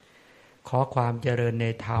ขอความเจริญใน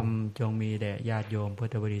ธรรมจงมีแด่ญาติโยมพุท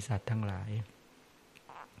ธบริษัททั้งหลาย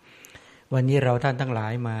วันนี้เราท่านทั้งหลา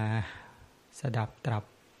ยมาสดับตรับ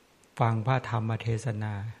ฟังพระธรรมเทศน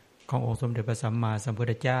าขององค์สมเด็จพระสัมมาสัมพุท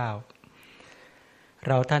ธเจ้าเ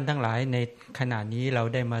ราท่านทั้งหลายในขณะนี้เรา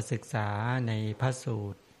ได้มาศึกษาในพระสู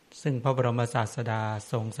ตรซึ่งพระบรมศาสดา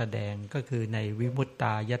ทรงแสดงก็คือในวิมุตต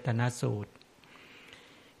ายตนะสูตร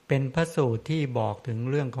เป็นพระสูตรที่บอกถึง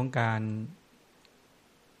เรื่องของการ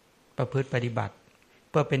ประพฤติปฏิบัติ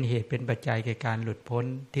เพื่อเป็นเหตุเป็นปัจจัยแก่การหลุดพ้น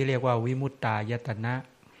ที่เรียกว่าวิมุตตายตนะ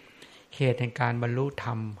เหตุแห่งการบรรลุธร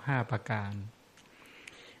รม5ประการ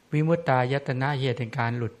วิมุตตายตนะเหตุแห่งกา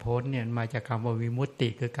รหลุดพ้นเนี่ยมาจากคำว่าวิมุตติ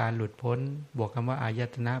คือการหลุดพ้นบวกคำว่าอาย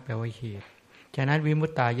ตนะแปลว่าเหตุฉะนั้นวิมุ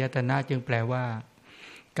ตตายตนะจึงแปลว่า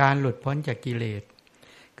การหลุดพ้นจากกิเลส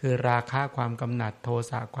คือราคะความกำหนัดโท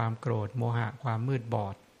สะความโกรธโมหะความมืดบอ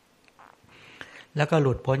ดแล้วก็ห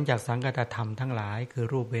ลุดพ้นจากสังคตธรรมทั้งหลายคือ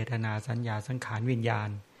รูปเวทนาสัญญาสังขารวิญญาณ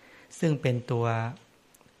ซึ่งเป็นตัว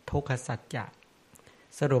ทุกขสัจจะ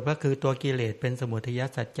สรุปก็คือตัวกิเลสเป็นสมุทัย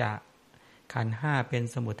สัจจะขันธ์5เป็น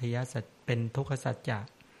สมุทัยสัจเป็นทุกขสัจจะ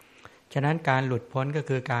ฉะนั้นการหลุดพ้นก็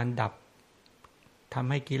คือการดับทำ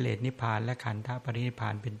ให้กิเลสนิพพานและขันธปรินิพพา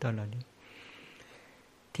นเป็นต้นเหล่านี้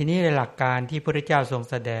ทีนี้ในหลักการที่พระพุทธเจ้าทรง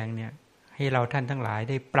แสดงเนี่ยให้เราท่านทั้งหลาย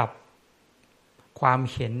ได้ปรับความ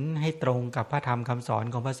เห็นให้ตรงกับพระธรรมคำสอน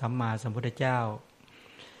ของพระสัมมาสัมพุทธเจ้า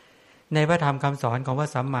ในพระธรรมคำสอนของพระ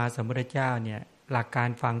สัมมาสัมพุทธเจ้าเนี่ยหลักการ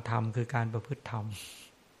ฟังธรรมคือการประพฤติธรรม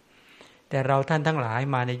แต่เราท่านทั้งหลาย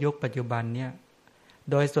มาในยุคปัจจุบันเนี่ย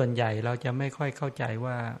โดยส่วนใหญ่เราจะไม่ค่อยเข้าใจ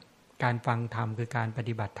ว่าการฟังธรรมคือการป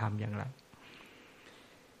ฏิบัติธรรมอย่างไร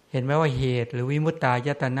เห็นไหมว่าเหตุหรือวิมุตตาย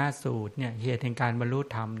ตนะสูตรเนี่ยเหตุแห่งการบรรลุ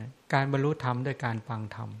ธรรมเนี่ยการบรรลุธรรมด้วยการฟัง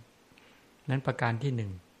ธรรมนั้นประการที่1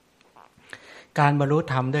การบรรลุ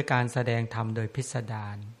ธรรมด้วยการแสดงธรรมโดยพิสดา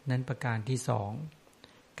รนั้นประการที่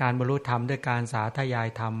2การบรรลุธรรมด้วยการสาธยาย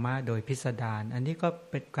ธรรมะโดยพิสดารอันนี้ก็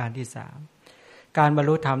เป็นการที่3การบรร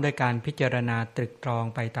ลุธรรมด้วยการพิจารณาตรึกตรอง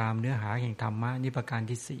ไปตามเนื้อหาแห่งธรรมะนี่ประการ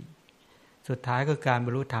ที่4สุดท้ายก็การบร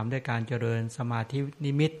รลุธรรมด้วยการเจริญสมาธิ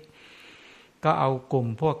นิมิตก็เอากลุ่ม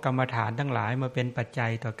พวกกรรมฐานทั้งหลายมาเป็นปัจจั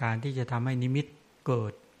ยต่อการที่จะทำให้นิมิตเกิ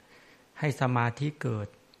ดให้สมาธิเกิด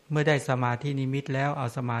เมื่อได้สมาธินิมิตแล้วเอา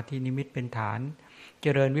สมาธินิมิตเป็นฐานเจ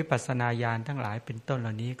ริญวิปัสสนาญาณทั้งหลายเป็นต้นเห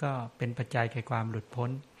ล่านี้ก็เป็นปัจจัยแก่ความหลุดพ้น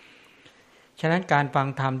ฉะนั้นการฟัง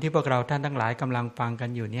ธรรมที่พวกเราท่านทั้งหลายกำลังฟังกัน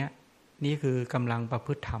อยู่เนี้ยนี่คือกำลังประพ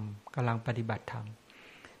ฤติธรรมกำลังปฏิบัติธรรม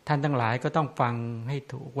ท่านทั้งหลายก็ต้องฟังให้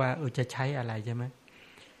ถูกว่าจะใช้อะไรใช่ไหม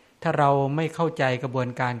ถ้าเราไม่เข้าใจกระบวน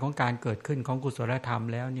การของการเกิดขึ้นของกุศลธรรม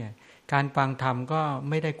แล้วเนี่ยการฟังธรรมก็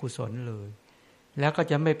ไม่ได้กุศลเลยแล้วก็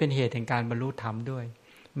จะไม่เป็นเหตุแห่งการบรรลุธรรมด้วย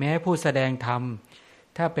แม้ผู้แสดงธรรม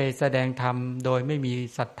ถ้าไปแสดงธรรมโดยไม่มี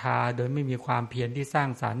ศรัทธาโดยไม่มีความเพียรที่สร้าง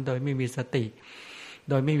สรรค์โดยไม่มีสติ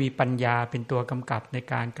โดยไม่มีปัญญาเป็นตัวกำกับใน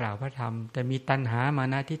การกล่าวพระธรรมแต่มีตัณหามา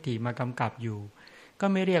นะทิฏฐิมากำกับอยู่ก็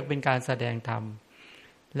ไม่เรียกเป็นการแสดงธรรม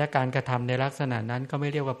และการกระทำในลักษณะนั้นก็ไม่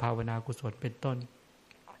เรียกว่าภาวนากุศลเป็นต้น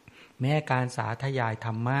แม้การสาธยายธ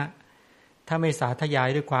รรมะถ้าไม่สาธยาย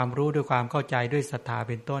ด้วยความรู้ด้วยความเข้าใจด้วยศรัทธา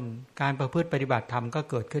เป็นต้นการประพฤติปฏิบัติธรรมก็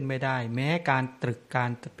เกิดขึ้นไม่ได้แม้การตรึกการ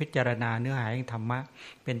พิจารณาเนื้อหาแห่งธรรมะ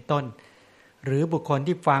เป็นต้นหรือบุคคล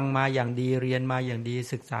ที่ฟังมาอย่างดีเรียนมาอย่างดี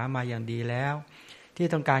ศึกษามาอย่างดีแล้วที่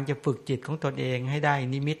ต้องการจะฝึกจิตของตนเองให้ได้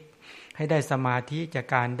นิมิตให้ได้สมาธิจาก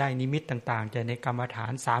การได้นิมิตต่างๆจากในกรรมฐา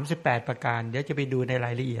น38ประการเดี๋ยวจะไปดูในร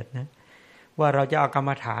ายละเอียดนะว่าเราจะเอากรรม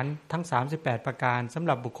ฐานทั้ง38ประการสำห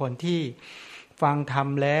รับบุคคลที่ฟังธรรม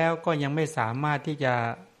แล้วก็ยังไม่สามารถที่จะ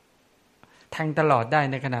แทงตลอดได้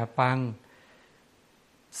ในขณะฟัง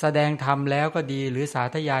แสดงธรรมแล้วก็ดีหรือสา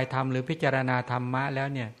ธยายธรรมหรือพิจารณาธรรมะแล้ว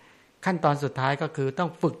เนี่ยขั้นตอนสุดท้ายก็คือต้อง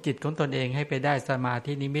ฝึกจิตของตนเองให้ไปได้สมา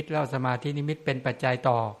ธินิมิตแล้วสมาธินิมิตเป็นปัจจัย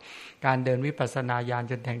ต่อการเดินวิปัสสนาญาณ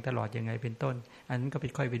จนแทงตลอดยังไงเป็นต้นอันนั้นก็ไป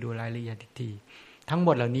ค่อยไปดูรายละเอียดอีกทีทั้งหม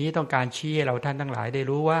ดเหล่านี้ต้องการชี้ให้เราท่านทั้งหลายได้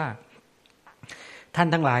รู้ว่าท่าน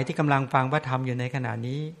ทั้งหลายที่กำลังฟังพระธรรมอยู่ในขณะ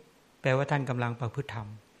นี้แปลว่าท่านกำลังประพฤติธรรม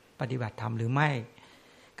ปฏิบัติธรรมหรือไม่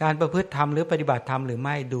การประพฤติธรรมหรือปฏิบัติธรรมหรือไ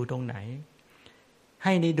ม่ดูตรงไหนใ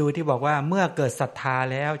ห้นี่ดูที่บอกว่าเมื่อเกิดศรัทธา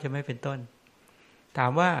แล้วจะไม่เป็นต้นถา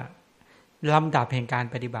มว่าลำดับแห่งการ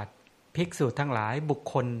ปฏิบัติภิกษุทั้งหลายบุค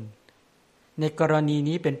คลในกรณี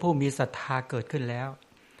นี้เป็นผู้มีศรัทธาเกิดขึ้นแล้ว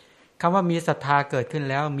คำว่ามีศรัทธาเกิดขึ้น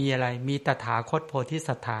แล้วมีอะไรมีตถาคตโพธิศ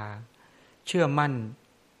รัทธาเชื่อมั่น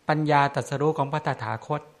ปัญญาตรัสรู้ของพระตถาค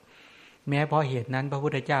ตแม้เพราะเหตุนั้นพระพุ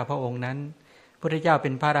ทธเจ้าพระองค์นั้นพระพุทธเจ้าเป็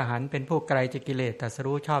นพระอรหันต์เป็นผู้ไกลจากกิเลสตรัส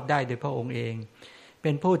รู้ชอบได้โดยพระองค์เองเ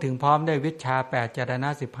ป็นผู้ถึงพร้อมด้วยวิชชา8จรณะ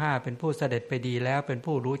15เป็นผู้เสด็จไปดีแล้วเป็น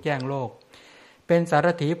ผู้รู้แจ้งโลกเป็นสาร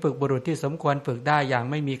ถีฝึกบุรุษที่สมควรฝึกได้อย่าง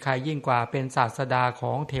ไม่มีใครยิ่งกว่าเป็นศาสดาข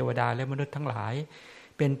องเทวดาและมนุษย์ทั้งหลาย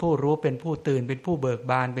เป็นผู้รู้เป็นผู้ตื่นเป็นผู้เบิก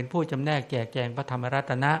บานเป็นผู้จำแนกแจกแจงพระธรรมรั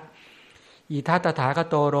ตนะอิทัตถาค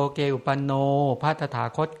โตโรเกอุปันโนพระตถา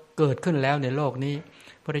คตเกิดขึ้นแล้วในโลกนี้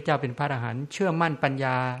พระเจ้าเป็นพระอรหันต์เชื่อมั่นปัญญ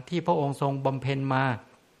าที่พระองค์ทรงบำเพ็ญมา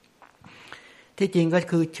ที่จริงก็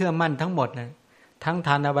คือเชื่อมั่นทั้งหมดนะทั้งท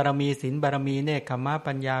านบารมีศีลบารมีเนกขมะ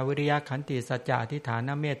ปัญญาวิริยะขันติสัจจะอธิฐาน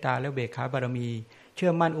เมตตาและเบกขาบารมีเชื่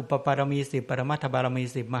อมั่นอุปปารมี10ปรมัตถบารมี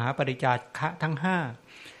10มหาปริจาคะทั้ง5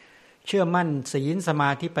เชื่อมั่นศีลสมา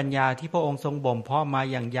ธิปัญญาที่พระองค์ทรงบ่มเพาะมา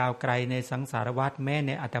อย่างยาวไกลในสังสารวัฏแม้ใ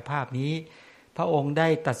นอัตภาพนี้พระองค์ได้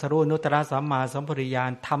ตรัสรู้นุตตรสัมมาสัมโพธิญา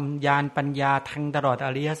ณทำญาณปัญญาทั้งตลอดอ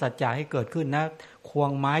ริยสัจจะให้เกิดขึ้นนะคว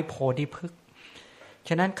งไม้โพธิพฤกษ์ฉ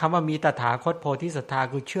ะนั้นคำว่ามีตถาคตโพธิสัตถา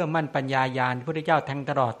คือเชื่อมั่นปัญญาญาณพระพุทธเจ้าแทง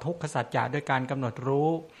ตลอดทุกขสัจจะด้วยการกำหนดรู้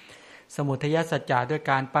สมุทัยสัจจะด้วย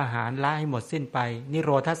การประหารละให้หมดสิ้นไปนิโร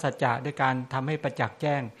ธสัจจะด้วยการทำให้ประจักษ์แ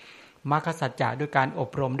จ้งมรรคสัจจะด้วยการอบ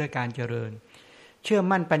รมด้วยการเจริญเชื่อ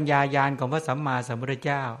มั่นปัญญาญาณของพระสัมมาสัมพุทธเ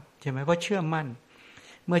จ้าใช่ไหมเพราะเชื่อมั่น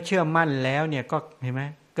เมื่อเชื่อมั่นแล้วเนี่ยก็เห็นไหม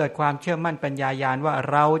เกิดความเชื่อมั่นปัญญาญาณว่า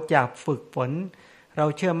เราจะฝึกฝนเรา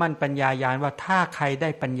เชื่อมั่นปัญญาญาณว่าถ้าใครได้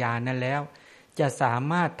ปัญญานั้นแล้วจะสา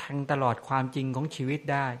มารถแทงตลอดความจริงของชีวิต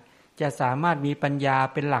ได้จะสามารถมีปัญญา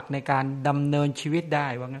เป็นหลักในการดำเนินชีวิตได้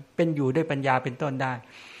ว่างั้นเป็นอยู่ด้วยปัญญาเป็นต้นได้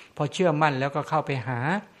พอเชื่อมั่นแล้วก็เข้าไปห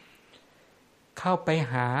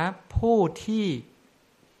าผู้ที่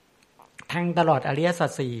แทงตลอดอริยสัจ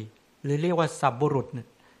สี่หรือเรียกว่าสัพบุรุษ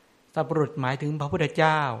สัพบุรุษหมายถึงพระพุทธเ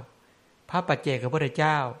จ้าพระปัจเจกพระพุทธเ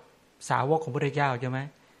จ้าสาวกของพระพุทธเจ้าใช่ไหม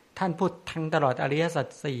ท่านพูดแทงตลอดอริยสัจ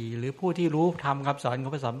สี่หรือผู้ที่รู้ธรรมคำสอนขอ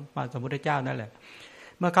งพระสัมมาสัมพุทธเจ้านั่นแหละ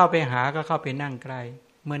เมื่อเข้าไปหาก็เข้าไปนั่งใกล้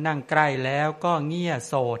เมื่อนั่งใกล้แล้วก็เงี่ย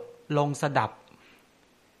โสดลงสดับ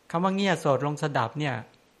คำว่าเงี่ยโสดลงสดับเนี่ย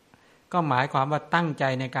ก็หมายความว่าตั้งใจ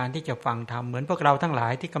ในการที่จะฟังธรรมเหมือนพวกเราทั้งหลา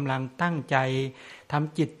ยที่กำลังตั้งใจท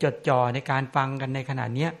ำจิตจดจ่อในการฟังกันในขณะ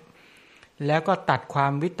นี้แล้วก็ตัดควา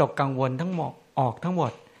มวิตกกังวลทั้งหมดออกทั้งหม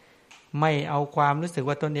ดไม่เอาความรู้สึก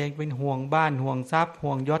ว่าตนเองเป็นห่วงบ้านห่วงทรัพย์ห่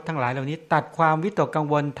วงยศทั้งหลายเหล่านี้ตัดความวิตกกัง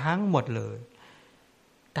วลทั้งหมดเลย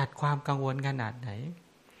ตัดความกังวลขนาดไหน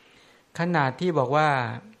ขนาดที่บอกว่า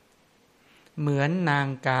เหมือนนาง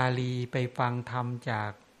กาลีไปฟังธรรมจา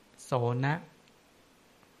กโส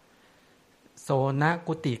น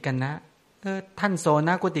กุติกนะท่านโสน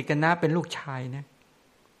กุติกนะเป็นลูกชายนะ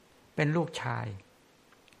เป็นลูกชาย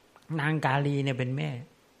นางกาลีเนี่ยเป็นแม่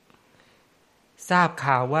ทราบ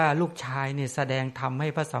ข่าวว่าลูกชายเนี่ยแสดงธรรมให้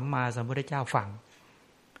พระสัมมาสัมพุทธเจ้าฟัง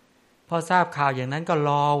พอทราบข่าวอย่างนั้นก็ร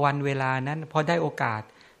อวันเวลานั้นพอได้โอกาส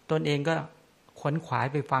ตนเองก็ขวนขวาย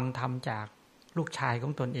ไปฟังธรรมจากลูกชายขอ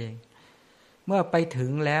งตนเองเมื่อไปถึ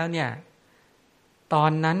งแล้วเนี่ยตอ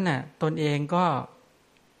นนั้นน่ะตนเองก็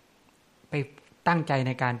ไปตั้งใจใ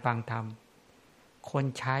นการฟังธรรมคน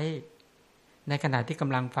ใช้ในขณะที่ก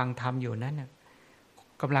ำลังฟังธรรมอยู่นั้นน่ะ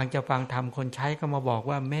กำลังจะฟังธรรมคนใช้ก็มาบอก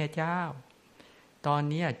ว่าแม่เจ้าตอน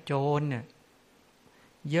นี้โจรเนี่ย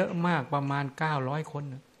เยอะมากประมาณ900คน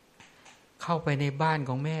เข้าไปในบ้านข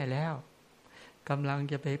องแม่แล้วกำลัง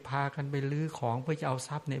จะไปพากันไปลื้อของเพื่อจะเอาท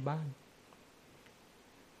รัพย์ในบ้าน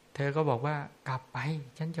เธอก็บอกว่ากลับไป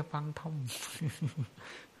ฉันจะฟังธรรม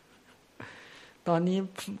ตอนนี้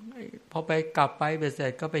พอไปกลับไปเสร็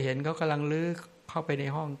จก็ไปเห็นเขากำลังลื้อเข้าไปใน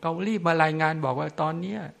ห้องเขารีบมารายงานบอกว่าตอน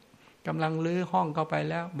นี้กำลังลื้อห้องเข้าไป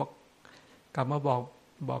แล้วบอกกลับมาบ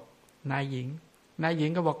อกนายหญิ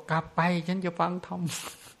งก็บอกกลับไปฉันจะฟังธรรม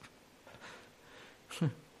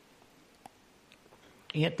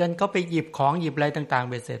เนี่ยจนก็ไปหยิบของหยิบอะไรต่างๆ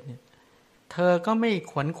ไปเสร็จเนี่ยเธอก็ไม่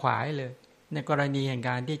ขวนขวายเลยในกรณีแห่งก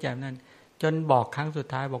ารที่จะนั้นจนบอกครั้งสุด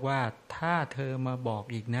ท้ายบอกว่าถ้าเธอมาบอก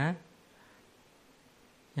อีกนะ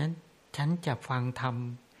นั้นฉันจะฟังธรรม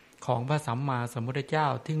ของพระสัมมาสัมพุทธเจ้า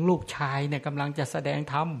ที่ลูกชายเนี่ยกำลังจะแสดง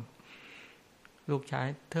ธรรมลูกชาย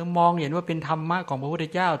เธอมองเห็นว่าเป็นธรรมะของพระพุทธ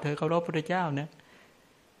เจ้าเธอเคารพพระพุทธเจ้านะ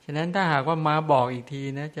ฉะนั้นถ้าหากว่ามาบอกอีกที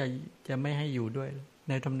นะจะไม่ให้อยู่ด้วยใ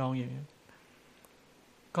นทำนองอย่างนี้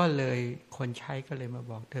ก็เลยคนใช้ก็เลยมา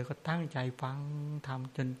บอกเธอก็ตั้งใจฟังท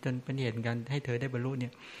ำจนเป็นเหตุกันให้เธอได้บรรลุเนี่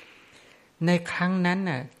ยในครั้งนั้น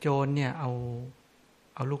น่ะโจรเนี่ยเอ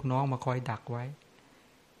าลูกน้องมาคอยดักไว้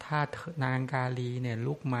ถ้านางกาลีเนี่ย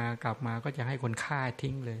ลุกมากลับมาก็จะให้คนฆ่า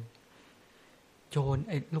ทิ้งเลยโจร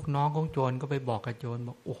ไอ้ลูกน้องของโจรก็ไปบอกกับโจรบ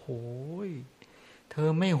อกโอ้โหเธอ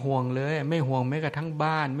ไม่ห่วงเลยไม่ห่วงแม้กระทั่ง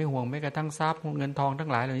บ้านไม่ห่วงแม้กระทั่งทรัพย์เงินทองทั้ง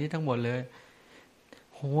หลายเหล่านี้ทั้งหมดเลย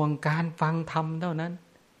ห่วงการฟังธรรมเท่านั้น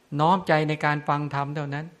น้อมใจในการฟังธรรมเท่า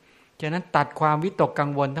นั้นฉะนั้นตัดความวิตกกั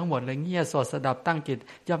งวลทั้งหมดเลยเงี่ยโสดสดับตั้งจิต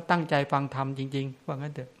ย่อมตั้งใจฟังธรรมจริงๆว่างั้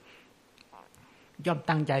นเถอะย่อม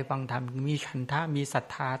ตั้งใจฟังธรรมมีฉันทะมีศรัท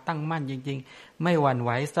ธาตั้งมั่นจริงๆไม่หวั่นไห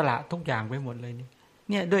วสละทุกอย่างไปหมดเลยเ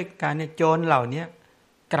นี่ยด้วยการเนี่ยโจรเหล่านี้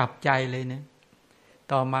กลับใจเลยเนี่ย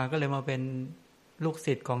ต่อมาก็เลยมาเป็นลูก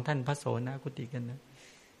ศิษย์ของท่านพระโสนกุติกันนะ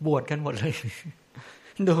บวชกันหมดเลย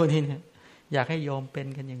ดูนี่เนี่ยอยากให้โยมเป็น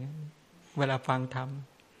กันอย่างนั้นเวลาฟังธรรม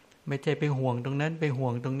ไม่ใช่ไปห่วงตรงนั้นไปห่ว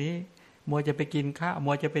งตรงนี้มัวจะไปกินข้าว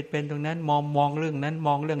มัวจะไปเป็นตรงนั้นมองเรื่องนั้นม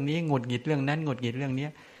องเรื่องนี้หงุดหงิดเรื่องนั้นหงุดหงิดเรื่องนี้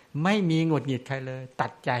ไม่มีหงุดหงิดใครเลยตั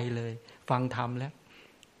ดใจเลยฟังธรรมแล้ว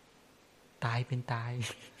ตายเป็นตาย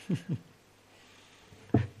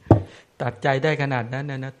ตัดใจได้ขนาดนั้น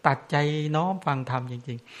นะตัดใจน้อมฟังธรรมจ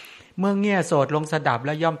ริงๆเมื่อเงี่ยโสดลงสดับแ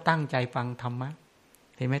ล้วย่อมตั้งใจฟังธรรมะ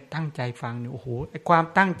เห็นไหมตั้งใจฟังเนี่ยโอ้โหไอ้ความ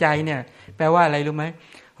ตั้งใจเนี่ยแปลว่าอะไรรู้ไหม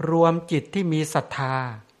รวมจิตที่มีศรัทธา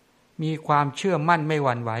มีความเชื่อมั่นไม่ห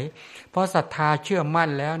วั่นไหวเพราะศรัทธาเชื่อมั่น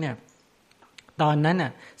แล้วเนี่ยตอนนั้นน่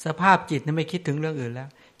ะสภาพจิตไม่คิดถึงเรื่องอื่นแล้ว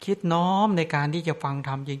คิดน้อมในการที่จะฟังธ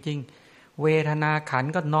รรมจริงๆเวทนาขัน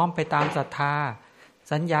ธ์ก็น้อมไปตามศรัทธา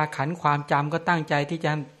สัญญาขันธ์ความจำก็ตั้งใจที่จ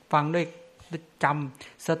ะฟังด้วยจ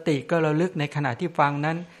ำสติก็ระลึกในขณะที่ฟัง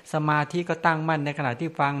นั้นสมาธิก็ตั้งมั่นในขณะที่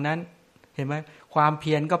ฟังนั้นเห็นไหมความเ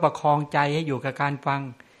พียรก็ประคองใจให้อยู่กับการฟัง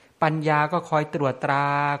ปัญญาก็คอยตรวจตรา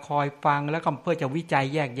คอยฟังแล้วก็เพื่อจะวิจัย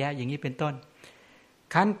แยกแยะอย่างนี้เป็นต้น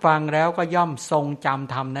ขั้นฟังแล้วก็ย่อมทรงจ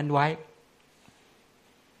ำธรรมนั้นไว้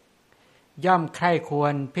ย่อมใคร่คว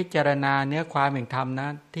รพิจารณาเนื้อความแห่งธรรมนั้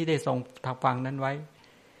นที่ได้ทรงฟังนั้นไว้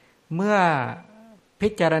เมื่อพิ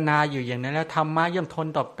จารณาอยู่อย่างนั้นแล้วธรรมะย่อมทน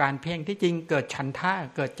ต่อการเพ่งที่จริงเกิดฉันทะ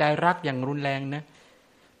เกิดใจรักอย่างรุนแรงนะ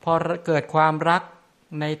พอเกิดความรัก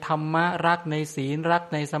ในธรรมะรักในศีลรัก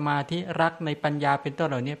ในสมาธิรักในปัญญาเป็นต้น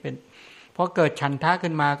เหล่านี้เป็นพอเกิดฉันทะ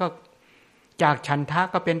ขึ้นมาก็จากฉันทะ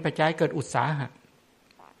ก็เป็นปัจจัยเกิดอุตสาหะ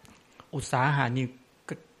อุตสาหะนี่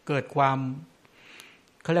เกิดความ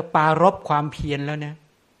เขาเรียกปารภความเพียรแล้วเนี่ย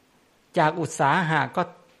จากอุตสาหะก็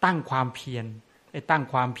ตั้งความเพียรไอ้ตั้ง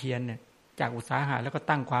ความเพียรเนี่ยจากอุตสาหะแล้วก็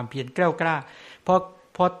ตั้งความเพียรแกล้วกล้าพ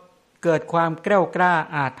อเกิดความแกล้วกล้า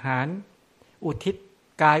อาถรรพ์อุทิศ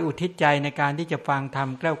กายอุทิศใจในการที่จะฟังธรรม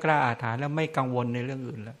แกล้วกล้าอาถรรพ์แล้วไม่กังวลในเรื่อง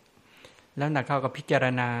อื่นแล้วหนักเข้ากับพิจาร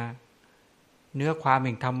ณาเนื้อความแ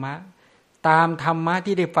ห่งธรรมะตามธรรมะ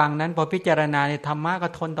ที่ได้ฟังนั้นพอพิจารณาในธรรมะก็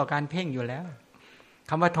ทนต่อการเพ่งอยู่แล้ว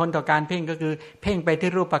คำว่าทนต่อการเพ่งก็คือเพ่งไป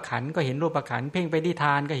ที่รูปขันธ์ก็เห็นรูปขันธ์เพ่งไปที่ท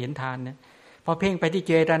านก็เห็นทานนะพอเพ่งไปที่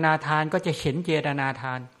เจตนาทานก็จะเห็นเจตนาท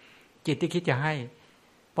านจิตที่คิดจะให้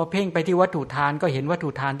พอเพ่งไปที่วัตถุทานก็เห็นวัตถุ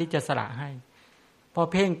ทานที่จะสละให้พอ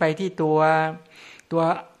เพ่งไปที่ตัว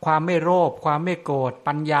ความไม่โลภความไม่โกรธ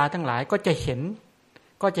ปัญญาทั้งหลายก็จะเ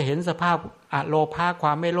ห็นสภาพอโลภะคว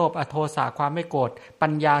ามไม่โลภอโทสะความไม่โกรธปั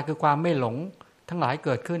ญญาคือความไม่หลงทั้งหลายเ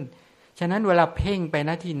กิดขึ้นฉะนั้นเวลาเพ่งไปณ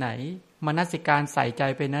ที่ไหนมนสิการใส่ใจ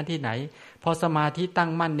ไปณที่ไหนพอสมาธิตั้ง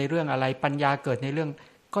มั่นในเรื่องอะไรปัญญาเกิดในเรื่อง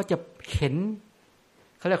ก็จะเห็น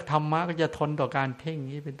เขาเรียกธรรมะก็จะทนต่อการเพ่ง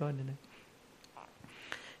นี้เป็นต้นนะ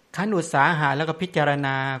ขั้นอุตสาหะแล้วก็พิจารณ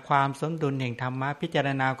าความสมดุลแห่งธรรมะพิจาร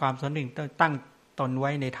ณาความสมดุลตั้งตนไ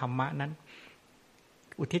ว้ในธรรมะนั้น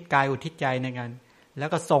อุทิศกายอุทิศใจในกันแล้ว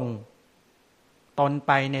ก็ส่งตนไ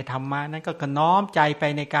ปในธรรมะนั้นก็น้อมใจไป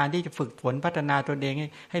ในการที่จะฝึกฝนพัฒนาตนเอง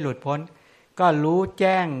ให้หลุดพ้นก็รู้แ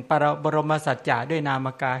จ้งบรมสัจจะด้วยนาม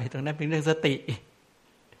กายตรงนั้นเป็นเรื่องสติ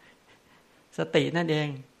นั่นเอง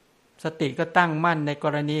สติก็ตั้งมั่นในก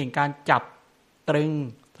รณีแห่งการจับตรึง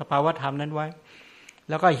สภาวธรรมนั้นไว้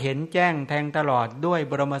แล้วก็เห็นแจ้งแทงตลอดด้วย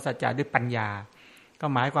บรมสัจจะด้วยปัญญาก็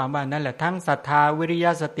หมายความว่านั่นแหละทั้งศรัทธาวิริย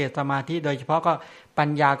ะสติสมาธิโดยเฉพาะก็ปัญ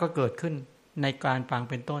ญาก็เกิดขึ้นในการฟัง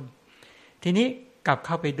เป็นต้นทีนี้กลับเ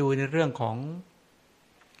ข้าไปดูในเรื่องของ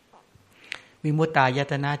วิมุตตาย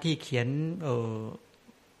ตนะที่เขียน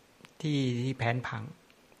ที่แผนผัง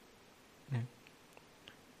นะ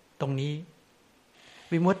ตรงนี้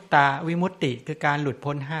วิมุตติคือการหลุด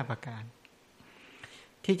พ้น5ประการ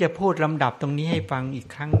ที่จะพูดลำดับตรงนี้ให้ฟังอีก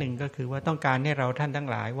ครั้งหนึ่งก็คือว่าต้องการให้เราท่านทั้ง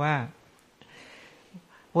หลายว่า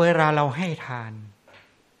เวลาเราให้ทาน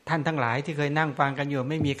ท่านทั้งหลายที่เคยนั่งฟังกันอยู่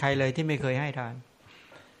ไม่มีใครเลยที่ไม่เคยให้ทาน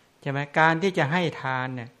ใช่ไหมการที่จะให้ทาน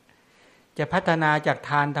เนี่ยจะพัฒนาจาก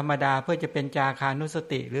ทานธรรมดาเพื่อจะเป็นจาคานุส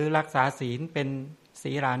ติหรือรักษาศีลเป็น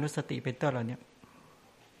ศีลานุสติเป็นต้นเหล่านี้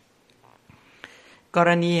กร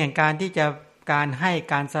ณีแห่งการที่จะการให้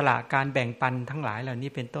การสละการแบ่งปันทั้งหลายเหล่านี้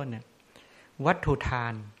เป็นต้นเนี่ยวัตถุทา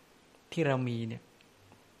นที่เรามีเนี่ย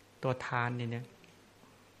ตัวทานเนี่ย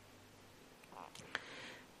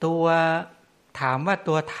ตัวถามว่า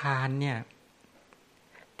ตัวทานเนี่ย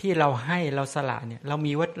ที่เราให้เราสละเนี่ยเรา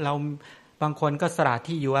มีเราบางคนก็สละ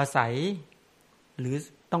ที่อยู่อาศัยหรือ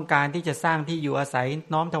ต้องการที่จะสร้างที่อยู่อาศัย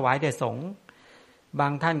น้อมถวายแด่สงฆ์บา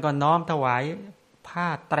งท่านก็น้อมถวายผ้า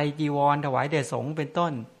ไตรจีวรถวายแด่สงฆ์เป็นต้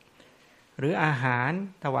นหรืออาหาร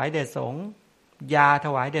ถวายแด่สงฆ์ยาถ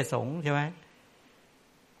วายแด่สงฆ์ใช่ไหม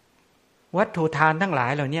วัตถุทานทั้งหลา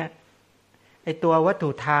ยเหล่านี้ไอตัววัตถุ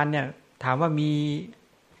ทานเนี่ยถามว่ามี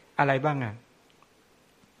อะไรบ้างอ่ะ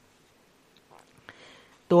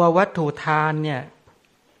ตัววัตถุทานเนี่ย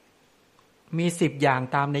มี10อย่าง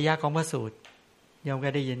ตามนัยยะของพระสูตรโยมก็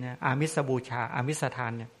ได้ยินนะอามิสบูชาอามิสทา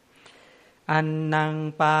นเนี่ยอันนัง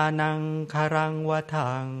ปานังคารังว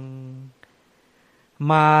ทัง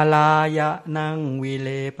มาลายะนังวิเล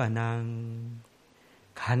ปนัง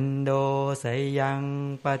คันโดไสยัง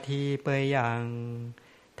ปฏิเปยัง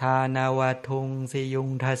ทานวัตถุงสิยุง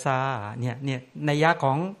ทาสาเนี่ยนัยยะข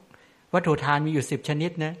องวัตถุทานมีอยู่10ชนิ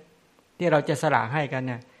ดนะที่เราจะสละให้กันเ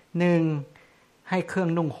นี่ย1ให้เครื่อง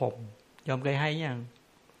นุ่งห่มยอมเคยให้ยัง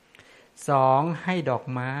2ให้ดอก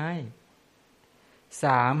ไม้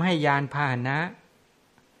3ให้ยานพาหนะ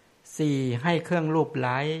4ให้เครื่องรูปไ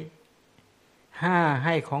ล้5ใ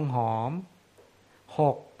ห้ของหอม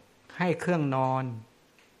6ให้เครื่องนอน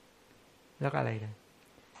แล้วก็อะไรกัน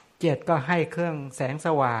7ก็ให้เครื่องแสงส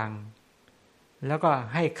ว่างแล้วก็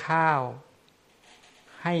ให้ข้าว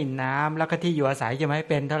ให้น้ำแล้วก็ที่อยู่อาศัยใช่ไหม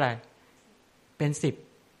เป็นเท่าไหร่เป็น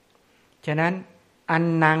10ฉะนั้นอัน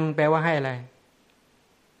นังแปลว่าให้อะไร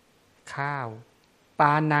ข้าวป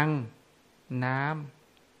านังน้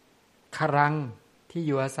ำคารังที่อ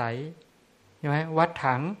ยู่อาศัยใช่ไหมวัด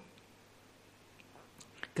ถัง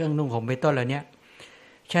เครื่องนุ่งห่มเป็นต้นเหล่านี้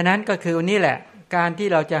ฉะนั้นก็คือนี่แหละการที่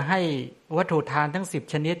เราจะให้วัตถุทานทั้ง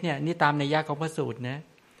10ชนิดเนี่ยนี่ตามนัยยะของพระสูตรนะ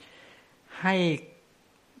ให้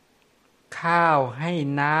ข้าวให้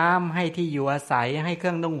น้ำให้ที่อยู่อาศัยให้เค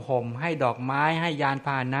รื่องนุ่งห่มให้ดอกไม้ให้ยานพ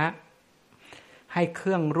าหนะให้เค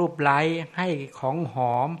รื่องรูปไล้ให้ของห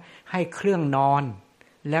อมให้เครื่องนอน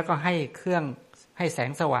แล้วก็ให้เครื่องให้แส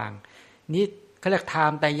งสว่างนี่เขาเรียกตา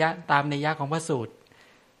มนัยยะของพระสูตร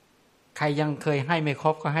ใครยังเคยให้ไม่คร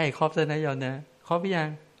บก็ให้ครบซะนะโยมนะครบหรือยัง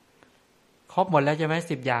ครบหมดแล้วใช่ไหม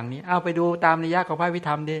10อย่างนี้เอาไปดูตามนัยยะของพระวิธ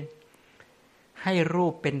รรมดิให้รู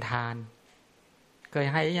ปเป็นทานเคย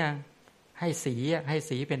ให้ยังให้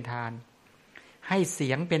สีเป็นทานให้เสี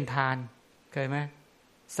ยงเป็นทานเคยไหม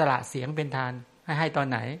สละเสียงเป็นทานให้ตอน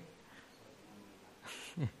ไหน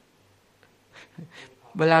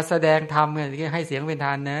เวลาแสดงธรรมเนี่ยให้เสียงเป็นท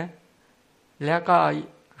านนะแล้วก็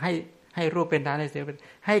ให้รูปเป็นทานให้เสียงเป็น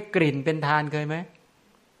ให้กลิ่นเป็นทานเคยไหม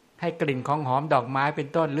ให้กลิ่นของหอมดอกไม้เป็น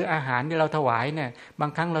ต้นหรืออาหารที่เราถวายเนี่ยบา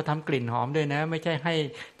งครั้งเราทำกลิ่นหอมด้วยนะไม่ใช่ให้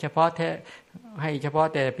เฉพาะ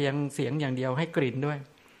แต่เพียงเสียงอย่างเดียวให้กลิ่นด้วย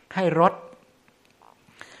ให้รส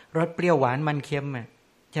เปรี้ยวหวานมันเค็ม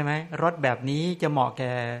ใช่ไหมรสแบบนี้จะเหมาะแ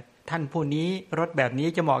ก่ท่านผู้นี้รสแบบนี้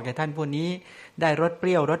จะเหมาะแก่ท่านผู้นี้ได้รสเป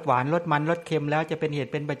รี้ยวรสหวานรสมันรสเค็มแล้วจะเป็นเหตุ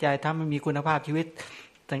เป็นปัจจัยทำให้มีคุณภาพชีวิต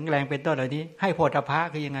แข็งแรงเป็นต้นเหล่านี้ให้โผฏฐัพพะ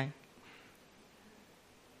คือยังไง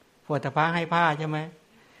โผฏฐัพพะให้ผ้าใช่ไหม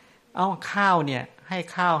เอาข้าวเนี่ยให้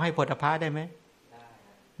ข้าวให้โผฏฐัพพะได้ไหม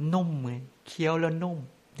นุ่มเลยเคี้ยวแล้วนุ่ม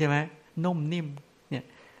ใช่ไหมนุ่มนิ่มเนี่ย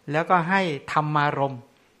แล้วก็ให้ธรรมารม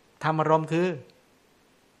ณ์คือ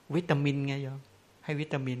วิตามินไงโยมให้วิ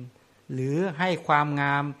ตามินหรือให้ความง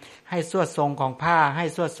ามให้สวดทรงของผ้าให้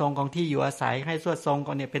สวดทรงของที่อยู่อาศัยให้สวดทรงข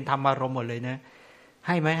องเนี่ยเป็นธรรมารมณ์หมดเลยนะใ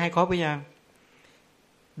ห้ไหมให้ครบหรือยัง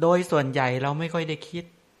โดยส่วนใหญ่เราไม่ค่อยได้คิด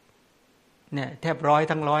เนี่ยแทบ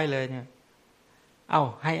100ทั้ง100เลยเนี่ยเอา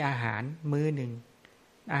ให้อาหารมื้อหนึ่ง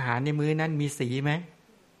อาหารในมื้อนั้นมีสีไหม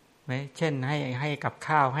เช่นให้กับ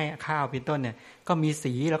ข้าวให้ข้าวเป็นต้นเนี่ยก็มี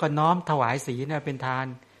สีแล้วก็น้อมถวายสีเนี่ยเป็นทาน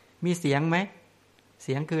มีเสียงไหมเ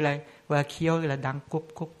สียงคืออะไรเวลาเคี้ยวแล้วดังกุ๊บ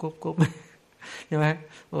กุ๊บกุ๊บกุ๊บใช่ไหม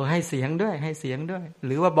โอ้ให้เสียงด้วยห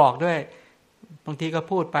รือว่าบอกด้วยบางทีก็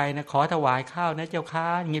พูดไปนะขอถวายข้าวนะเจ้าค้า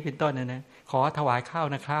อย่างนี้เป็นต้นนะขอถวายข้าว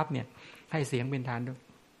นะครับเนี่ยให้เสียงเป็นทานด้วย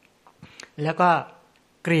แล้วก็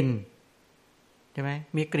กลิ่นใช่ไหม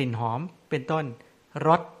มีกลิ่นหอมเป็นต้นร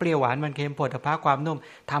สเปรี้ยวหวานมันเค็มโผฏฐัพพะความนุ่ม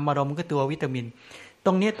ธรรมารมณ์ก็ตัววิตามินต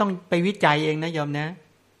รงนี้ต้องไปวิจัยเองนะโยมนะ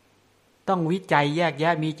ต้องวิจัยแยกแย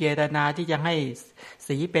ะมีเจตนาที่จะให้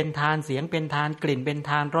สีเป็นทานเสียงเป็นทานกลิ่นเป็น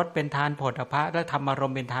ทานรสเป็นทานโผฏฐัพพะและธรรมาร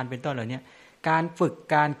มณ์เป็นทานเป็นต้นเหล่านี้การฝึก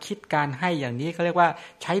การคิดการให้อย่างนี้เขาเรียกว่า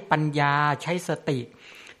ใช้ปัญญาใช้สติ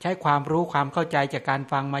ใช้ความรู้ความเข้าใจจากการ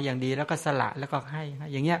ฟังมาอย่างดีแล้วก็สละแล้วก็ให้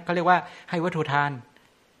อย่างเงี้ยเขาเรียกว่าให้วัตถุทาน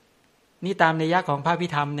นี่ตามนัยยะของพระพิ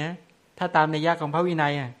ธรรมนะถ้าตามนัยยะของพระวินั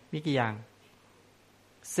ยมีกี่อย่าง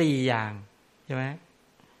4อย่างใช่ไหม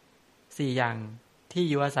4อย่างที่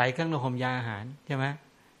อยู่อาศัยเครื่องนุ่งห่มยาอาหารใช่ไหม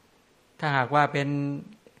ถ้าหากว่าเป็น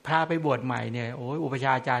พระไปบวชใหม่เนี่ยโอ้ยอุปชฌ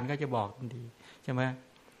าย์อาจารย์ก็จะบอกดีใช่ไหม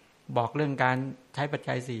บอกเรื่องการใช้ปัจ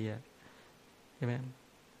จัย4ใช่ไหม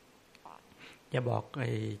จะบอ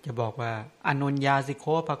กว่าอนุญญาสิโค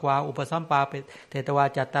ภควาอุปสัมปาเปเทตวา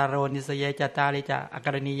จัตตารโรนิสเยจัตตาริจะอก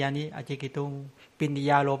ารณียานิอจิกิตุงปินดิ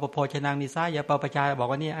ยาโลปโภชนังนิสายาปปชาบอก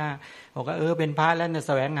ว่านี่บอกว่าเป็นพระแล้วเนี่ยแ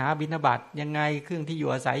สวงหาบิณฑบาตยังไงเครื่องที่อยู่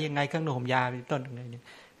อาศัยยังไงเครื่องนุ่งห่มยาเป็นต้นยังไงเนี่ย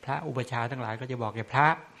พระอุปชาทั้งหลายก็จะบอกแก่พระ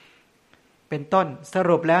เป็นต้นส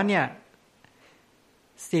รุปแล้วเนี่ย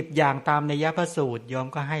 10อย่างตามนัยยะพระสูตรโยม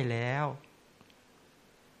ก็ให้แล้ว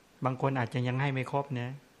บางคนอาจจะยังให้ไม่ครบนะ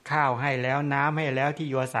ข้าวให้แล้วน้ำให้แล้วที่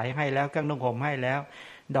อยู่อาศัยให้แล้วเครื่องนุ่งห่มให้แล้ว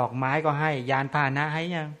ดอกไม้ก็ให้ยานพาหนะให้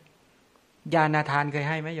ยังยานทานเคย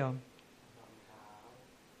ให้ไหมโยม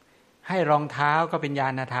ให้รองเท้าก็เป็นยา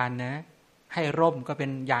นทานนะให้ร่มก็เป็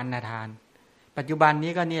นยานทานปัจจุบัน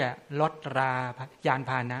นี้ก็เนี่ยลดรายาน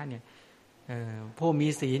พาหนะเนี่ยผู้มี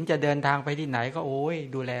ศีลจะเดินทางไปที่ไหนก็โอ้ย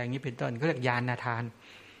ดูแลอย่างนี้เป็นต้นเขาเรียกยานทาน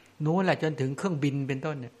นู้นแหละจนถึงเครื่องบินเป็น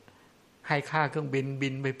ต้นเนี่ยให้ค่าเครื่องบิน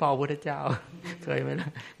ไปเฝ้าพระพุทธเจ้า เคยไหมล่ะ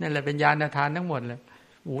นั่นแหละเป็นยานทานทั้งหมดเลย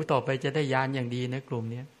ต่อไปจะได้ยานอย่างดีนะกลุ่ม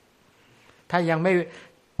นี้ถ้ายังไม่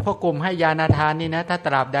พวกกลุ่มให้ยานทานนี่นะถ้าต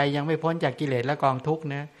ราบใดยังไม่พ้นจากกิเลสและกองทุกข์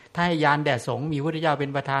นะถ้าให้ยานแด่สงฆ์มีพระพุทธเจ้าเป็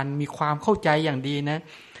นประธานมีความเข้าใจอย่างดีนะ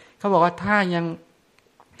เขาบอกว่า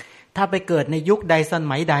ถ้าไปเกิดในยุคใดส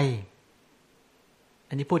มัยใด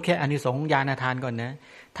อันนี้พูดแค่อานิสงส์ญาณทานก่อนนะ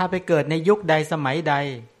ถ้าไปเกิดในยุคใดสมัยใด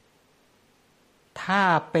ถ้า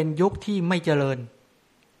เป็นยุคที่ไม่เจริญ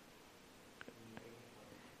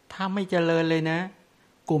ถ้าไม่เจริญเลยนะ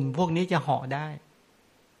กลุ่มพวกนี้จะเหาะได้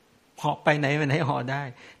เหาะไปไหนเหาะได้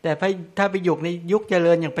แต่ถ้าไปอยู่ในยุคเจ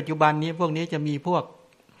ริญอย่างปัจจุบันนี้พวกนี้จะมีพวก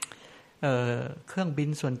เครื่องบิน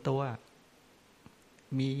ส่วนตัว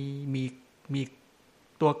มี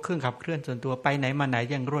ตัวเครื่องขับเคลื่อนส่วนตัวไปไหนมาไหน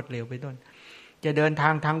อย่างรวดเร็วไปต้นจะเดินทา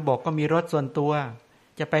งบกก็มีรถส่วนตัว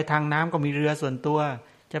จะไปทางน้ำก็มีเรือส่วนตัว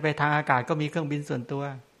จะไปทางอากาศก็มีเครื่องบินส่วนตัว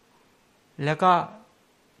แล้วก็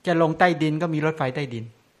จะลงใต้ดินก็มีรถไฟใต้ดิน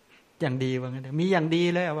อย่างดีว่างั้นเถอะมีอย่างดี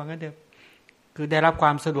เลยว่างั้นเถอะคือได้รับคว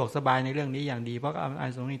ามสะดวกสบายในเรื่องนี้อย่างดีเพราะอา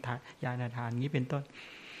นิสงส์ญาณทานนี้เป็นต้น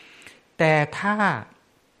แต่ถ้า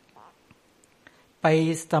ไป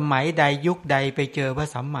สมัยใดยุคใดไปเจอพระ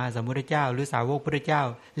สัมมาสัมพุทธเจ้าหรือสาวกพระเจ้า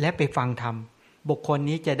และไปฟังธรรมบุคคล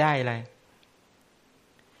นี้จะได้อะไร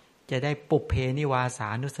จะได้ปุพเพนิวาสา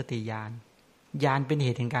นุสติญาณญาณเป็นเห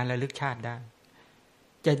ตุแห่งการระลึกชาติได้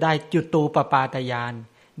จะได้จุตูปปาตญาณ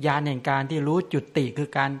ญาณแห่งการที่รู้จุติคือ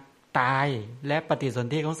การตายและปฏิสน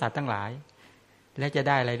ธิของสัตว์ทั้งหลายและจะไ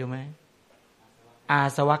ด้อะไรรู้ไหมอา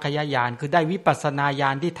สวัคยญาณคือได้วิปัสสนาญา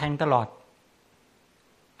ณที่แทงตลอด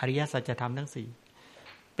อริยสัจธรรมทั้งสี่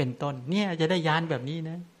เป็นต้นเนี่ยจะได้ญาณแบบนี้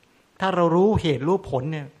นะถ้าเรารู้เหตุรู้ผล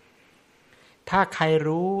เนี่ยถ้าใคร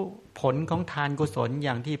รู้ผลของทานกุศลอ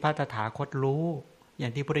ย่างที่พระตถาคตรู้อย่า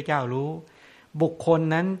งที่พระพุทธเจ้ารู้บุคคล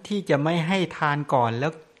นั้นที่จะไม่ให้ทานก่อนแล้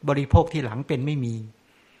วบริโภคทีหลังเป็นไม่มี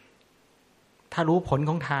ถ้ารู้ผล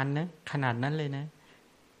ของทานนะขนาดนั้นเลยนะ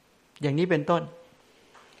อย่างนี้เป็นต้น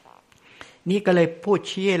นี่ก็เลยพูด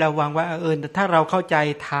ชี้ให้เราวางว่าถ้าเราเข้าใจ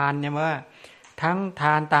ทานเนี่ยว่าทั้งท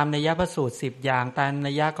านตามนัยยะพระสูตร10อย่างตาม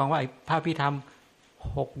นัยยะของว่าพระพิธรรม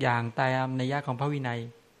6อย่างตามนัยยะของพระวินัย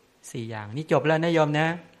4อย่างนี่จบแล้วนะโยมนะ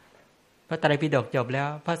พระไตรปิฎกจบแล้ว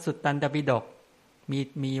พระสุตตันตปิฎก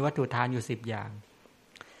มีวัตถุทานอยู่10อย่าง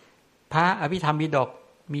พระอภิธรรมปิฎก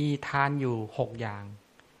มีทานอยู่6อย่าง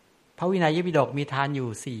พระวินัยปิฎกมีทานอ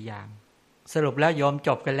ยู่4อย่างสรุปแล้วโยมจ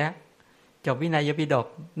บกันแล้วจบวินัยปิฎก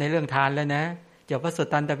ในเรื่องทานแล้วนะจบพระสุต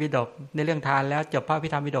ตันตปิฎกในเรื่องทานแล้วจบพระอภิ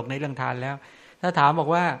ธรรมปิฎกในเรื่องทานแล้วถ้าถามบอก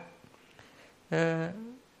ว่า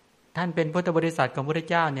ท่านเป็นพุทธบริษัทของพระพุทธ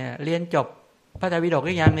เจ้าเนี่ยเรียนจบพระไตรปิฎกห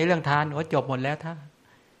รือยังในเรื่องทานจบหมดแล้วถ้า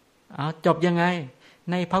จบยังไง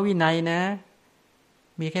ในพระวินัยนะ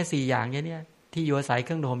มีแค่4อย่างนี้ที่อยู่อาศัยเค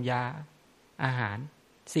รื่องดื่มยาอาหาร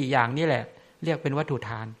4อย่างนี่แหละเรียกเป็นวัตถุท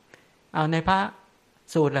านเอาในพระ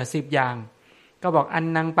สูตรละ10อย่างก็บอกอัน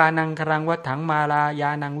นังปานังครังวัฏถังมาลายา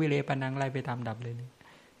นังวิเลปนังไล่ไปตามดับเลย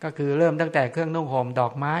ก็คือเริ่มตั้งแต่เครื่องนุ่งห่มดอ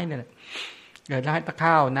กไม้เนี่ยเกิดให้ตะ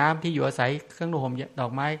ข้าวน้ำที่อยู่อาศัยเครื่องนุ่งห่มดอ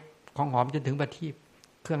กไม้ของหอมจนถึงประทีป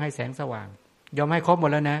เครื่องให้แสงสว่างยอมให้ครบหมด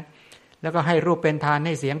แล้วนะแล้วก็ให้รูปเป็นทานใ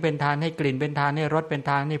ห้เสียงเป็นทานให้กลิ่นเป็นทานให้รสเป็น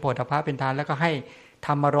ทานให้โผฏฐัพพะเป็นทานแล้วก็ให้ธ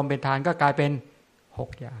รรมารมณ์เป็นทานก็กลายเป็น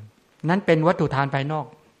6อย่างนั้นเป็นวัตถุทานภายนอก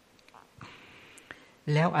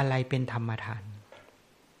แล้วอะไรเป็นธรรมทาน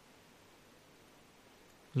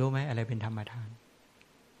รู้ไหมอะไรเป็นธรรมทาน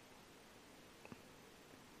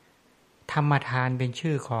ธรรมทานเป็น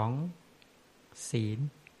ชื่อของศีล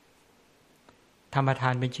ธรรมทา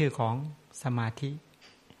นเป็นชื่อของสมาธิ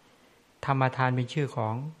ธรรมทานเป็นชื่อขอ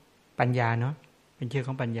งปัญญาเนาะเป็นชื่อข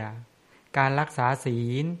องปัญญาการรักษาศี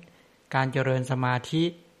ลการเจริญสมาธิ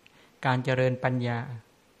การเจริญปัญญา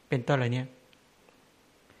เป็นต้นอะไรเนี่ย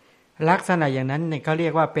ลักษณะอย่างนั้นเนี่ยเขาเรี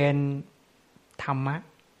ยกว่าเป็นธรรมะ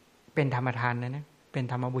เป็นธรรมทานนะเป็น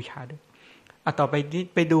ธรรมบูชาด้วยต่อ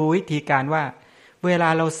ไปดูวิธีการว่าเวลา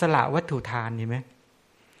เราสละวัตถุทานเห็นไหม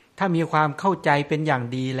ถ้ามีความเข้าใจเป็นอย่าง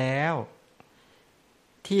ดีแล้ว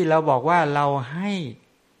ที่เราบอกว่าเราใ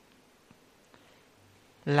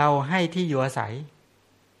ห้ที่อยู่อาศัย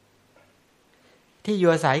ที่อยู่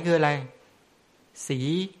อาศัยคืออะไรสี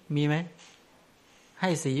มีไหม ให้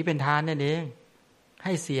สีเป็นทานนั่นเองใ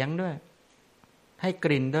ห้เสียงด้วยให้ก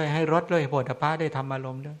ลิ่นด้วยให้รสด้วยโผฏฐัพพะด้วยธรรมอาร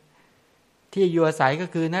มณ์ด้วยที่อยู่อาศัยก็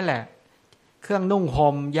คือนั่นแหละเครื่องนุ่ง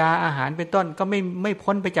ห่มยาอาหารเป็นต้นก็ไม่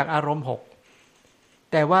พ้นไปจากอารมณ์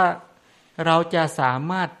6แต่ว่าเราจะสา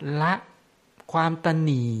มารถละความต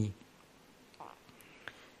นี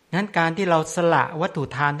งั้นการที่เราสละวัตถุ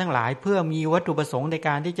ทานทั้งหลายเพื่อมีวัตถุประสงค์ในก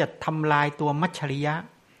ารที่จะทำลายตัวมัจฉริยะ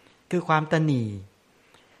คือความตนี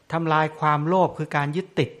ทำลายความโลภคือการยึด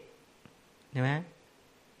ติดเห็นไหม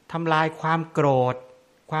ทำลายความโกรธ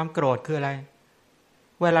ความโกรธคืออะไร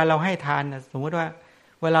เวลาเราให้ทานสมมติว่า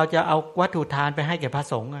เวลาจะเอาวัตถุทานไปให้แก่พระ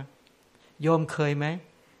สงฆ์โยมเคยไหม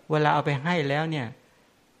เวลาเอาไปให้แล้วเนี่ย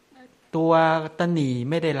ตัวตนี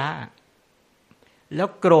ไม่ได้ละแล้ว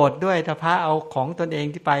โกรธด้วยถ้าพระเอาของตนเอง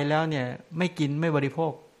ที่ไปแล้วเนี่ยไม่กินไม่บริโภ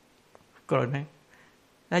คโกรธไหม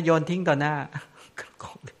แล้วโยนทิ้งต่อหน้า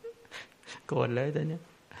โกรธเลยตอนนี้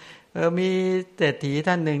มีเศรษฐี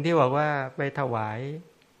ท่านหนึ่งที่บอกว่าไปถวาย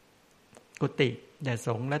กุฏิแด่ส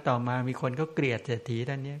งฆ์แล้วต่อมามีคนเขาเกลียดเศรษฐี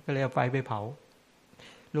ท่านนี้ก็เลยเอาไฟไปเผา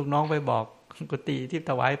ลูกน้องไปบอกกุฏิที่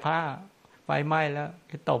ถวายผ้าไฟไหม้แล้วใ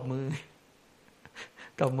ห้ตบ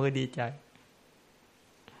มือดีใจ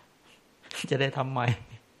จะได้ทำใหม่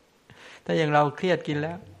ถ้าอย่างเราเครียดกินแ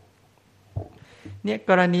ล้วเนี่ย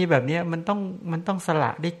กรณีแบบนี้มันต้องสล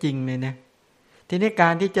ะได้จริงเลยนะทีนี้กา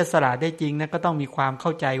รที่จะสละได้จริงนะก็ต้องมีความเข้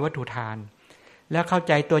าใจวัตถุทานแล้วเข้า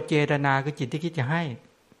ใจตัวเจตนาคือจิตที่คิดจะให้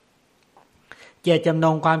เจตจำน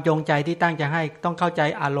งความจงใจที่ตั้งจะให้ต้องเข้าใจ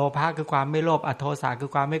อโลภะคือความไม่โลภอโทสะคื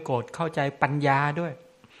อความไม่โกรธเข้าใจปัญญาด้วย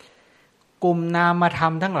กลุ่มนามธรร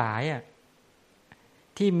มทั้งหลาย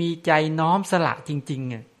ที่มีใจน้อมสละจริง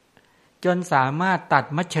ๆจนสามารถตัด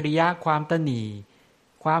มัจฉริยะความตนี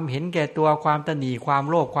ความเห็นแก่ตัวความตนีความ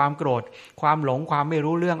โลภความโกรธความหลงความไม่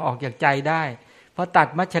รู้เรื่องออกจากใจได้พอตัด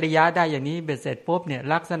มัจฉริยะได้อย่างนี้เบ็ดเสร็จปุ๊บเนี่ย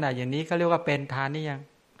ลักษณะอย่างนี้เขาเรียกว่าเป็นทานนี่ยัง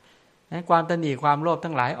นั้นความตนีความโลภ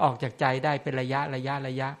ทั้งหลายออกจากใจได้เป็นระยะ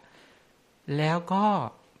แล้วก็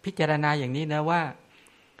พิจารณาอย่างนี้นะว่า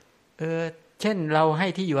เช่นเราให้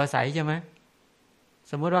ที่อยู่อาศัยใช่ไหม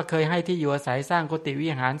สมมติว่าเคยให้ที่อยู่อาศัยสร้างกุฏิวิ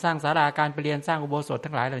หารสร้างศาลาการประเรียนสร้างอุโบสถ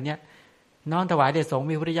ทั้งหลายเหล่านี้น้อมถวายแด่สงฆ์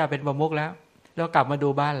มีพระพุทธเจ้าเป็นประมุขแล้วกลับมาดู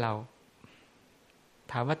บ้านเรา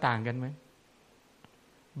ถามว่าต่างกันไหม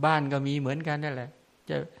บ้านก็มีเหมือนกันนั่นแหละ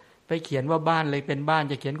จะไปเขียนว่าบ้านเลยเป็นบ้าน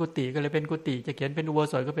จะเขียนกุฏิก็เลยเป็นกุฏิจะเขียนเป็นอุโบ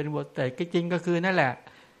สถก็เป็นอุโบสถแต่จริงก็คือนั่นแหละ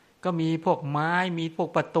ก็มีพวกไม้มีพวก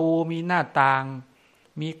ประตูมีหน้าต่าง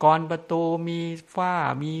มีกรประตูมีฝ้า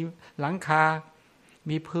มีหลังคา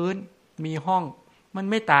มีพื้นมีห้องมัน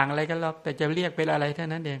ไม่ต่างอะไรกันหรอกแต่จะเรียกเป็นอะไรเท่า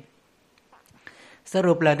นั้นเองส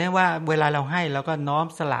รุปเลยนะว่าเวลาเราให้เราก็น้อม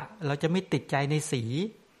สละเราจะไม่ติดใจในสี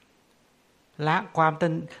ละความ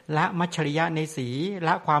ละมัจฉริยะในสีล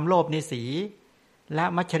ะความโลภในสีละ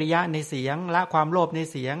มัจฉริยะในเสียงละความโลภใน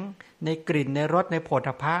เสียงในกลิ่นในรสในโผฏ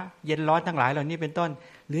ฐัพพะเย็นร้อนทั้งหลายเหล่านี้เป็นต้น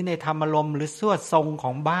หรือในธรรมอารมณ์หรือส่วนทรงข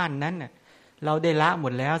องบ้านนั้นเราได้ละหม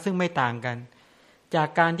ดแล้วซึ่งไม่ต่างกันจาก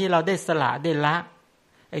การที่เราได้สละได้ละ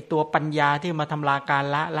ไอตัวปัญญาที่มาทำลายการ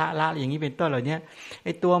ละอย่างนี้เป็นต้นเหล่านี้ไอ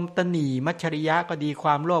ตัวตนีมัจฉริยะก็ดีคว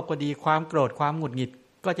ามโลภก็ดีความโกรธความหงุดหงิด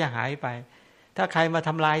ก็จะหายไปถ้าใครมาท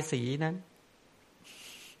ำลายสีนั้น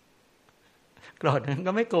โกรธนั้น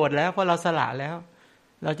ก็ไม่โกรธแล้วเพราะเราสละแล้ว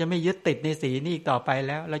เราจะไม่ยึดติดในสีนี้อีกต่อไปแ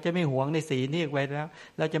ล้วเราจะไม่หวงในสีนี้อีกไว้แล้ว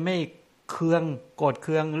เราจะไม่เคืองโกรธเ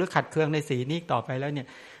คืองหรือขัดเคืองในสีนี้อีกต่อไปแล้วเนี่ย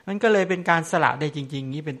มันก็เลยเป็นการสละได้จริง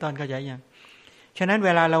ๆนี้เป็นต้นเข้าใจยังฉะนั้นเว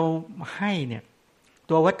ลาเราให้เนี่ย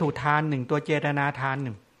ตัววัตถุทานหนึ่งตัวเจตนาทานห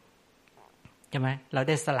นึ่งใช่ไหมเรา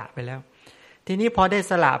ได้สละไปแล้วทีนี้พอได้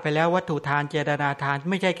สละไปแล้ววัตถุทานเจตนาทาน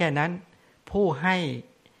ไม่ใช่แค่นั้นผู้ให้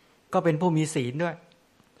ก็เป็นผู้มีศีลด้วย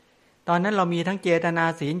ตอนนั้นเรามีทั้งเจตนา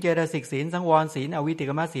ศีลเจตสิกศีลสังวรศีลอวิติ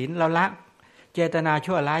กรรมศีลเราละเจตนา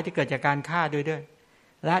ชั่วร้ายที่เกิดจากการฆ่าด้วย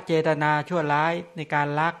ละเจตนาชั่วร้ายในการ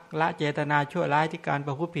ลักละเจตนาชั่วร้ายที่การป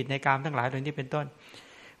ระพฤติผิดในกามทั้งหลายเหล่านี้เป็นต้น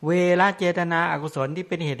เวรเจตนาอกุศลที่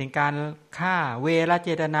เป็นเหตุแห่งการฆ่าเวรเจ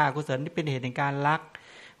ตนาอกุศลที่เป็นเหตุแห่งการลัก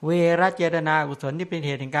เวรเจตนาอกุศลที่เป็นเ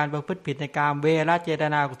หตุแห่งการประพฤติผิดในกามเวรเจต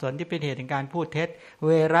นาอกุศลที่เป็นเหตุแห่งการพูดเท็จเว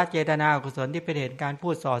รเจตนาอกุศลที่เป็นเหตุแห่งการพู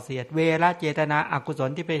ดส่อเสียดเวรเจตนาอกุศล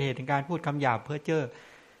ที่เป็นเหตุแห่งการพูดคำหยาบเพ้อเจ้อ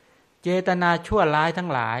เจตนาชั่วร้ายทั้ง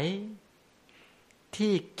หลาย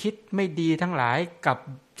ที่คิดไม่ดีทั้งหลายกับ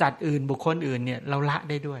จัดอื่นบุคคลอื่นเนี่ยเราละ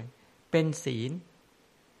ได้ด้วยเป็นศีล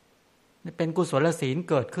เป็นกุศลศีล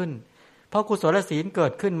เกิดขึ้นเพราะกุศลศีลเกิ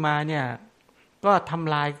ดขึ้นมาเนี่ยก็ท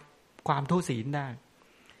ำลายความทุศีลได้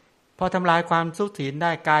พอทำลายความทุศีลไ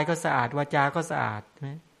ด้กายก็สะอาดวาจาก็สะอาด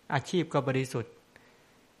อาชีพก็บริสุทธิ์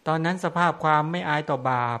ตอนนั้นสภาพความไม่อายต่อ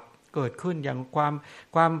บาปเกิดขึ้นอย่างคว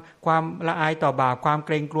ามละอายต่อบาปความเก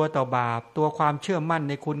รงกลัวต่อบาปตัวความเชื่อมั่น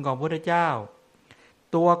ในคุณของพระพุทธเจ้า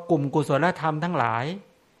ตัวกลุ่มกุศลธรรมทั้งหลาย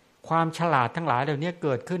ความฉลาดทั้งหลายเหล่านี้เ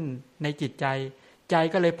กิดขึ้นในจิตใจใจ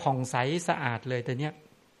ก็เลยผ่องใสสะอาดเลยแต่เนี้ย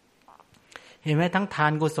เห็นไหมทั้งทา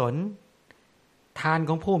นกุศลทานข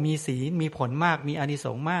องผู้มีศีลมีผลมากมีอานิส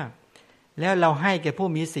งส์มากแล้วเราให้แก่ผู้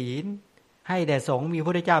มีศีลให้แด่สงฆ์มีพระ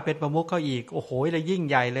พุทธเจ้าเป็นประมุขเขาอีกโอ้โหเลยยิ่ง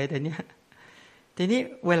ใหญ่เลยแต่เนี้ยทีนี้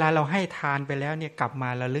เวลาเราให้ทานไปแล้วเนี่ยกลับมา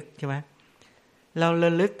ระลึกใช่ไหมเราร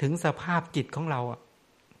ะลึกถึงสภาพจิตของเรา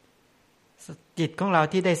จิตของเรา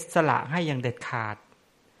ที่ได้สละให้อย่างเด็ดขาด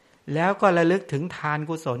แล้วก็ระลึกถึงทาน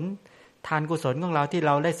กุศลของเราที่เ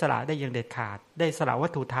ราได้สละได้อย่างเด็ดขาดได้สละวั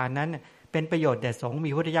ตถุทานนั้นเป็นประโยชน์แด่สงฆ์มี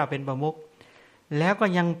พระพุทธเจ้าเป็นประมุขแล้วก็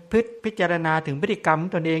ยังพิจารณาถึงพฤติกรรม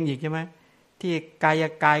ตนเองอีกใช่ไหมที่ก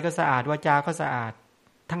ายก็สะอาดวาจาก็สะอาด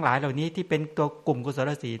ทั้งหลายเหล่านี้ที่เป็นตัวกลุ่มกุศ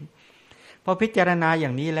ลศีลพอพิจารณาอย่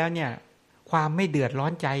างนี้แล้วเนี่ยความไม่เดือดร้อ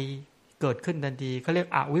นใจเกิดขึ้นทันทีเขาเรียก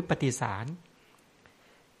อวิปปิสาร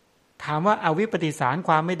ถามว่าอวิปปิสารค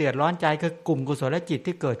วามไม่เดือดร้อนใจคือกลุ่มกุศลจิต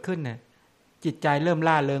ที่เกิดขึ้นเนี่ยจิตใจเริ่ม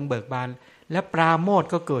ล่าเริงเบิกบานและปราโมทย์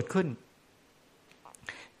ก็เกิดขึ้น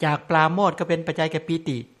จากปราโมทย์ก็เป็นปัจจัยแก่ปี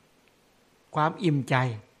ติความอิ่มใจ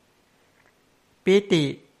ปีติ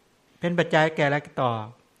เป็นปัจจัยแก่อะไรต่อ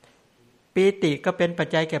ปีติก็เป็นปัจ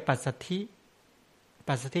จัยแก่ปัสสัท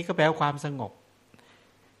ธิก็แปลว่าความสงบ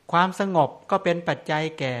ความสงบก็เป็นปัจจัย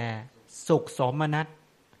แก่สุขโสมนัส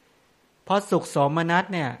เพราะสุขโสมนัส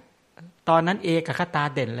เนี่ยตอนนั้นเอกคตา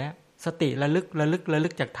เด่นแล้วสติระลึ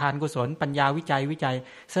กจากทานกุศลปัญญาวิจัย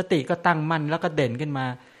สติก็ตั้งมั่นแล้วก็เด่นขึ้นมา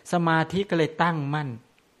สมาธิก็เลยตั้งมั่น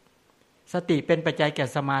สติเป็นปัจจัยแก่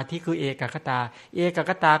สมาธิคือเอกค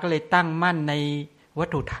ตาก็เลยตั้งมั่นในวัต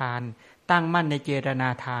ถุทานตั้งมั่นในเจตนา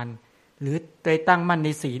ทานหรือโดยตั้งมั่นใน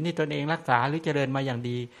ศีลที่ตนเองรักษาหรือเจริญมาอย่าง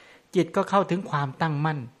ดีจิตก็เข้าถึงความตั้ง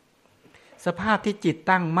มั่นสภาพที่จิต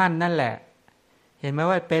ตั้งมั่นนั่นแหละเห็นไหม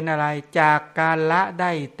ว่าเป็นอะไรจากการละไ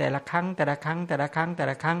ด้แต่ละครั้ง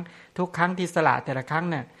ทุกครั้งที่สละแต่ละครั้ง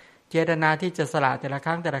เนี่ยเจตนาที่จะสละแต่ละค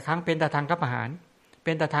รั้งเป็นตทังคปหารเ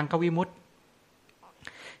ป็นตทังควิมุตติ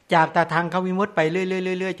จากตทังควิมุตติไปเ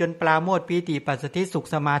รื่อยๆจนปราโมทย์ปีติปัสสัทธิสุข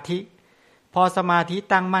สมาธิพอสมาธิ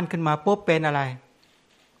ตั้งมั่นขึ้นมาปุ๊บเป็นอะไร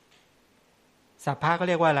สัพพะก็เ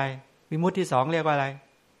รียกว่าอะไรวิมุตติที่สองเรียกว่าอะไร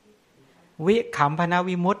วิคัมภน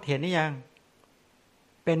วิมุตติเห็นหรือยัง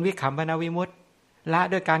เป็นวิคัมภนวิมุตติละ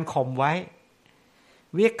ด้วยการข่มไว้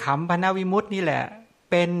วิคัมภนวิมุตตินี่แหละ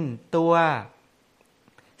เป็นตัว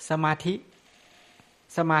สมา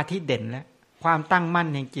ธิเด่นและความตั้งมั่น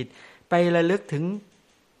แห่งจิตไประลึกถึง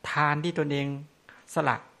ทานที่ตนเองสล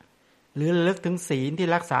ะหรือระลึกถึงศีลที่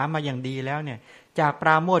รักษามาอย่างดีแล้วเนี่ยจากปร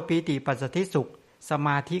าโมทย์ปีติปัสสัทธิสุขสม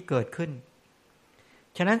าธิเกิดขึ้น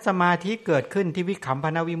ฉะนั้นสมาธิเกิดขึ้นที่วิคัมภ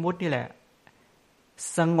นวิมุตตินี่แหละ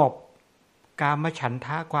สงบกามฉันท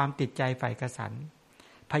ะความติดใจใฝ่กสัน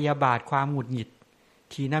พยาบาทความหงุดหงิด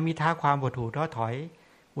ถีนมิทะความหดหู่ท้อถอย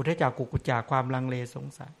อุทธัจจะกุกุจจะความลังเลสง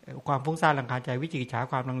สัยความฟุ้งซ่านรำคาญใจวิจิกิจฉา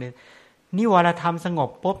ความลังเลนิวรธรรมสงบ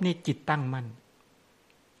ปุ๊บนี่จิตตั้งมั่น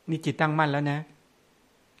นี่จิตตั้งมั่นแล้วนะ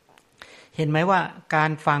เห็นไหมว่ากา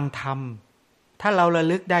รฟังธรรมถ้าเราระ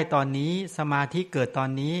ลึกได้ตอนนี้สมาธิเกิดตอน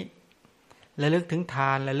นี้ระลึกถึงท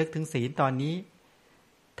านระลึกถึงศีลตอนนี้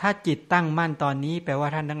ถ้าจิตตั้งมั่นตอนนี้แปลว่า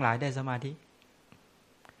ท่านทั้งหลายได้สมาธิ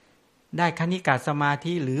ได้คณิกะสมา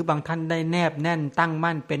ธิหรือบางท่านได้แนบแน่นตั้ง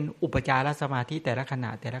มั่นเป็นอุปจารสมาธิแต่ละข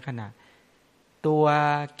ณะตัว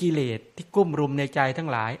กิเลสที่กุ้มรุมในใจทั้ง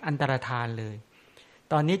หลายอันตรธานเลย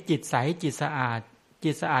ตอนนี้จิตใสจิตสะอาดเ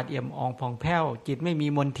อี่ยมอ่องผ่องแผ้วจิตไม่มี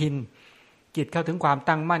มลทินจิตเข้าถึงความ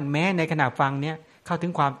ตั้งมั่นแม้ในขณะฟังเนี้ยเข้าถึ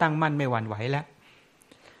งความตั้งมั่นไม่หวั่นไหวแล้ว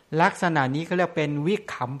ลักษณะนี้เขาเรียกเป็นวิ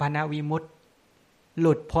คัมภนวิมุตติห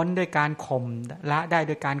ลุดพ้นด้วยการข่มละได้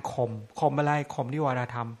ด้วยการข่มอะไรข่มนิวร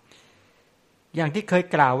ธรรมอย่างที่เคย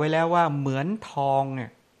กล่าวไว้แล้วว่าเหมือนทองเนี่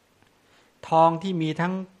ยทองที่มีทั้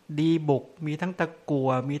งดีบุกมีทั้งตะกั่ว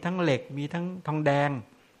มีทั้งเหล็กมีทั้งทองแดง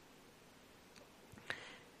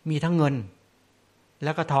มีทั้งเงินแ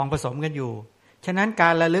ล้วก็ทองผสมกันอยู่ฉะนั้นกา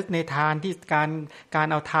รระลึกในทานที่การ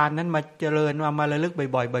เอาทานนั้นมาเจริญมาระลึก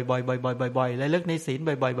บ่อยๆระลึกในศีล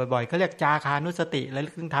บ่อยๆเขาเรียกจาคานุสติระลึ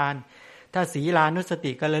กถึงทานถ้าศีลานุส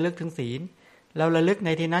ติก็ระลึกถึงศีลเราระลึกใน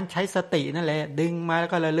ที่นั้นใช้สตินั่นแหละดึงมาแล้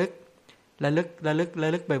วก็ระลึก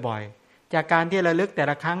บ่อยๆจากการที่ระลึกแต่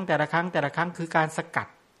ละครั้งคือการส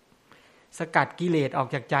กัดกิเลสออก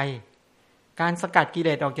จากใจการสกัดกิเล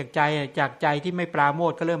สออกจากใจที่ไม่ปราโม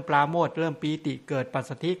ทย์ก็เริ่มปราโมทย์เริ่มปีติเกิดปัส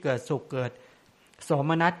สัทธิเกิดสุขเกิดโส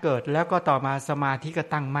มนัสเกิดแล้วก็ต่อมาสมาธิก็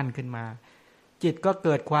ตั้งมั่นขึ้นมาจิตก็เ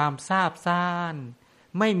กิดความซาบซ่าน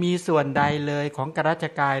ไม่มีส่วนใดเลยของกรัจ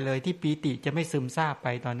กายเลยที่ปีติจะไม่ซึมซาบไป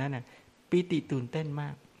ตอนนั้นน่ะปีติตื่นเต้นมา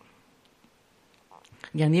ก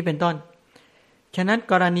อย่างนี้เป็นต้นฉะนั้น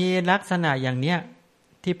กรณีลักษณะอย่างเนี้ย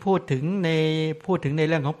ที่พูดถึงใน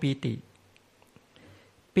เรื่องของปี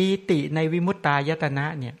ติในวิมุตตายตนะ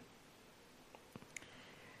เนี่ย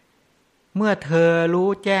เมื่อเธอรู้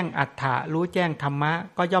แจ้งอัฏฐะรู้แจ้งธรรมะ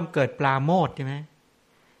ก็ย่อมเกิดปราโมทย์ใช่ไหม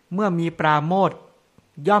เมื่อมีปราโมทย์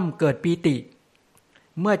ย่อมเกิดปีติ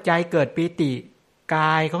เมื่อใจเกิดปีติก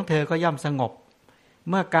ายของเธอก็ย่อมสงบ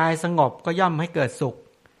เมื่อกายสงบก็ย่อมให้เกิดสุข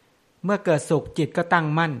เมื่อเกิดสุขจิตก็ตั้ง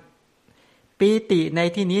มั่นปีติใน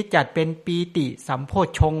ที่นี้จัดเป็นปีติสัมโพช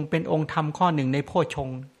ฌงค์เป็นองค์ธรรมข้อหนึ่งในโพชฌง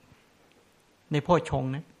ค์นะโพชฌง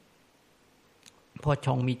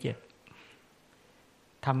ค์มี7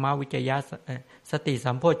ธรรมวิจยะสติ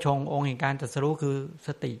สัมโพชฌงค์องค์แห่งการตรัสรู้คือส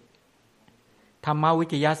ติธรรมวิ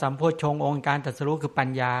จยะสัมโพชฌงค์องค์การตรัสรู้คือปัญ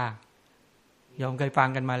ญายอมเคยฟัง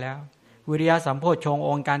กันมาแล้ววิริยะสัมโพชฌงค์อ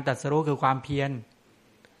งค์การตรัสรู้คือความเพียร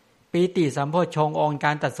ปีติสัมโพชฌงค์องค์ก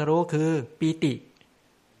ารตรัสรู้คือปีติ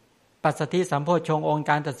ปัสสัทธิสัมโพชฌงค์องค์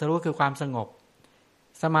การตรัสรู้คือความสงบ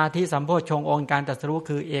สมาธิสัมโพชฌงค์องค์การตรัสรู้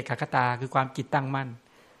คือเอกคตาคือความจิตตั้งมั่น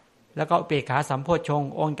แล้วก็อุเบกขาสัมโพชฌงค์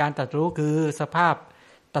องค์การตรัสรู้คือสภาพ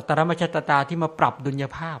ตัตตรมัชฌตตาที่มาปรับดุลย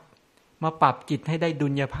ภาพมาปรับจิตให้ได้ดุ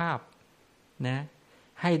ลยภาพนะ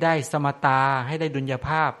ให้ได้สมตาให้ได้ดุลยภ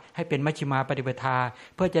าพให้เป็นมัชฌิมาปฏิปทา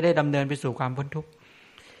เพื่อจะได้ดำเนินไปสู่ความพ้นทุกข์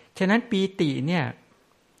ฉะนั้นปีติเนี่ย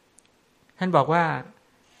ท่านบอกว่า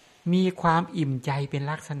มีความอิ่มใจเป็น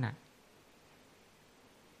ลักษณะ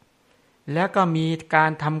แล้วก็มีกา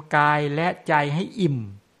รทำกายและใจให้อิ่ม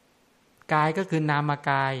กายก็คือนาม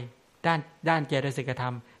กายด้านเจตสิกธร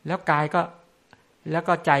รมแล้วกายก็แล้ว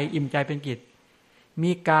ก็ใจอิ่มใจเป็นกิจ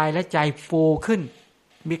มีกายและใจฟูขึ้น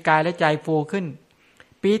มีกายและใจฟูขึ้น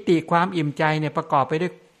ปีติความอิ่มใจเนี่ยประกอบไปด้ว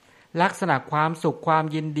ยลักษณะความสุขความ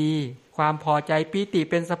ยินดีความพอใจปีติ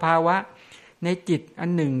เป็นสภาวะในจิตอัน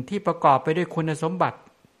หนึ่งที่ประกอบไปด้วยคุณสมบัติ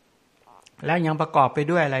แล้วยังประกอบไป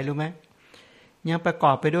ด้วยอะไรรู้ไหมยังประก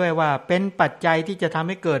อบไปด้วยว่าเป็นปัจจัยที่จะทำใ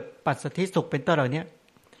ห้เกิดปัสสัทธิสุขเป็นต้นเหล่านี้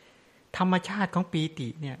ธรรมชาติของปีติ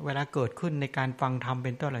เนี่ยเวลาเกิดขึ้นในการฟังธรรมเ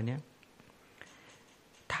ป็นต้นเหล่านี้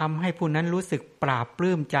ทำให้ผู้นั้นรู้สึกปราบป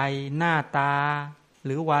ลื้มใจหน้าตาห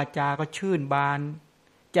รือวาจาก็ชื่นบาน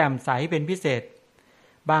แจ่มใสเป็นพิเศษ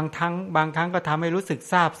บางครั้งก็ทำให้รู้สึก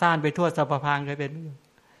ซาบซ่านไปทั่วสรรพพางเคยเป็น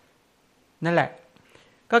นั่นแหละ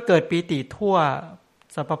ก็เกิดปีติทั่ว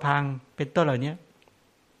สรรพพางเป็นต้นเหล่านี้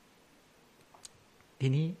ที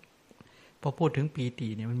นี้พอพูดถึงปีติ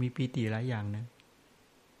เนี่ยมันมีปีติหลายอย่างนะ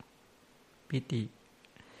ปีติ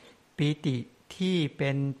ที่เป็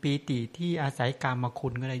นปีติที่อาศัยกามคุ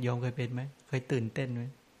ณก็ได้โยมเคยเป็นไหมเคยตื่นเต้นไหม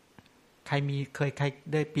ใคร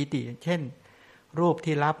ได้ปีติเช่นรูป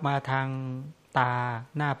ที่รับมาทางตา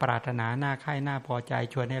หน้าปรารถนาหน้าใคร่หน้าพอใจ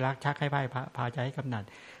ชวนให้รักชักให้ไพ่พาใจให้กำหนัด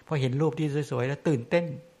พอเห็นรูปที่สวยๆแล้วตื่นเต้น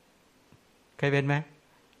เคยเป็นไหม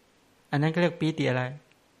อันนั้นก็เรียกปีติอะไร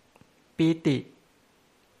ปีติ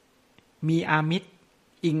มีอามิตร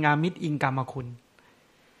อิงอามิตรอิงกามคุณ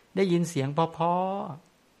ได้ยินเสียงเพราะ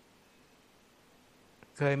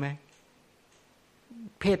ๆเคยไหม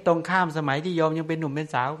เพศตรงข้ามสมัยที่โยมยังเป็นหนุ่มเป็น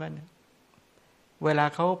สาวกันเวลา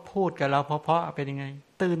เขาพูดกับเราเพราะๆเป็นยังไง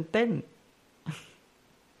ตื่นเต้น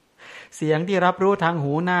เสียงที่รับรู้ทาง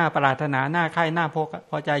หูหน้าปรารถนาหน้าใคร่หน้า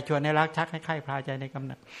พอใจชวนให้รักชักให้ใคร่พาใจในกำห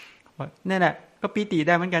นัดนี่แหละก็ปีติไ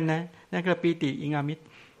ด้เหมือนกันนะนั่นคือปีติอิงอามิตร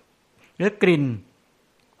หรือกลิ่น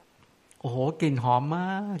โอ้โหกลิ่นหอมมา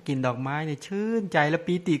กกลิ่นดอกไม้เนี่ยชื่นใจแล้ว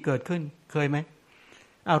ปีติเกิดขึ้นเคยไหม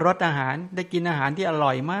เอารสอาหารได้กินอาหารที่อร่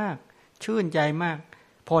อยมากชื่นใจมาก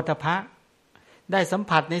โผฏฐัพพะได้สัม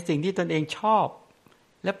ผัสในสิ่งที่ตนเองชอบ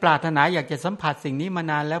และปรารถนาอยากจะสัมผัสสิ่งนี้มา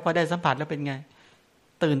นานแล้วพอได้สัมผัสแล้วเป็นไง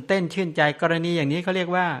ตื่นเต้นชื่นใจกรณีอย่างนี้เขาเรียก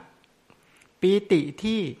ว่าปีติ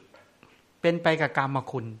ที่เป็นไปกับกาม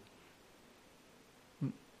คุณ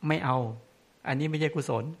ไม่เอาอันนี้ไม่ใช่กุ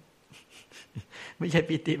ศลไม่ใช่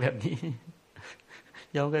ปีติแบบนี้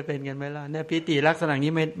ยอมเคยเป็นกันไหมล่ะเนี่ยปีติลักษณะ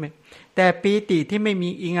นี้ไม่แต่ปีติที่ไม่มี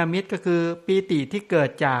อิงอามิตรก็คือปีติที่เกิด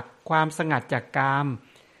จากความสงัดจากกาม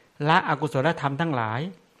ละอกุศลธรรมทั้งหลาย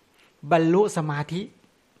บรรลุสมาธิ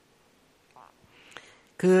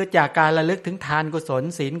คือจากการระลึกถึงทานกุศล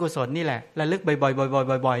ศีลกุศลนี่แหละระลึกบ่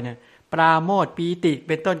อยๆเนี่ยปราโมทย์ปีติเ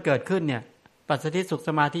ป็นต้นเกิดขึ้นเนี่ยปัสสัทธิสุขส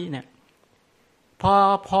มาธิเนี่ย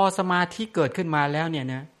พอสมาธิเกิดขึ้นมาแล้วเนี่ย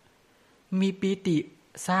นะมีปีติ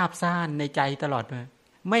ซาบซ่านในใจตลอดเลย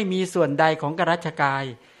ไม่มีส่วนใดของกรัชกาย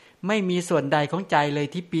ไม่มีส่วนใดของใจเลย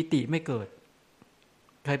ที่ปีติไม่เกิด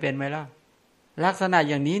เคยเป็นไหมล่ะลักษณะ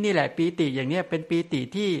อย่างนี้นี่แหละปีติอย่างนี้เป็นปีติ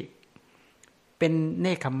ที่เป็นเน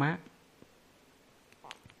คขมะ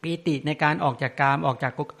ปีติในการออกจากกามออกจา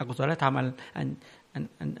กอกุศลธรรม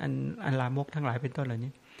อันลามกทั้งหลายเป็นต้นเหล่า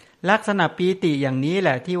นี้ลักษณะปีติอย่างนี้แห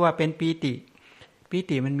ละที่ว่าเป็นปีติ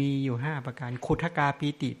มันมีอยู่5ประการขุทกาปี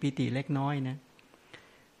ติเล็กน้อยนะ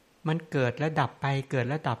มันเกิดแล้วดับไปเกิด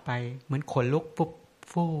แล้วดับไปเหมือนขนลุกปุ๊บ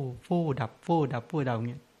ฟู่ฟู่ดับฟู่ดับฟู่ดับ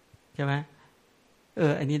เงี้ยใช่ไหม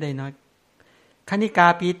อันนี้ได้น้อยคณิกา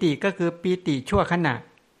ปีติก็คือปีติชั่วขณะ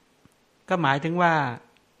ก็หมายถึงว่า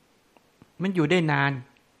มันอยู่ได้นาน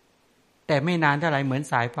แต่ไม่นานเท่าไหร่เหมือน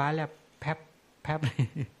สายฟ้าแลบแป๊บแป๊บ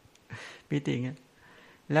ปีติเงี้ย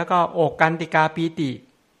แล้วก็โอกันติกาปีติ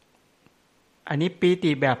อันนี้ปี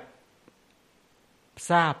ติแบบ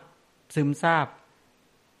ทราบซึมทราบ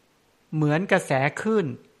เหมือนกระแสคลื่น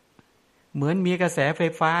เหมือนมีกระแสไฟ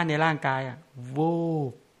ฟ้าในร่างกายอ่ะวู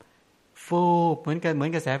บฟูบเหมือน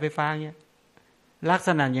กระแสไฟฟ้าเงี้ยลักษ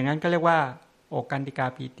ณะอย่างนั้นก็เรียกว่าโอกันติกา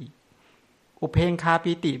ปีติอุเพงคา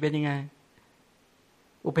ปีติเป็นยังไง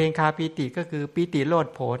อุเพงคาปีติก็คือปีติโลด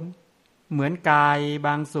โผนเหมือนกายบ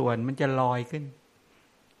างส่วนมันจะลอยขึ้น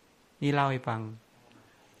นี่เล่าให้ฟัง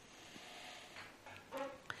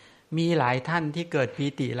มีหลายท่านที่เกิดปี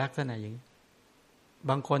ติลักษณะอย่างนี้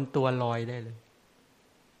บางคนตัวลอยได้เลย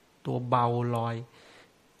ตัวเบาลอย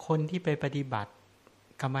คนที่ไปปฏิบัติ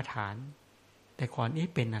กรรมฐานแต่ก่อน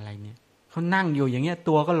เป็นอะไรเนี่ยเขานั่งอยู่อย่างเงี้ย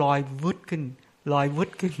ตัวก็ลอยวึดขึ้นลอยวึด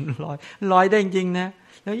ขึ้นลอยได้จริงๆนะ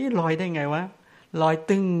แล้วลอยได้ไงวะลอย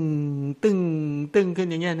ตึ้งขึ้น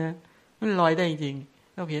อย่างเงี้ยนะมันลอยได้จริง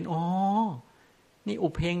เราเห็นนี่อุ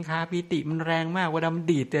เพงคาปีติมันแรงมากเวลามัน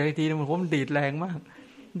ดีดแต่ละทีมันดีดแรงมาก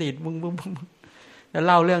ดีดบึ้งแล้วเ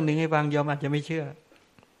ล่าเรื่องนึงให้ฟังยอมอาจจะไม่เชื่อ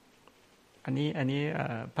อันนี้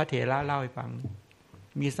พระเถระเล่าให้ฟัง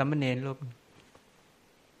มีสามเณรรูป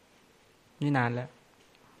นี่นานแล้ว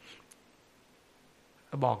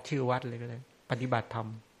บอกชื่อวัดเลยก็ได้ปฏิบัติธรรม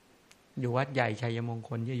อยู่วัดใหญ่ชัยมงค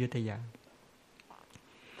ลอยุธยา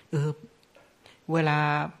เวลา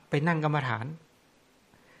ไปนั่งกรรมฐาน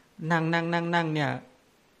นั่งเนี่ย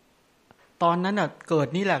ตอนนั้นเกิด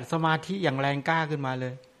นี่แหละสมาธิอย่างแรงกล้าขึ้นมาเล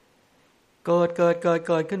ยเกิด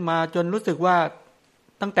ขึ้นมาจนรู้สึกว่า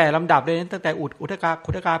ตั้งแต่ลำดับเลยตั้งแต่อุทกา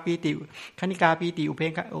ขุทกาปีติคณิกาปีติอุเพ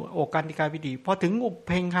งโอกันติกาปีติพอถึงอุเ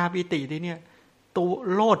พงคาปีติทีเนี่ยตัว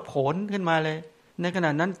โลดโผนขึ้นมาเลยในขณะ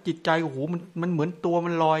นั้นจิตใจโอ้โหมันเหมือนตัวมั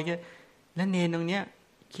นลอยแค่แล้วเนรตรงเนี้ย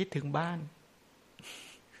คิดถึงบ้าน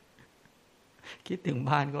คิดถึง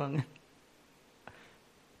บ้านก็ว่างั้น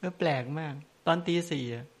แปลกมากตอนตีสี่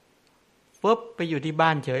ปุ๊บไปอยู่ที่บ้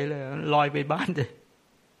านเฉยเลยลอยไปบ้านเลย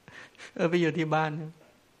ไปอยู่ที่บ้าน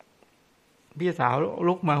พี่สาว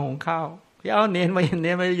ลุกมาหุงข้าวเอาเน้นมา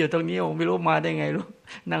อยู่ตรงนี้ไม่รู้มาได้ไงรู้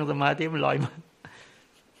นั่งสมาธิมันลอยมา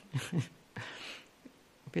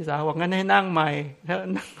พี่สาวบอกงั้นให้นั่งใหม่ถ้า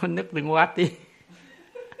นั่งคนนึกถึงวัดดิ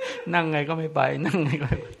นั่งไงก็ไม่ไปนั่งไงก็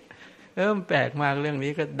ไม่ไปมันแปลกมากเรื่อง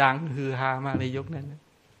นี้ก็ดังฮือฮามากในยุคนั้น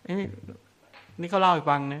นี่เขาเล่าให้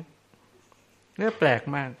ฟังนะเรื่องแปลก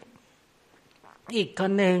มากอีกค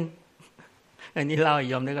นหนึ่งอันนี้เล่าให้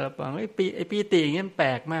ยอมได้ก็ฟังไอ้ปีติอย่างเงี้ยแป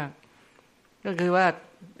ลกมากก็คือว่า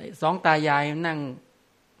สองตายายนั่ง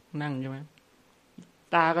ใช่ไหม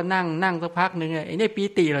ตาก็นั่งสักพักหนึ่งไอ้นี่ปี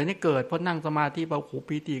ติอะไรนี่เกิดเพราะนั่งสมาธิพอโอ้โห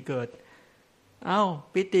ปีติเกิด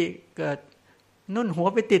ปีติเกิดนุ่นหัว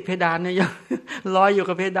ไปติดเพดานเนี่ยลอยอยู่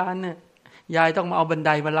กับเพดานเนี่ยยายต้องมาเอาบันไ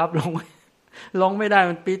ดมารับลงไม่ได้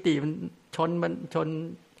มันปีติมันชน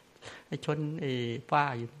ไอ้ฝ้า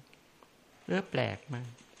อยู่แปลกมาก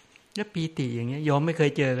แล้วปีติอย่างเงี้ยยอมไม่เคย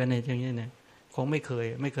เจอกันในอย่างเงี้ยนะคงไม่เ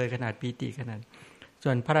คยขนาดปีติขนาดส่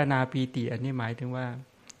วนพารณาปีติอันนี้หมายถึงว่า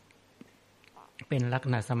เป็นลักษ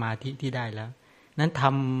ณะสมาธิที่ได้แล้วนั้นท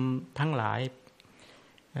ำทั้งหลาย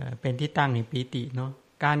เป็นที่ตั้งแห่งปีติเนาะ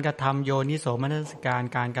การกระทำโยนิโสมนสิการ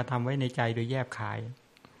การกระทำไว้ในใจโดยแยบคาย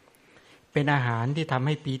เป็นอาหารที่ทำใ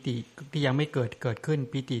ห้ปีติที่ยังไม่เกิดขึ้น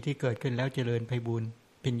ปีติที่เกิดขึ้นแล้วเจริญไพบูลย์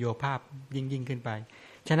เป็นโยภาพยิ่งขึ้นไป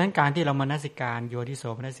ฉะนั้นการที่เรามนสิการโยนิโส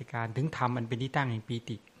มนสิการถึงทำมันเป็นที่ตั้งแห่งปี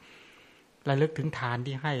ติระลึกถึงทาน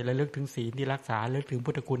ที่ให้ระลึกถึงศีลที่รักษาระลึกถึง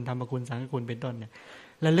พุทธคุณธรรมคุณสังฆคุณเป็นต้นเนี่ย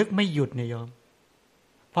ระลึกไม่หยุดเนี่ยโยม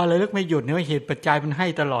พอระลึกไม่หยุดเนี่ยเหตุปัจจัยมันให้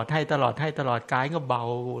ตลอดกายก็เบา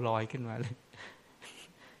ลอยขึ้นมาเลย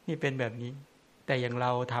นี่เป็นแบบนี้แต่อย่างเร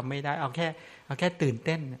าทำไม่ได้เอาแค่ตื่นเ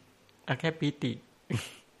ต้นเอาแค่ปีติ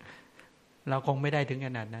เราคงไม่ได้ถึงข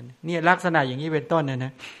นาดนั้นนี่ลักษณะอย่างนี้เป็นต้นน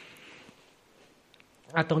ะ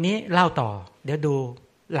ตรงนี้เล่าต่อเดี๋ยวดู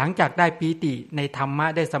หลังจากได้ปีติในธรรมะ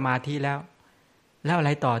ได้สมาธิแล้วอะไ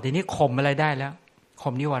รต่อทีนี้ข่มอะไรได้แล้ว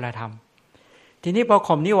ข่มนิวรธรรมทีนี้พอ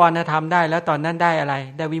ข่มนิวรธรรมได้แล้วตอนนั้นได้อะไร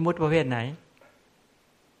ได้วิมุตติประเภทไหน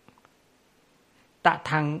ตะ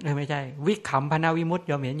ทังไม่ใช่วิคัมภณวิมุตติ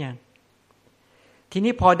ยอมเห็นยังที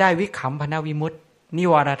นี้พอได้วิคัมภณวิมุตตินิ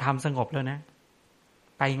วรธรรมสงบแล้วนะ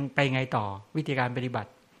ไปไงต่อวิธีการปฏิบัติ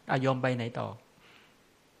โยมไปไหนต่อ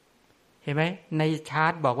เห็นไหมในชาร์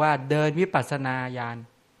ตบอกว่าเดินวิปัสสนาญาณ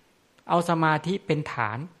เอาสมาธิเป็นฐ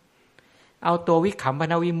านเอาตัววิคัมภ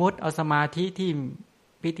ณวิมุตติเอาสมาธิที่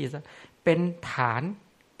ปิติเป็นฐาน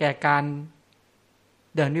แก่การ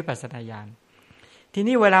เดินวิปัสสนาญาณที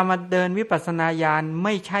นี้เวลามาเดินวิปัสสนาญาณไ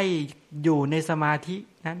ม่ใช่อยู่ในสมาธิ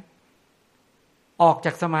นั้นออกจ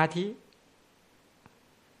ากสมาธิ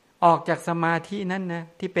นั้นนะ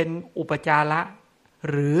ที่เป็นอุปจาระ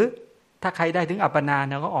หรือถ้าใครได้ถึงอัปปนาเ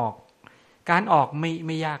นี่ยก็ออกการออกไ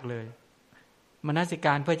ม่ยากเลยมนสิก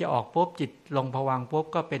ารเพื่อจะออกปุ๊บจิตลงภวังค์ปุ๊บ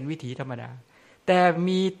ก็เป็นวิถีธรรมดาแต่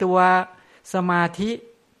มีตัวสมาธิ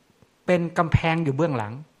เป็นกำแพงอยู่เบื้องหลั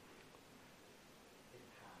ง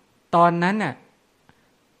ตอนนั้นน่ะ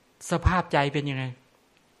สภาพใจเป็นยังไง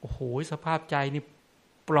โอ้โหสภาพใจนี่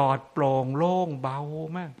ปลอดโปร่งโล่งเบา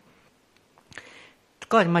มาก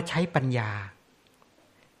ก็มาใช้ปัญญา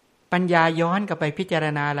ย้อนกลับไปพิจาร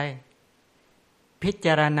ณาอะไรพิจ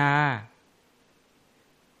ารณา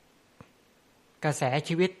กระแส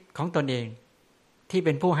ชีวิตของตนเองที่เ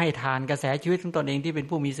ป็นผู้ให้ทานกระแสชีวิตของตนเองที่เป็น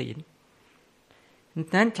ผู้มีศีล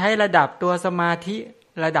นั้นใช้ระดับตัวสมาธิ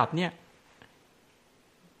ระดับเนี่ย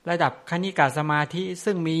ระดับคณิกาสมาธิ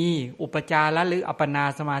ซึ่งมีอุปจารหรืออัปปนา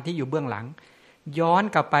สมาธิอยู่เบื้องหลังย้อน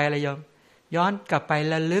กลับไปอะไรโยมย้อนกลับไป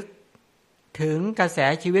ระลึกถึงกระแส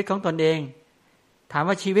ชีวิตของตนเองถาม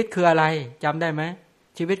ว่าชีวิตคืออะไรจำได้ไหม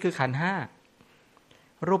ชีวิตคือขันธ์ห้า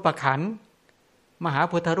รูปขันธ์มหา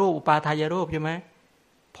พุทธรูปอุปาทายรูปใช่ไหม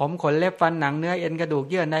ผมขนเล็บฟันหนังเนื้อเอ็นกระดูก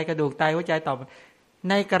เยื่อในกระดูกไตหัวใจต่อ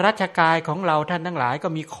ในกรัชกายของเราท่านทั้งหลายก็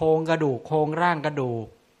มีโครงกระดูกโครงร่างกระดูก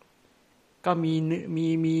ก็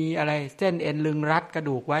มีอะไรเส้นเอ็นลึงรัดกระ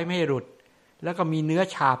ดูกไว้ไม่ให้หลุดแล้วก็มีเนื้อ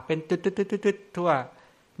ฉาบเป็นตึ๊ดๆๆๆทั่ว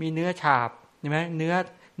มีเนื้อฉาบใช่ไหมเ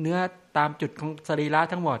นื้อตามจุดของสรีระ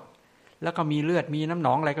ทั้งหมดแล้วก็มีเลือดมีน้ำหน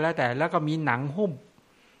องอะไรก็แล้วแต่แล้วก็มีหนังหุ้ม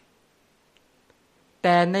แ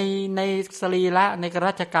ต่ในสรีระในก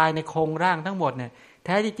รัชกายในโครงร่างทั้งหมดเนี่ยแ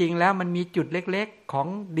ท้ที่จริงแล้วมันมีจุดเล็กๆของ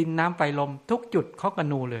ดินน้ำไฟลมทุกจุดเขาอ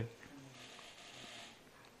นูเลย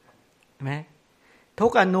เห็นไหมทุ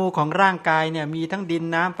กอนูของร่างกายเนี่ยมีทั้งดิน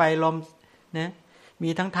น้ำไฟลมนะมี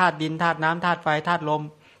ทั้งธาตุดินธาตุน้ำธาตุไฟธาตุลม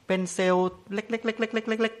เป็นเซลล์เล็ก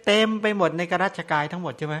ๆๆๆๆเต็มไปหมดในกรัชกายทั้งหม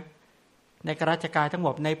ดใช่ไหมในกรัชกายทั้งหม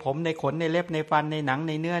ดในผมในขนในเล็บในฟันในหนังใ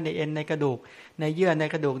นเนื้อในเอ็นในกระดูกในเยื่อใน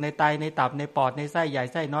กระดูกในไตในตับในปอดในไส้ใหญ่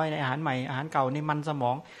ไส้น้อยในอาหารใหม่อาหารเก่าในมันสม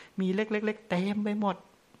องมีเล็กๆๆเต็มไปหมด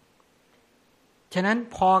ฉะนั้น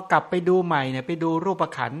พอกลับไปดูใหม่เนี่ยไปดูรูป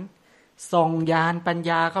ขันธ์ส่งญาณปัญ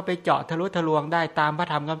ญาเข้าไปเจาะทะลุทะลวงได้ตามพระ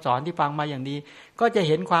ธรรมคำสอนที่ฟังมาอย่างดีก็จะเ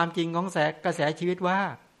ห็นความจริงของกระแสชีวิตว่า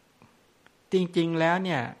จริงๆแล้วเ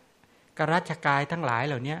นี่ยกรัชกายทั้งหลาย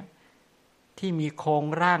เหล่านี้ที่มีโครง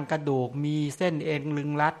ร่างกระดูกมีเส้นเอ็นลึ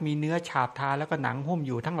งรัดมีเนื้อฉาบทาแล้วก็หนังหุ้มอ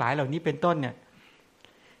ยู่ทั้งหลายเหล่านี้เป็นต้นเนี่ย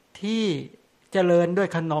ที่เจริญด้วย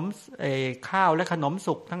ขนมข้าวและขนม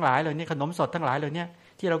สุกทั้งหลายเหล่านี้ขนมสดทั้งหลายเหล่านี้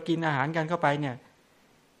ที่เรากินอาหารกันเข้าไปเนี่ย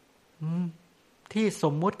ที่ส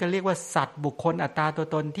มมุติกันเรียกว่าสัตว์บุคคลอัตตาตัว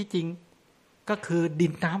ตนที่จริงก็คือดิ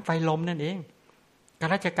นน้ำไฟลมนั่นเองก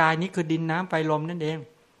รัชกายนี้คือดินน้ำไฟลมนั่นเอง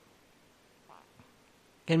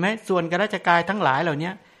เห็นไหมส่วนกรัชกายทั้งหลายเหล่า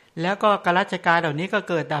นี้แล้วก็กรัชกายเหล่านี้ก็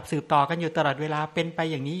เกิดดับสืบต่อกันอยู่ตลอดเวลาเป็นไป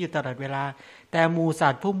อย่างนี้อยู่ตลอดเวลาแต่หมู่สั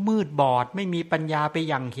ตว์ผู้มืดบอดไม่มีปัญญาไป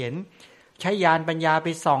อย่างเห็นใช้ญาณปัญญาไป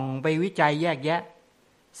ส่องไปวิจัยแยกแยะ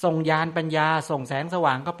ส่งญาณปัญญาส่งแสงส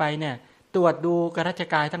ว่างเข้าไปเนี่ยตรวจดูกรัช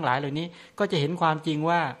กายทั้งหลายเหล่านี้ก็จะเห็นความจริง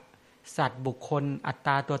ว่าสัตว์บุคคลอัตต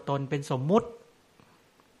าตัวตนเป็นสมมุติ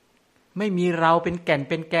ไม่มีเราเป็นแก่น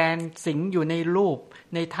เป็นแกนสิงอยู่ในรูป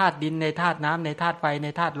ในธาตุดินในธาตุน้ำในธาตุไฟใน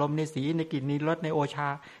ธาตุลมในสีในกลิ่นในรสในโอชา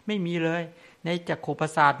ไม่มีเลยในจักขุประ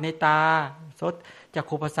สาทในตาจัก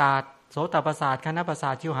ขุประสาทโสตประสาทคณประสา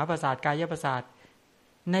ทชิวหาประสาทกายประสาท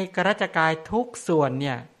ในกรัชกายทุกส่วนเ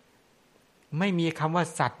นี่ยไม่มีคำว่า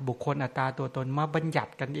สัตว์บุคคลอัตตาตัวตนมาบัญญั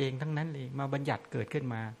ติกันเองทั้งนั้นเลยมาบัญญัติเกิดขึ้น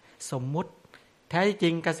มาสมมุติแท้จริ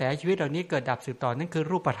งกระแสชีวิตเหล่านี้เกิดดับสืบต่อนั่นคือ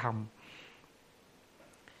รูปธรรม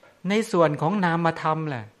ในส่วนของนามธรรม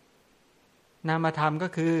แหละนามธรรมก็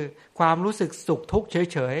คือความรู้สึกสุขทุกข์เ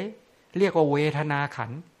ฉยๆเรียกว่าเวทนาขั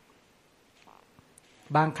นธ์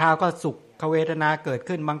บางคราวก็สุขเวทนาเกิด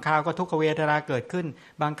ขึ้นบางคราวก็ทุกขเวทนาเกิดขึ้น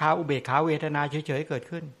บางคราวอุเบกขาเวทนาเฉยๆเกิด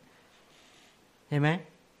ขึ้นเห็นไหม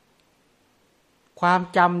ความ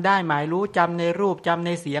จำได้หมายรู้จำในรูปจำใน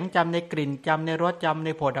เสียงจำในกลิ่นจำในรสจำใน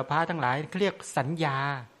โผฏฐัพพะทั้งหลายเรียกสัญญา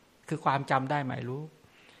คือความจำได้หมายรู้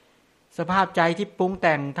สภาพใจที่ปรุงแ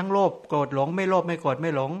ต่งทั้งโลภโกรธหลงไม่โลภไม่โกรธไ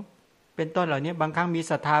ม่หลงเป็นต้นเหล่านี้บางครั้งมี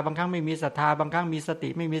ศรัทธาบางครั้งไม่มีศรัทธาบางครั้งมีสติ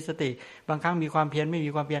ไม่มีสติบางครั้งมีความเพียรไม่มี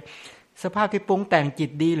ความเพียรสภาพที่ปรุงแต่งจิต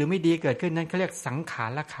ดีหรือไม่ดีเกิดขึ้นนั้นเขาเรียกสังขา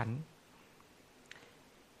รขันธ์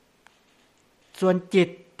ส่วนจิต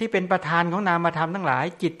ที่เป็นประธานของนามธรรมทั้งหลาย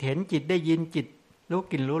จิตเห็นจิตได้ยินจิตรู้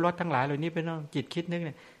กลิ่นรู้รสทั้งหลายเหล่านี้เป็นต้นจิตคิดนึกเ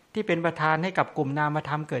นี่ยที่เป็นประธานให้กับกลุ่มนามธ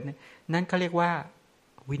รรมเกิดนั้นเขาเรียกว่า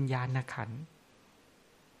วิญญาณขันธ์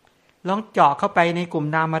ลองเจาะเข้าไปในกลุ่ม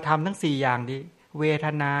นามธรรมทั้ง4อย่างดิเวท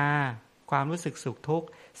นาความรู้สึกสุขทุกข์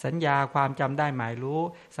สัญญาความจำได้หมายรู้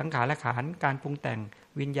สังขารขันธ์การปรุงแต่ง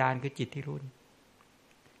วิญญาณคือจิตที่รู้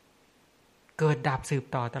เกิดดับสืบ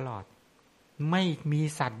ต่อตลอดไม่มี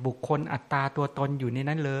สัตว์บุคคลอัตตาตัวตนอยู่ใน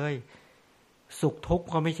นั้นเลยสุขทุกข์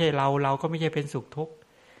ก็ไม่ใช่เราก็ไม่ใช่เป็นสุขทุกข์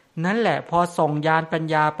นั่นแหละพอส่งญาณปัญ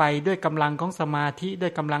ญาไปด้วยกำลังของสมาธิด้ว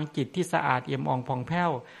ยกำลังจิตที่สะอาดเอี่ยมอ่องผ่องแผ้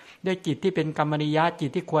วด้วยจิตที่เป็นกัมมนิยะจิต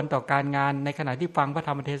ที่ควรต่อการงานในขณะที่ฟังพระธ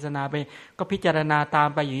รรมเทศนาไปก็พิจารณาตาม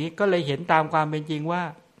ไปอย่างนี้ก็เลยเห็นตามความเป็นจริงว่า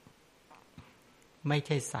ไม่ใ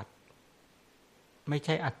ช่สัตว์ไม่ใ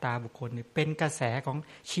ช่อัตตาบุคคลเป็นกระแสของ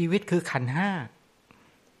ชีวิตคือขันธ์ห้า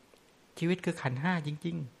ชีวิตคือขันธ์ห้าจ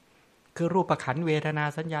ริงๆคือรูปขันธ์เวทนา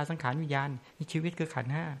สัญญาสังขารวิญญาณนี่ชีวิตคือขัน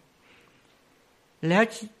ธ์ห้าแ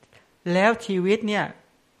ล้วชีวิตเนี่ย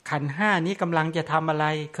ขันธ์ห้านี้กำลังจะทำอะไร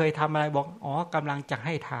เคยทำอะไรบอกอ๋อกำลังจะใ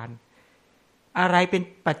ห้ทานอะไรเป็น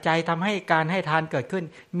ปัจจัยทำให้การให้ทานเกิดขึ้น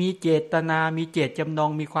มีเจตนามีเจตจำนง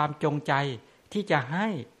มีความจงใจที่จะให้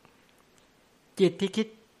จิตที่คิด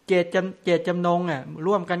เจตจำนงอ่ะ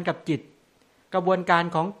ร่วมกันกับจิตกระบวนการ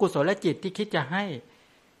ของกุศลจิตที่คิดจะให้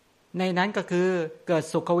ในนั้นก็คือเกิด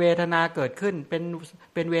สุขเวทนาเกิดขึ้นเ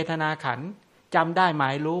ป็นเวทนาขันธ์จำได้หมา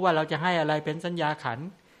ยรู้ว่าเราจะให้อะไรเป็นสัญญาขันธ์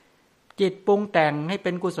จิตปรุงแต่งให้เ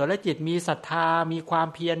ป็นกุศลจิตมีศรัทธามีความ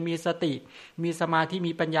เพียรมีสติมีสมาธิ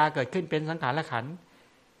มีปัญญาเกิดขึ้นเป็นสังขารขันธ์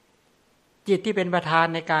จิตที่เป็นประธาน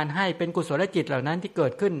ในการให้เป็นกุศลจิตเหล่านั้นที่เกิ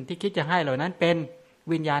ดขึ้นที่คิดจะให้เหล่านั้นเป็น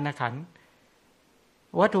วิญญาณขันธ์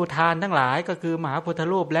วัตถุทานทั้งหลายก็คือมหาพุทธ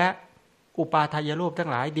รูปและอุปาทายรูปทั้ง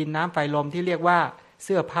หลายดินน้ำไฟลมที่เรียกว่าเ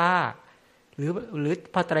สื้อผ้าหรือ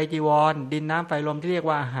พระไตรจีวรดินน้ำไฟลมที่เรียก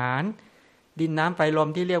ว่าอาหารดินน้ำไฟลม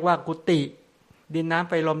ที่เรียกว่ากุฏิดินน้ำ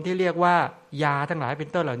ไฟลมที่เรียกว่ายาทั้งหลายเป็น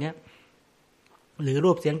ต้นเหล่านี้หรือ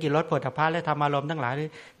รูปเสียงกลิ่นรสโผฏฐัพพะและธรรมารมณ์ทั้งหลาย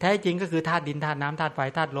แท้จริงก็คือธาตุดินธาตุน้ำธาตุไฟ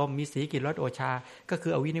ธาตุลมมีสีกลิ่นรสโอชาก็คื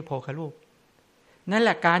ออวินิโพครูปนั่นแห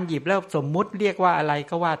ละการหยิบแล้วสมมุติเรียกว่าอะไร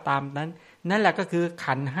ก็ว่าตามนั้นนั่นแหละก็คือ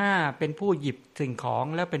ขันธ์ห้าเป็นผู้หยิบสิ่งของ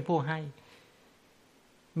แล้วเป็นผู้ให้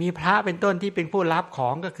มีพระเป็นต้นที่เป็นผู้รับขอ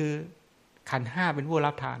งก็คือขันธ์ห้าเป็นผู้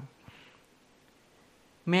รับทาน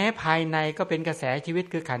แม้ภายในก็เป็นกระแสชีวิต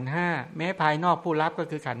คือขันธ์ห้าแม้ภายนอกผู้รับก็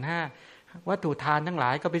คือขันธ์ห้าวัตถุทานทั้งหล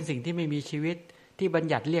ายก็เป็นสิ่งที่ไม่มีชีวิตที่บัญ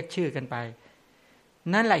ญัติเรียกชื่อกันไป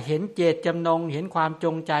นั่นแหละเห็นเจตจำนงเห็นความจ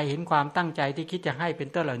งใจเห็นความตั้งใจที่คิดจะให้เป็น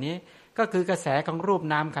ต้นเหล่านี้ก็คือกระแสของรูป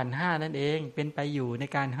นามขันธ์ห้านั่นเองเป็นไปอยู่ใน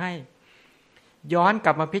การให้ย้อนก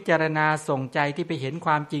ลับมาพิจารณาส่งใจที่ไปเห็นค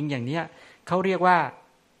วามจริงอย่างนี้เขาเรียกว่า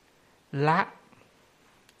ละ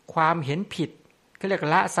ความเห็นผิดเขาเรียก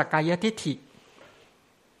ละสักกายทิฏฐิ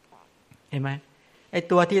เห็นไหมไอ้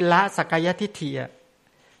ตัวที่ละสักกายทิฏฐิอ่ะ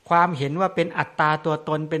ความเห็นว่าเป็นอัตตาตัวต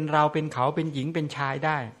นเป็นเราเป็นเขาเป็นหญิงเป็นชายไ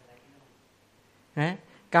ด้นะ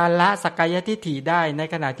การละสักกายทิฏฐิได้ใน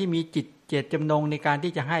ขณะที่มีจิตเจตจำนงในการ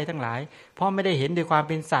ที่จะให้ทั้งหลายเพราะไม่ได้เห็นด้วยความ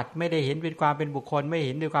เป็นสัตว์ไม่ได้เห็นเป็นความเป็นบุคคลไม่เ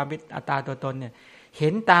ห็นด้วยความเป็นอัตตาตัวตนเนี่ยเห็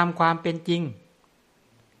นตามความเป็นจริง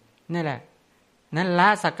นั่นแหละนั้นละ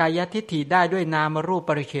สักกายทิฏฐิได้ด้วยนามรูปป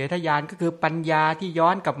ริเฉทญาณก็คือปัญญาที่ย้อ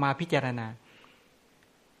นกลับมาพิจารณา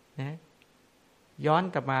นะย้อน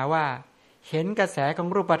กลับมาว่าเห็นกระแสของ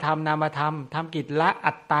รูปธรรมนามธรรมทำกิจละ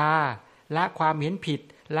อัตตาละความเห็นผิด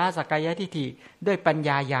ละสักกายทิฏฐิด้วยปัญญ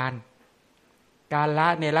าญาณการละ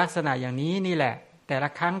ในลักษณะอย่างนี้นี่แหละแต่ละ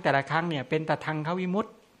ครั้งเนี่ยเป็นตทังควิมุต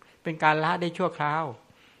ติเป็นการละได้ชั่วคราว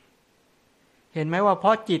เห็นไหมว่าเพร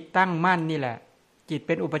าะจิตตั้งมั่นนี่แหละจิตเ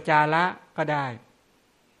ป็นอุปจาระก็ได้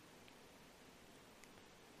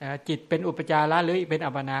จิตเป็นอุปจาระหรือเป็น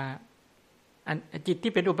อัปปนาจิต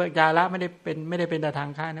ที่เป็นอุปจาระไม่ได้เป็นตทัง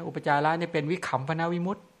คะนะอุปจาระนี่เป็นวิคัมภนวิ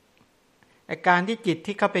มุตติอาการที่จิต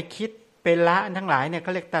ที่เข้าไปคิดเป็นละทั้งหลายเนี่ยเข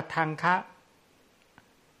าเรียกตทังคะ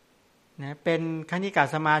นะเป็นคณิกา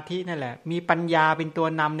สมาธินั่นแหละมีปัญญาเป็นตัว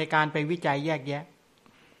นำในการไปวิจัยแยกแยะ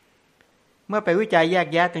เมื่อไปวิจัยแยก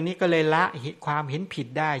แยะตรงนี้ก็เลยละความเห็นผิด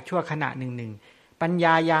ได้ชั่วขณะหนึ่งปัญญ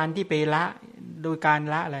าญาณที่ไปละโดยการ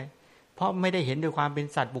ละอะไรเพราะไม่ได้เห็นโดยความเป็น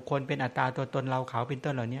สัตว์บุคคลเป็นอัตตาตัวตนเราเขาเป็น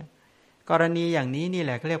ต้นเหล่านี้กรณีอย่างนี้นี่แห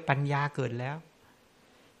ละเขาเรียกปัญญาเกิดแล้ว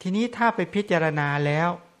ทีนี้ถ้าไปพิจารณาแล้ว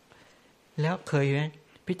เคยไหม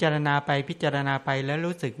พิจารณาไปแล้ว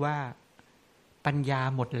รู้สึกว่าปัญญา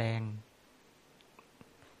หมดแรง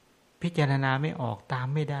พิจารณาไม่ออกตาม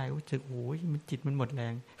ไม่ได้รู้สึกโอ้ยมันจิตมันหมดแร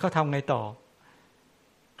งเขาทำไงต่อ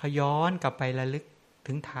เขาย้อนกลับไประลึก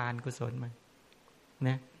ถึงทานกุศลมันน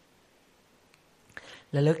ะ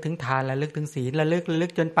ระลึกถึงทานระลึกถึงศีลระลึ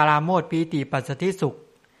กจนปราโมทย์ปีติปัสสัทธิสุข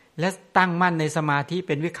และตั้งมั่นในสมาธิเ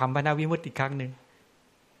ป็นวิคัมภนวิมุตติอีกครั้งนึง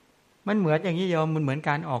มันเหมือนอย่างนี้โยมมันเหมือนก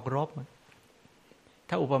ารออกรบ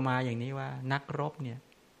ถ้าอุปมาอย่างนี้ว่านักรบเนี่ย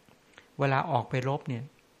เวลาออกไปรบเนี่ย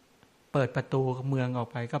เปิดประตูเมืองออก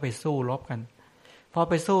ไปก็ไปสู้รบกันพอ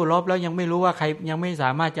ไปสู้รบแล้วยังไม่รู้ว่าใครยังไม่ส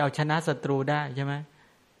ามารถจะเอาชนะศัตรูได้ใช่ไหม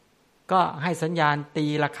ก็ให้สัญญาณตี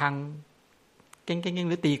ระฆังเก้งๆ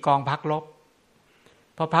หรือตีกองพักรบ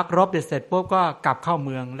พอพักรบเสร็จปุ๊บก็กลับเข้าเ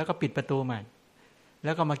มืองแล้วก็ปิดประตูใหม่แ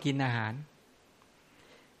ล้วก็มากินอาหาร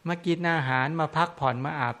มาพักผ่อนม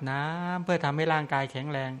าอาบน้ำเพื่อทำให้ร่างกายแข็ง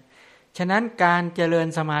แรงฉะนั้นการเจริญ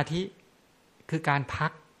สมาธิคือการพั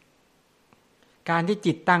กการที่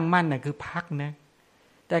จิตตั้งมั่นน่ะคือพักนะ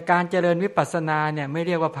แต่การเจริญวิปัสสนาเนี่ยไม่เ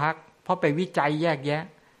รียกว่าพักเพราะไปวิจัยแยกแยะ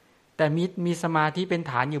แต่มีสมาธิเป็น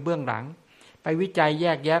ฐานอยู่เบื้องหลังไปวิจัยแย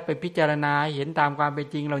กแยะไปพิจารณาเห็นตามความเป็น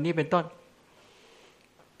จริงเหล่านี้เป็นต้น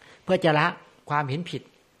เพื่อจะละความเห็นผิด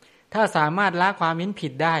ถ้าสามารถละความเห็นผิ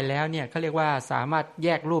ดได้แล้วเนี่ยเขาเรียกว่าสามารถแย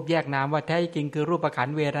กรูปแยกนามว่าแท้จริงคือรูปขัน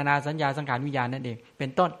ธ์เวทนาสัญญาสังขารวิญญาณนั่นเองเป็น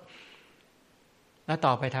ต้นแล้วต่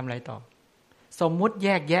อไปทำอะไรต่อสมมุติแย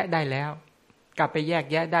กแยะได้แล้วกลับไปแยก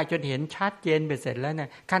แยะได้จนเห็นชัดเจนไปเสร็จแล้วเนี่ย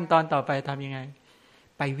ขั้นตอนต่อไปทำยังไง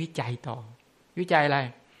ไปวิจัยต่อวิจัยอะไร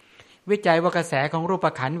วิจัยว่ากระแสของรูป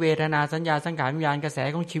ขันธ์เวทนาสัญญาสังขารวิญญาณกระแส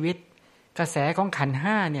ของชีวิตกระแสของขันธ์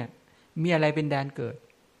ห้าเนี่ยมีอะไรเป็นแดนเกิด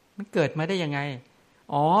มันเกิดมาได้ยังไง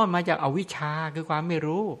อ๋อมาจากอวิชชาคือความไม่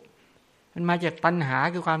รู้มันมาจากตัณหา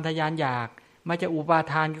คือความทะยานอยากมาจากอุปา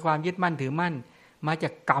ทานคือความยึดมั่นถือมั่นมาจา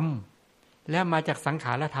กกรรมและมาจากสังข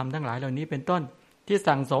ารธรรมทั้งหลายเหล่านี้เป็นต้นที่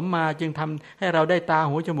สั่งสมมาจึงทำให้เราได้ตา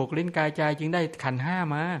หูจมูกลิ้นกายใจจึงได้ขันธ์ห้า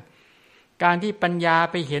มาการที่ปัญญา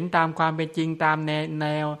ไปเห็นตามความเป็นจริงตาม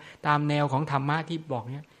แนวของธรรมะที่บอก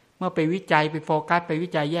เนี่ยเมื่อไปวิจัยไปโฟกัสไปวิ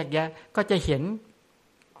จัยแยกแยะก็จะเห็น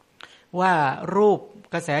ว่ารูป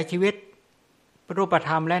กระแสชีวิตรูปธ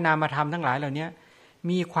รรมและนามธรรมทั้งหลายเหล่านี้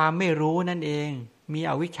มีความไม่รู้นั่นเองมี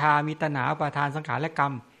อวิชชามีตัณหาอุปาทานสังขารและกรร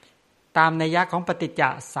มตามนัยยะของปฏิจจ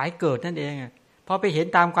สายเกิดนั่นเองพอไปเห็น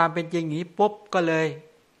ตามความเป็นจริงนี้ปุ๊บก็เลย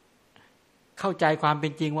เข้าใจความเป็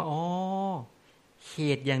นจริงว่าอ๋อเห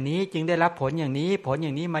ตุอย่างนี้จึงได้รับผลอย่างนี้ผลอย่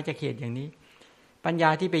างนี้มาจากเหตุอย่างนี้ปัญญา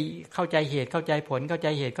ที่ไปเข้าใจเหตุเข้าใจผลเข้าใจ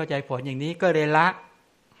เหตุเข้าใจผลอย่างนี้ก็เลยละ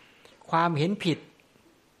ความเห็นผิด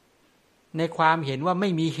ในความเห็นว่าไม่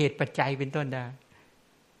มีเหตุปัจจัยเป็นต้นได้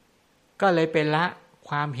ก็เลยเป็นละค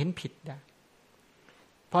วามเห็นผิดได้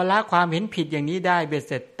พอละความเห็นผิดอย่างนี้ได้เบ็ด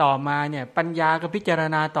เสร็จต่อมาเนี่ยปัญญาก็พิจาร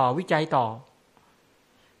ณาต่อวิจัยต่อ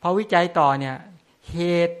พอวิจัยต่อเนี่ยเห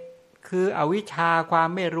ตุคืออวิชชาความ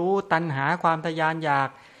ไม่รู้ตัณหาความทะยานอยาก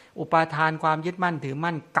อุปาทานความยึดมั่นถือ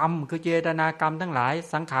มั่นกรรมคือเจตนากรรมทั้งหลาย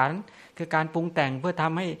สังขารคือการปรุงแต่งเพื่อ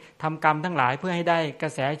ทำกรรมทั้งหลายเพื่อให้ได้กระ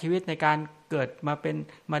แสชีวิตในการเกิด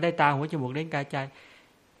มาได้ตาหูจมูกลิ้นกายใจ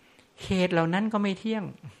เหตุเหล่านั้นก็ไม่เที่ยง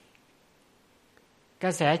กร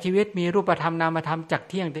ะแสชีวิตมีรูปธรรมนามธรรมจัก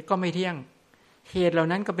เที่ยงแต่ก็ไม่เที่ยงเหตุเหล่า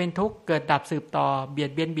นั้นก็เป็นทุกข์เกิดดับสืบต่อเบีย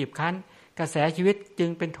ดเบียนบีบคั้นกระแสชีวิตจึง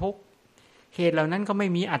เป็นทุกข์เหตุเหล่านั้นก็ไม่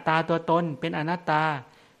มีอัตตาตัวตนเป็นอนัตตา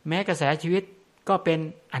แม้กระแสชีวิตก็เป็น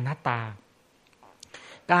อนัตตา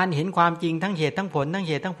การเห็นความจริงทั้งเหตุทั้งผลทั้งเ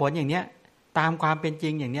หตุทั้งผลอย่างเนี้ยตามความเป็นจริ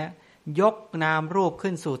งอย่างเนี้ยยกนามรูป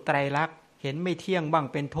ขึ้นสู่ไตรลักษณ์เห็นไม่เที่ยงบ้าง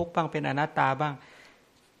เป็นทุกข์บ้างเป็นอนัตตาบ้าง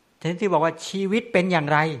เช่นที่บอกว่าชีวิตเป็นอย่าง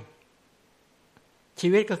ไรชี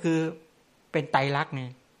วิตก็คือเป็นไตรลักษณ์ไง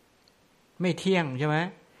ไม่เที่ยงใช่ไหม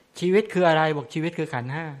ชีวิตคืออะไรบอกชีวิตคือขัน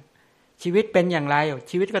ธ์ห้าชีวิตเป็นอย่างไร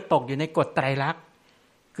ชีวิตก็ตกอยู่ในกฎไตรลักษณ์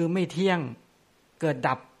คือไม่เที่ยงเกิด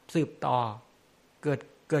ดับสืบต่อเ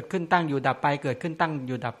กิดขึ้นตั้งอยู่ดับไปเกิดขึ้นตั้งอ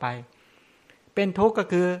ยู่ดับไปเป็นทุกข์ก็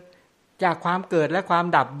คือจากความเกิดและความ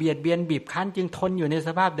ดับเบียดเบียนบีบคั้นจึงทนอยู่ในส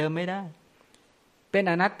ภาพเดิมไม่ได้เป็น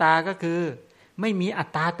อนัตตาก็คือไม่มีอัต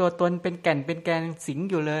ตาตัวตนเป็นแก่นเป็นแกนสิง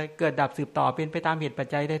อยู่เลยเกิดดับสืบต่อเป็นไปตามเหตุปัจ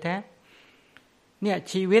จัยแท้ๆเนี่ย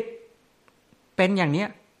ชีวิตเป็นอย่างเนี้ย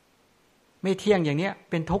ไม่เที่ยงอย่างเนี้ย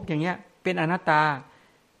เป็นทุกข์อย่างเนี้ยเป็นอนัตตา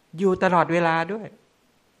อยู่ตลอดเวลาด้วย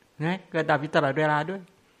นะเกิดดับอยู่ตลอดเวลาด้วย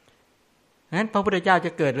งั้นพระพุทธเจ้าจ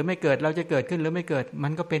ะเกิดหรือไม่เกิดเราจะเกิดขึ้นหรือไม่เกิดมั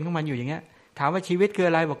นก็เป็นของมันอยู่อย่างเงี้ยถามว่าชีวิตคือ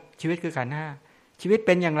อะไรบอกชีวิตคือขันธ์ห้าชีวิตเ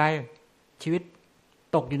ป็นอย่างไรชีวิต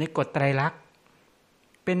ตกอยู่ในกฎไตรลักษณ์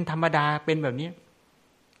เป็นธรรมดาเป็นแบบนี้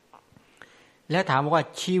แล้วถามว่า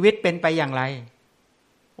ชีวิตเป็นไปอย่างไร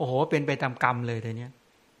โอ้โหเป็นไปตามกรรมเลยทีเนี้ย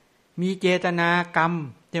มีเจตนากรรม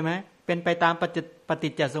ใช่ไหมเป็นไปตามปฏิ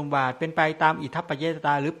จจสมุปบาทเป็นไปตามอิทัปปัจจยต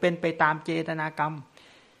าหรือเป็นไปตามเจตนากรรม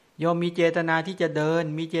โยมมีเจตนาที่จะเดิน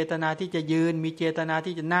มีเจตนาที่จะยืนมีเจตนา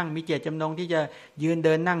ที่จะนั่งมีเจตจำนงที่จะยืนเ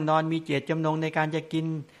ดินนั่งนอนมีเจตจำนงในการจะกิน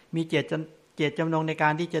มีเจตจำนงในกา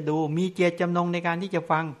รที่จะดูมีเจตจำนงในการที่จะ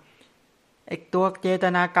ฟังไอ้ตัวเจต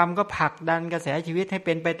นากรรมก็ผลักดันกระแสชีวิตให้เ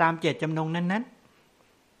ป็นไปตามเจตจำนงนั้นนั้น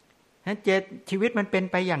ชีวิตมันเป็น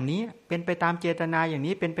ไปอย่างนี้เป็นไปตามเจตนาอย่าง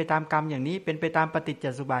นี้เป็นไปตามกรรมอย่างนี้เป็นไปตามปฏิจจ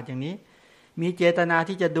สมุปบาทอย่างนี้มีเจตนา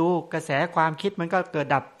ที่จะดูกระแสความคิดมันก็เกิด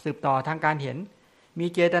ดับสืบต่อทางการเห็น มี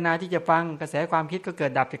เจตนาที่จะฟังกระแสความคิดก็เกิ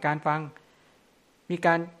ดดับจากการฟัง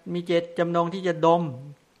มีเจตจำนงที่จะดม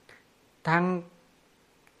ทาง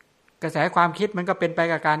กระแสความคิดมันก็เป็นไป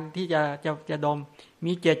กับการที่จะดม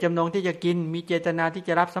มีเจตจำนงที่จะกินมีเจตนาที่จ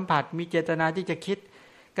ะรับสัมผัสมีเจตนาที่จะคิด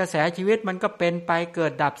กระแสชีวิตมันก็เป็นไปเกิ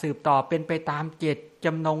ดดับสืบต่อเป็นไปตามเจตจ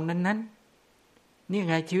ำนงนั้นๆนี่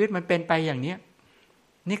ไงชีวิตมันเป็นไปอย่างนี้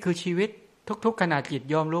นี่คือชีวิตทุกๆขณะจิต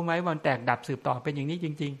ยอมรู้ไหมว่ามันแตกดับสืบต่อเป็นอย่างนี้จ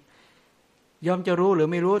ริงๆยอมจะรู้หรือ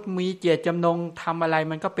ไม่รู้มีเจตจำนงทำอะไร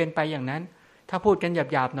มันก็เป็นไปอย่างนั้นถ้าพูดกัน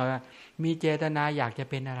หยาบๆหน่อยมีเจตนาอยากจะ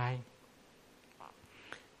เป็นอะไร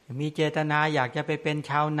มีเจตนาอยากจะไปเป็น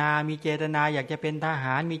ชาวนามีเจตนาอยากจะเป็นทห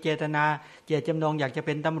ารมีเจตนาเจตจำนงอยากจะเ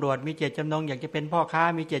ป็นตำรวจมีเจตจำนงอยากจะเป็นพ่อค้า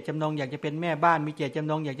มีเจตจำนงอยากจะเป็นแม่บ้านมีเจตจำ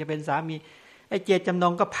นงอยากจะเป็นสามีไอ้เจตจำน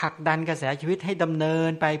งก็ผลักดันกระแสชีวิตให้ดำเนิ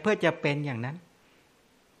นไปเพื่อจะเป็นอย่างนั้น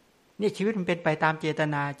นี่ชีวิตมันเป็นไปตามเจต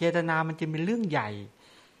นามันจะเป็นเรื่องใหญ่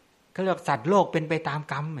เขาเรียกสัตว์โลกเป็นไปตาม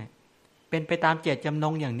กรรมเป็นไปตามเจตจำน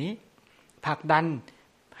งอย่างนี้ผลักดัน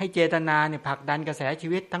ให้เจตนาเนี่ยผลักดันกระแสชี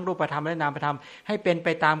วิตทั้งรูปธรรมและนามธรรมให้เป็นไป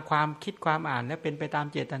ตามความคิดความอ่านและเป็นไปตาม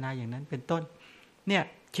เจตนาอย่างนั้นเป็นต้นเนี่ย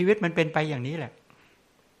ชีวิตมันเป็นไปอย่างนี้แหละ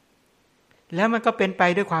แล้วมันก็เป็นไป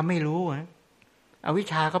ด้วยความไม่รู้อวิช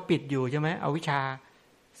ชาก็ปิดอยู่ใช่ไหมอวิชชา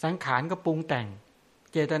สังขารก็ปรุงแต่ง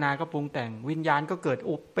เจตนาก็ปรุงแต่งวิญญาณก็เกิด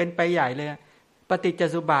เป็นไปใหญ่เลยปฏิจจ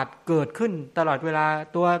สุบาทเกิดขึ้นตลอดเวลา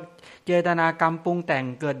ตัวเจตนากรรมปรุงแต่ง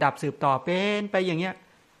เกิดดับสืบต่อเป็นไปอย่างเงี้ย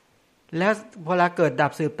แล้วเวลาเกิดดั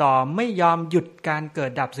บสืบต่อไม่ยอมหยุดการเกิ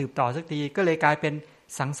ดดับสืบต่อสักทีก็เลยกลายเป็น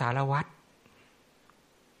สังสารวัฏ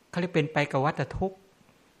เขาเรียกเป็นไปกับวัฏทุกข์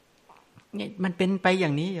เนี่ยมันเป็นไปอย่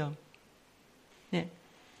างนี้โยมเนี่ย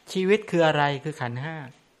ชีวิตคืออะไรคือขันธ์ห้า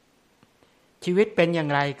ชีวิตเป็นอย่าง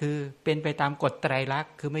ไรคือเป็นไปตามกฎไตรลักษ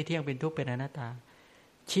ณ์คือไม่เที่ยงเป็นทุกข์เป็นอนัตตา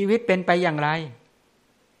ชีวิตเป็นไปอย่างไร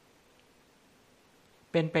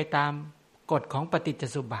เป็นไปตามกฎของปฏิจจ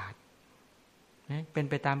สุบาทเป็น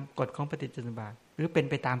ไปตามกฎของปฏิจจสมุปบาทหรือเป็น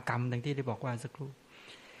ไปตามกรรมดังที่ได้บอกว่าสักครู่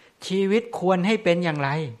ชีวิตควรให้เป็นอย่างไร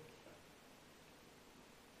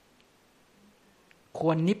ค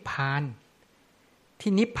วรนิพพาน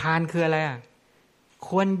ที่นิพพานคืออะไรค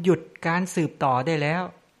วรหยุดการสืบต่อได้แล้ว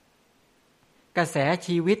กระแส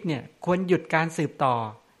ชีวิตเนี่ยควรหยุดการสืบต่อ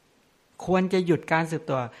ควรจะหยุดการสืบ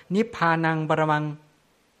ต่อนิพพานังปรมัง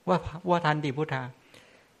ว่าทันติพุทธา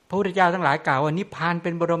พระพุทธเจ้าทั้งหลายกล่าวว่านิพพานเป็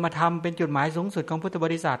นบรมธรรมเป็นจุดหมายสูงสุดของพุทธบ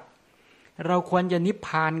ริษัทเราควรจะนิพพ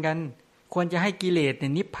านกันควรจะให้กิเลสเนี่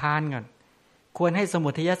ยนิพพานกันควรให้สมุ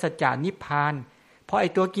ทัยสัจจานิพพานเพราะไอ้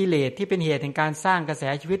ตัวกิเลสที่เป็นเหตุแห่งการสร้างกระแส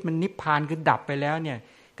ชีวิตมันนิพพานคือดับไปแล้วเนี่ย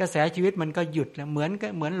กระแสชีวิตมันก็หยุดแล้วเหมื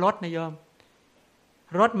อนรถนะโยม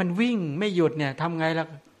รถมันวิ่งไม่หยุดเนี่ยทำไงล่ะ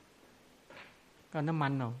ก็น้ำมั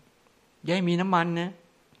นเนาะอย่าให้มีน้ำมันนะ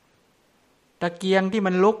ตะเกียงที่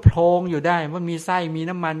มันลุกโพลงอยู่ได้มันมีไส้มี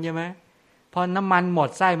น้ำมันใช่ไหมพอน้ำมันหมด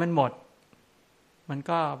ไส้มันหมดมัน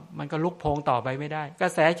ก็ลุกโพลงต่อไปไม่ได้กระ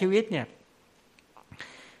แสชีวิตเนี่ย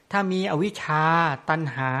ถ้ามีอวิชชาตัณ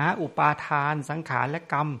หาอุปาทานสังขารและ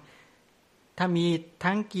กรรมถ้ามี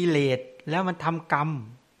ทั้งกิเลสแล้วมันทำกรรม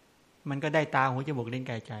มันก็ได้ตาหูจมูกลิ้น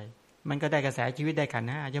กายใจมันก็ได้กระแสชีวิตได้ขันธ์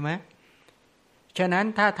ห้าใช่ไหมฉะนั้น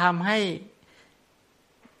ถ้าทำให้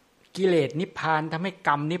กิเลสนิพพานทำให้ก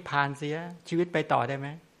รรมนิพพานเสียชีวิตไปต่อได้ไหม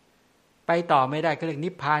ไปต่อไม่ได้ก็เรียกนิ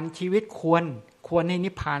พพานชีวิตควรให้นิ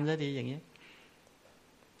พพานซะดีอย่างนี้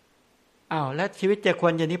อ้าวแล้วชีวิตจะคว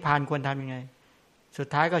รจะนิพพานควรทำยังไงสุด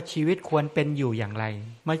ท้ายก็ชีวิตควรเป็นอยู่อย่างไร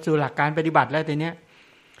มาสู่หลักการปฏิบัติแล้วทีเนี้ย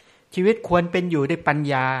ชีวิตควรเป็นอยู่ด้วยปัญ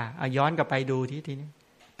ญาย้อนกลับไปดูทีนี้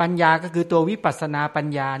ปัญญาก็คือตัววิปัสสนาปัญ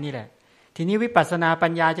ญานี่แหละทีนี้วิปัสสนาปั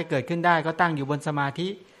ญญาจะเกิดขึ้นได้ก็ตั้งอยู่บนสมา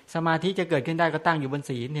ธิจะเกิดขึ้นได้ก็ตั้งอยู่บน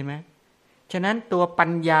ศีลเห็นไหมฉะนั้นตัวปั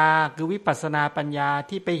ญญาคือวิปัสสนาปัญญา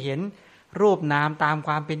ที่ไปเห็นรูปนามตามค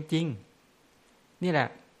วามเป็นจริงนี่แหละ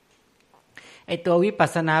ไอตัววิปัส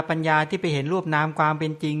สนาปัญญาที่ไปเห็นรูปนามความเป็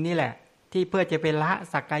นจริงนี่แหละที่เพื่อจะไปละ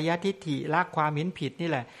สักกายทิฏฐิละความเห็นผิดนี่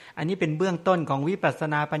แหละอันนี้เป็นเบื้องต้นของวิปัสส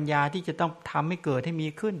นาปัญญาที่จะต้องทำให้เกิดให้มี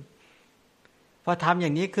ขึ้นพอทำอย่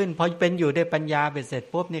างนี้ขึ้นพอเป็นอยู่ด้วยปัญญาเป็นเสร็จ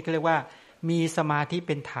ปุ๊บนี่เขาเรียกว่ามีสมาธิเ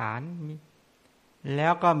ป็นฐานแล้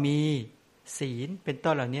วก็มีศีลเป็น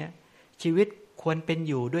ต้นเหล่านี้ชีวิตควรเป็น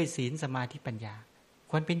อยู่ด้วยศีลสมาธิปัญญา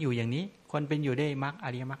ควรเป็นอยู่อย่างนี้ควรเป็นอยู่ด้วยมรรคอ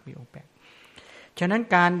ริยมรรคมีองค์8ฉะนั้น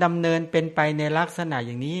การดำเนินเป็นไปในลักษณะอ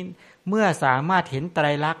ย่างนี้เมื่อสามารถเห็นไตร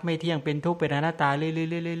ลักษณ์ไม่เที่ยงเป็นทุกข์เป็นอนัตตาเ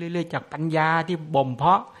รื่อยๆจากปัญญาที่บ่มเพ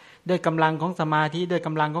าะด้วยกำลังของสมาธิด้วยก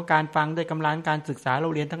ำลังของการฟังด้วยกำลังการศึกษาเรา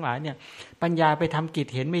เรียนทั้งหลายเนี่ยปัญญาไปทำกิจ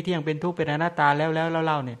เห็นไม่เที่ยงเป็นทุกข์เป็นอนัตตาแล้วเ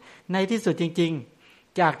ล่าเนี่ยในที่สุดจริง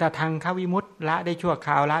ๆจากตทางขวิมุตติละได้ชั่วค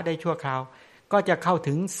ราวละได้ชั่วคราวก็จะเข้า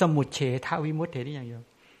ถึงสมุจเฉทวิมุตติเห็นได้อย่างเดียว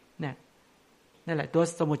เนี่ยนั่นแหละตัว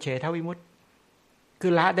สมุจเฉทวิมุตติ คื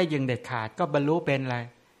อละได้อย่างเด็ดขาดก็บรรลุเป็นอะไร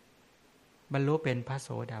บรรลุเป็นพระโส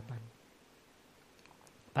ดาบัน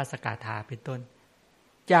พระสกทาเป็นต้น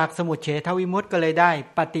จากสมุจเฉทวิมุตติก็เลยได้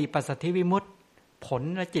ปฏิปัสสัทธิวิมุตติผล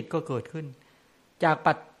และจิตก็เกิดขึ้นจากป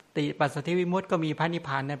ฏิปัสสัทธิวิมุตติก็มีพระนิพพ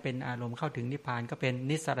านนั่นเป็นอารมณ์เข้าถึงนิพพานก็เป็น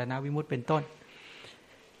นิสสรณวิมุตติเป็นต้น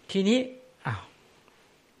ทีนี้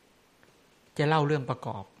จะเล่าเรื่องประก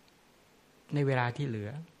อบในเวลาที่เหลือ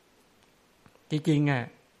จริง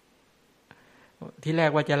ๆที่แร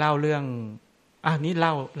กว่าจะเล่าเรื่องนี้เ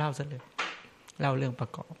ล่าซะเลยเล่าเรื่องปร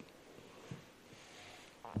ะกอบ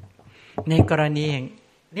ในกรณี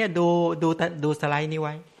เนี่ยดูสไลด์นี้ไ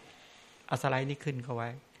ว้เอาสไลด์นี้ขึ้นเข้าไว้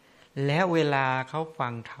แล้วเวลาเขาฟั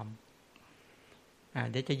งธรรม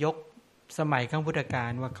เดี๋ยวจะยกสมัยครั้งพุทธกา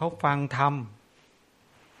ลว่าเขาฟังธรรม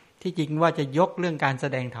ที่จริงว่าจะยกเรื่องการแส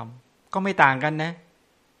ดงธรรมก็ไม่ต่างกันนะ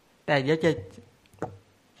แต่เดี๋ยวจะ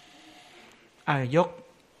ยก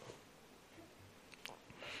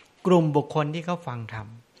กลุ่มบุคคลที่เขาฟังธรรม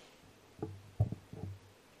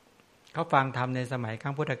เขาฟังธรรมในสมัยค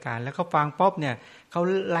รั้งพุทธกาลแล้วเขาฟังป๊บเนี่ยเขา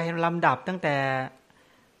ไล่ลำดับตั้งแต่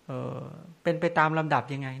เป็นไปตามลำดับ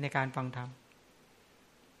ยังไงในการฟังธรรม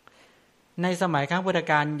ในสมัยครั้งพุทธ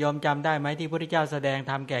กาลยอมจำได้ไหมที่พระพุทธเจ้าแสดง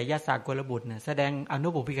ธรรมแก่ยศกุลบุตรเนี่ยแสดงอนุ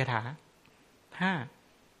บุพพิกถา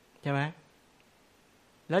5ใช่ไหม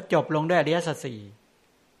แล้วจบลงด้วยอริยสัจ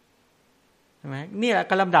4ใช่ไหมนี่แหละ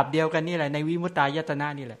ก็ลำดับเดียวกันนี่แหละในวิมุตตายตนะ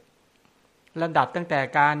นี่แหละลำดับตั้งแต่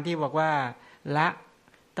การที่บอกว่าละ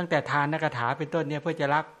ตั้งแต่ทานกถาเป็นต้นเนี่ยเพื่อจะ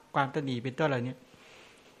ละความตนีเป็นต้นเหล่านี้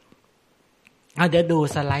เดี๋ยวดู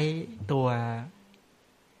สไลด์ตัว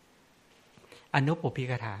อนุปุพพิ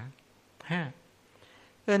กถา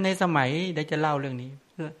ในสมัยเดี๋ยวจะเล่าเรื่องนี้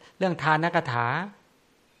เรื่องทานกถา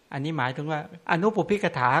อันนี้หมายถึงว่าอนุปุพพิก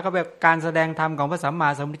ถาก็แบบการแสดงธรรมของพระสัมมา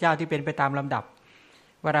สัมพุทธเจ้าที่เป็นไปตามลำดับ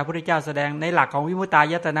เวลาพระพุทธเจ้าแสดงในหลักของวิมุตตา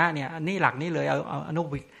ยตนะเนี่ยอันนี้หลักนี้เลยเอาอนุ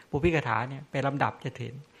ปุพพิกถาเนี่ยเป็นลำดับจะเ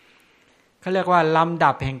ห็นเขาเรียกว่าลำ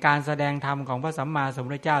ดับแห่งการแสดงธรรมของพระสัมมาสัม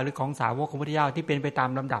พุทธเจ้าหรือของสาวกของพระพุทธเจ้าที่เป็นไปตาม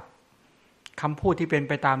ลำดับคำพูดที่เป็น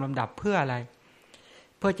ไปตามลำดับเพื่ออะไร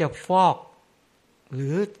เพื่อจะฟอกหรื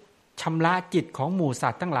อชำระจิตของหมู่สั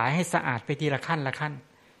ตว์ทั้งหลายให้สะอาดไปทีละขั้นละขั้น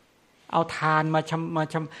เอาทาน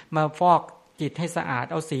มาฟอกจิตให้สะอาด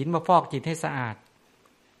เอาศีลมาฟอกจิตให้สะอาด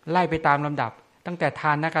ไล่ไปตามลำดับตั้งแต่ท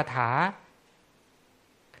านกถา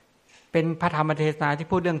เป็นพระธรรมเทศนาที่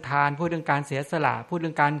พูดเรื่องทานพูดเรื่องการเสียสละพูดเรื่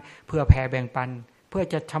องการเผื่อแผ่แบ่งปันเพื่อ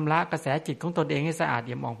จะชำระกระแสจิตของตนเองให้สะอาดเ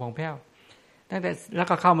อี่ยมอ่องผ่องแผ้วตั้งแต่แล้ว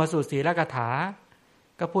ก็เข้ามาสู่ศีลกถา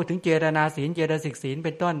ก็พูดถึงเจตนาศีลเจตสิกศีลเ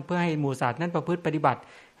ป็นต้นเพื่อให้หมู่สัตว์นั้นประพฤติปฏิบัติ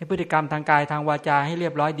ให้พฤติกรรมทางกายทางวาจาให้เรี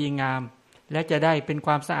ยบร้อยดีงามและจะได้เป็นค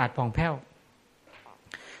วามสะอาดผ่องแผ้ว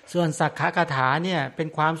ส่วนสักขะกถาเนี่ยเป็น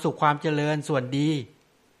ความสุขความเจริญส่วน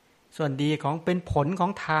ดีของเป็นผลขอ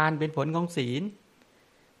งทานเป็นผลของศีล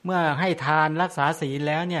เมื่อให้ทานรักษาศีล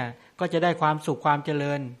แล้วเนี่ยก็จะได้ความสุขความเจ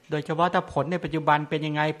ริญโดยเฉพาะถ้าผลในปัจจุบันเป็น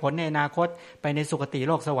ยังไงผลในอนาคตไปในสุคติโ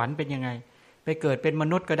ลกสวรรค์เป็นยังไงไปเกิดเป็นม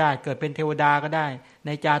นุษย์ก็ได้เกิดเป็นเทวดาก็ได้ใน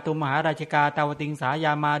จาตุมหาราชิกาตาวติงสาย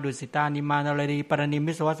ามาดุสิตานิมานรดีปรณิม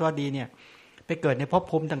วิศวสวัสดีเนี่ยไปเกิดในภพ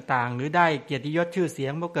ภูมิต่างๆหรือได้เกียรติยศชื่อเสีย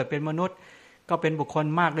งเมื่อเกิดเป็นมนุษย์ก็เป็นบุคคล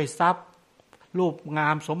มากด้วยทรัพย์รูปงา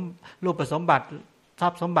มรูปสมบัติทรั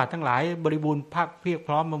พย์สมบัติทั้งหลายบริบูรณ์ภาคเพียบพ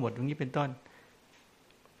ร้อมมาหมดตรงนี้เป็นต้น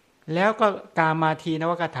แล้วก็กามาทีน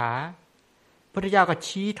วกถาพุทธเจ้าก็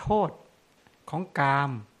ชี้โทษของกาม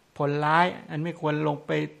ผลร้ายอันไม่ควรลงไ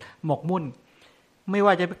ปหมกมุ่นไม่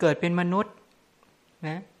ว่าจะไปเกิดเป็นมนุษย์น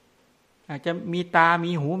ะอาจจะมีตา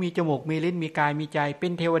มีหูมีจมูกมีลิ้นมีกายมีใจเป็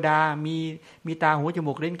นเทวดามีตาหูจ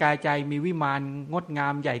มูกลิ้นกายใจมีวิมานงดงา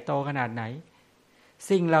มใหญ่โตขนาดไหน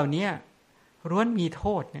สิ่งเหล่านี้ล้วนมีโท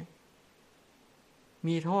ษนะ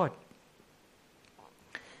มีโทษ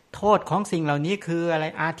ของสิ่งเหล่านี้คืออะไร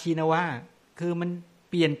อาทีนวะคือมัน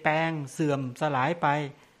เปลี่ยนแปลงเสื่อมสลายไป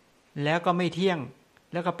แล้วก็ไม่เที่ยง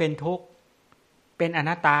แล้วก็เป็นทุกข์เป็นอ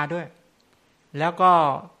นัตตาด้วยแล้วก็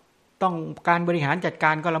ต้องการบริหารจัดก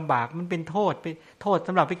ารก็ลำบากมันเป็นโทษส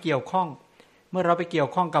ำหรับไปเกี่ยวข้องเมื่อเราไปเกี่ยว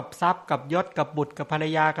ข้องกับทรัพย์กับยศกับบุตรกับภรร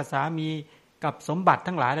ยากับสามีกับสมบัติ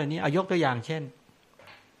ทั้งหลายเหล่านี้ยกตัวอย่างเช่น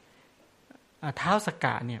ท้าวสักก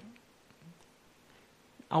ะเนี่ย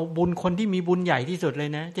เอาบุญคนที่มีบุญใหญ่ที่สุดเลย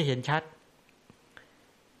นะจะเห็นชัด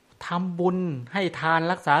ทำบุญให้ทาน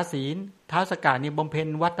รักษาศีลท้าวสักกะเนี่ยบำเพ็ญ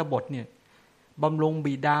วัตบทเนี่ยบำรุง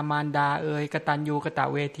บิดามารดากตัญญูกต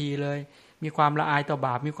เวทีเลยมีความละอายต่อบ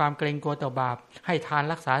าปมีความเกรงกลัวต่อบาปให้ทาน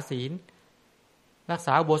รักษาศีลรักษ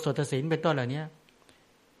าอุโบสถศีลเป็นต้นเหล่านี้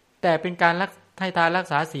แต่เป็นการให้ทานรัก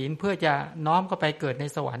ษาศีลเพื่อจะน้อมเข้าไปเกิดใน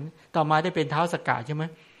สวรรค์ต่อมาได้เป็นท้าวสักกะใช่ไหม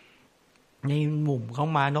ในหมู่ของ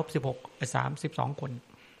มานพ32 คน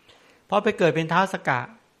พอไปเกิดเป็นท้าวสักกะ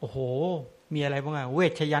โอ้โหมีอะไรบ้างอะเว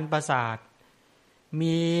ชยันต์ประสาท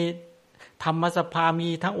มีธรรมสภามี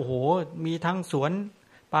ทั้งโอ้โหมีทั้งสวน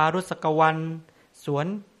ปารุสกวันสวน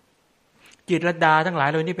จิตรลดาทั้งหลาย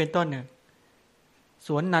เลยนี่เป็นต้นเนี่ยส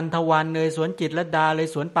วนนันทวันเลยสวนจิตรลดาเลย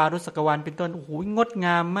สวนปารุสกวันเป็นต้นโอ้โหงดง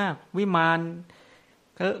ามมากวิมาน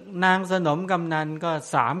นางสนมกำนันก็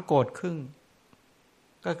3 โกฏครึ่ง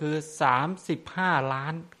ก็คือ35 ล้า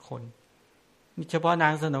นคนนี่เฉพาะนา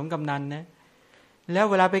งสนมกำนันนะแล้ว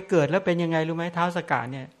เวลาไปเกิดแล้วเป็นยังไงรู้ไหมท้าวสกะ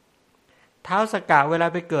เนี่ยท้าวสกะเวลา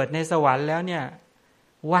ไปเกิดในสวรรค์แล้วเนี่ย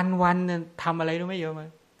วันทำอะไรรู้ไหมโยม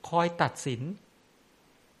คอยตัด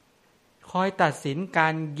สินกา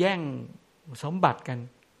รแย่งสมบัติกัน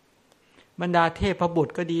บรรดาเทพบุต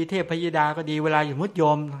รก็ดีเทพพยดาก็ดีเวลาอยู่มุดโย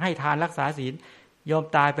มให้ทานรักษาศีลโยม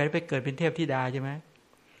ตายไปเกิดเป็นเทพธิดาใช่ไหม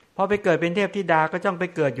พอไปเกิดเป็นเทพธิดาก็ต้องไป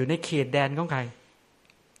เกิดอยู่ในเขตแดนของใคร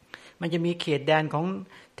มันจะมีเขตแดนของ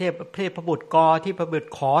เทพบุตรกอที่พบุตร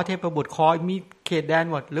ขอเทพบุตรคอมีเขตแดน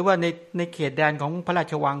หมดหรือว่าในเขตแดนของพระรา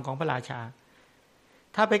ชวังของพระราชา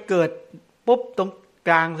ถ้าไปเกิดปุ๊บตรงก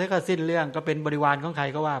ลางเสียก็สิ้นเรื่องก็เป็นบริวารของใคร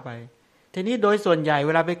ก็ว่าไปทีนี้โดยส่วนใหญ่เ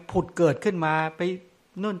วลาไปผุดเกิดขึ้นมาไป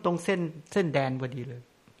นู่นตรงเส้นแดนพอดีเลย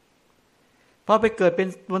พอไปเกิดเป็น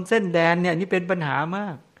บนเส้นแดนเนี่ยนี่เป็นปัญหามา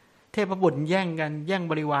กเทพบุตรแย่งกันแย่ง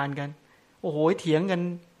บริวารกันโอ้โหเถียงกัน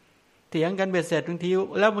เบ็ดเสร็จบางที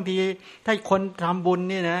แล้วบางทีถ้าคนทำบุญ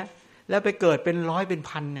นี่นะแล้วไปเกิดเป็นร้อยเป็น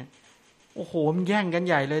พันเนี่ยโอ้โหมันแย่งกัน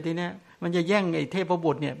ใหญ่เลยทีเนี้ยมันจะแย่งไอ้เทพ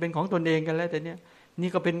บุตรเนี่ยเป็นของตนเองกันแล้วแต่เนี้ยนี่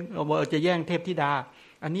ก็เป็นจะแย่งเทพธิดา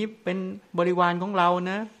อันนี้เป็นบริวารของเรา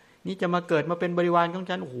นะนี่จะมาเกิดมาเป็นบริวารของ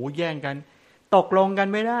ฉันโอ้โหแย่งกันตกลงกัน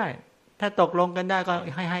ไม่ได้ถ้าตกลงกันได้ก็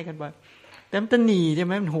ให้กันไปแต่มันจะหนีใช่ไ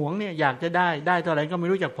หมมันหวงเนี่ยอยากจะได้เท่าไหร่ก็ไม่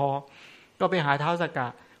รู้จักพอก็ไปหาท้าวสกะ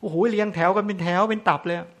โอ้โหเรียงแถวกันเป็นแถวเป็นตับเ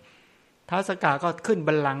ลยท้าวสกะก็ขึ้น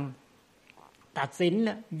บัลลังก์ตัดสินเ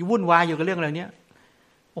นี่ยวุ่นวายอยู่กับเรื่องอะไรเนี้ย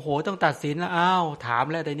โอ้โหต้องตัดสินแล้วอ้าวถาม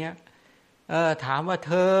แล้วแต่เนี้ยถามว่าเ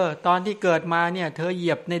ธอตอนที่เกิดมาเนี่ยเธอเห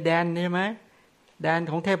ยียบในแดนใช่ไหมแดน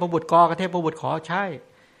ของเทพบุตรกอกับเทพบุตรขอใช่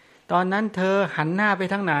ตอนนั้นเธอหันหน้าไป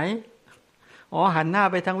ทางไหนอ๋อหันหน้า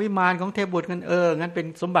ไปทางวิมานของเทพบุตรกันงั้นเป็น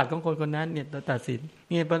สมบัติของคนคนนั้นเนี่ยตัดสิน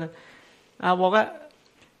นี่เพราะนั้นบอกว่า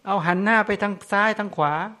เอาหันหน้าไปทางซ้ายทางขว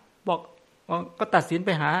าบอกก็ตัดสินไป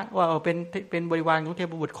หาว่าเป็นบริวารของเท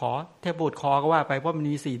พบุตรขอเทพบุตรขอก็ว่าไปเพราะมัน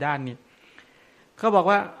มี4 ด้านนี่เขาบอก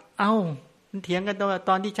ว่ามันเถียงกัน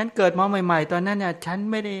ตอนที่ฉันเกิดมาใหม่ๆตอนนั้นเนี่ยฉัน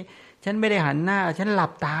ไม่ได้หันหน้าฉันหลั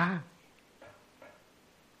บตา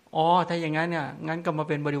ถ้าอย่างนั้นเนี่ยงั้นก็มา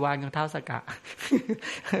เป็นบริวารของท้าวสกะ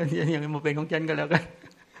อย่างมาเป็นของฉันก็แล้วกัน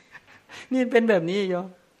นี่เป็นแบบนี้โยม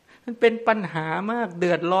มันเป็นปัญหามากเ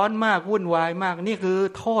ดือดร้อนมากวุ่นวายมากนี่คือ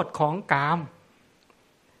โทษของกาม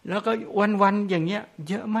แล้วก็วันๆอย่างเงี้ย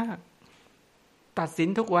เยอะมากตัดสิน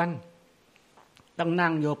ทุกวันต้องนั่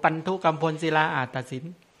งอยู่ปันทุกรรมพลศิลาอาจตัดสิน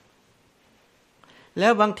แล้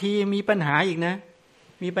วบางทีมีปัญหาอีกนะ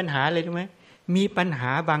มีปัญหาอะไรรู้ไหมมีปัญห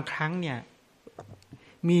าบางครั้งเนี่ย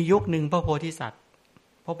มียุคหนึ่งพระโพธิสัตว์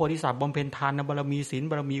บำเพ็ญทานบารมีศีล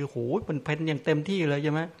บารมีโอ้โหเป็นเพ็ญอย่างเต็มที่เลยใ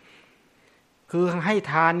ช่ไหมคือให้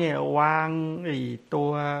ทานเนี่ยวางไอ้ตัว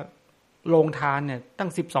โรงทานเนี่ยตั้ง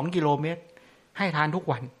12 กิโลเมตรให้ทานทุก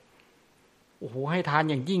วันโอ้โหให้ทาน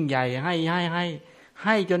อย่างยิ่งใหญ่ใ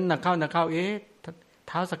ห้จนหนักเข้า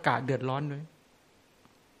ท้าวสกะเดือดร้อนเลย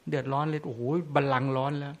โอ้โหบัลลังก์ร้อ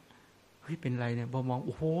นแล้วเฮ้ยเป็นไรเนี่ยพอมองโ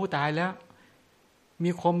อ้โหตายแล้วมี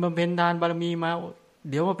คนบำเพ็ญทานบารมีมา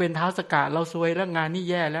เดี๋ยวมาเป็นท้าวสกะเราซวยแล้วงานนี่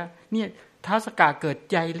แย่แล้วเนี่ยท้าวสกะเกิด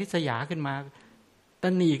ใจริษยาขึ้นมาต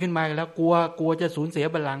นีขึ้นมาแล้วกลัวจะสูญเสีย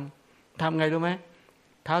บัลลังก์ทำไงรู้ไหม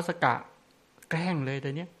ท้าวสกะแกล้งเลยแต่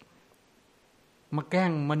เนี้ยมาแกล้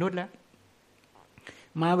งมนุษย์แล้ว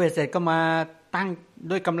มาเวสเสร็จก็มาตั้ง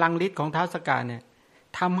ด้วยกำลังฤทธิ์ของท้าวสกะเนี่ย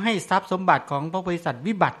ทำให้ทรัพย์สมบัติของพระโพธิสัตว์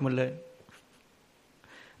วิบัติหมดเลย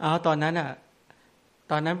ตอนนั้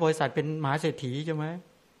นโพธิสัตว์เป็นมหาเศรษฐีใช่ไหม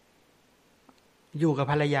อยู่กับ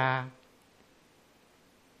ภรรย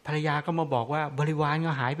าก็มาบอกว่าบริวาร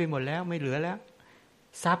ก็หายไปหมดแล้วไม่เหลือแล้ว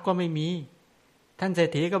ทรัพย์ก็ไม่มีท่านเศร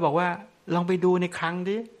ษฐีก็บอกว่าลองไปดูในคลัง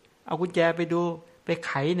ดิเอากุญแจไปดูไปไ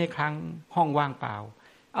ขในคลังห้องว่างเปล่า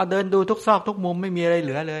เอาเดินดูทุกซอกทุกมุมไม่มีอะไรเห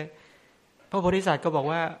ลือเลยพระโพธิสัตว์ก็บอก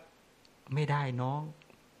ว่าไม่ได้น้อง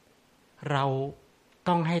เรา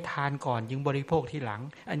ต้องให้ทานก่อนจึงบริโภคทีหลัง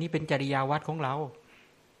อันนี้เป็นจริยาวัดของเรา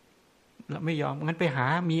ไม่ยอมงั้นไปหา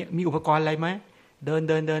มีอุปกรณ์อะไรไหมเดิ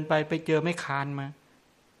นไปเจอไม้คานมา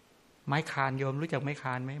ไม้คานโยมรู้จักไม้ค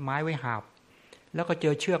านไหมไม้ไว้หาบแล้วก็เจ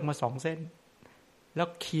อเชือกมา2 เส้นแล้ว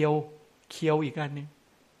เคียวอีกอันนึง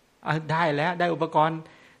ได้แล้วได้อุปกรณ์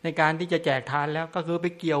ในการที่จะแจกทานแล้วก็คือไป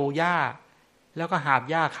เกี่ยวหญ้าแล้วก็หาบ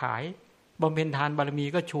หญ้าขายบำเพ็ญทานบารมี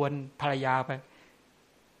ก็ชวนภรรยาไป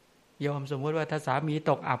ยอมสมมติว่าถ้าสามี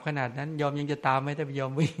ตกอับขนาดนั้นยอมยังจะตามไหมถ้าไปยอ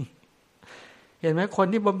มวิ่ง เห็นไหมคน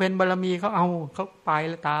ที่บำเพ็ญบารมีเขาเอาเขาไป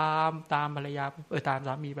แล้วตามภรรยาตามส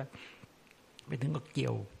ามีไปถึงก็เกี่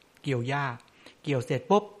ยวหญ้าเกี่ยวเสร็จ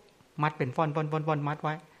ปุ๊บมัดเป็นฟ่อนมัดไ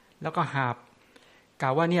ว้แล้วก็หาบกล่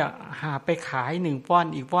าวว่าเนี่ยหาไปขาย1ฟ่อน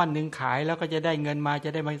อีกฟ่อนนึงขายแล้วก็จะได้เงินมาจะ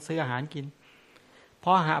ได้มาซื้ออาหารกินพ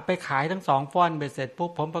อหาไปขายทั้ง2ฟ่อนไปเสร็จปุ๊บ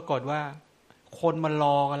ผมปรากฏว่าคนมาร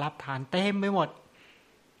อรับทานเต็มไปหมด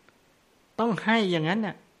ต้องให้อย่างนั้น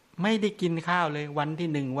น่ะไม่ได้กินข้าวเลยวันที่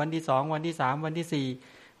1วันที่2วันที่3วันที่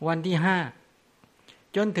4วันที่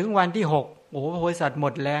5จนถึงวันที่6โอ้โหบริษัทหม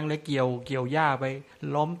ดแรงเลยเกี่ยวหญ้าไป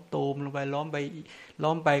ล้มตูมลงไปล้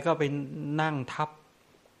มไปก็ไปนั่งทับ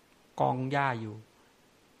กองหญ้าอยู่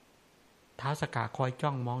ท้าวสกาคอยจ้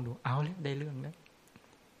องมองดูเอาแล้วได้เรื่องแล้ว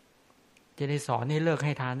จะได้สอนให้เลิกใ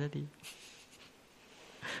ห้ทานสักที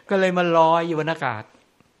ก็เลยมาลอยอยู่บนอากาศ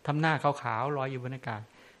ทำหน้าขาวๆลอยอยู่บนอากาศ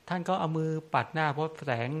ท่านก็เอามือปัดหน้าเพราะแ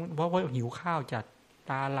สงเพราะหิวข้าวจัด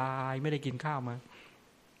ตาลายไม่ได้กินข้าวมา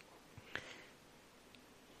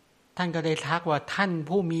ท่านก็ได้ทักว่าท่าน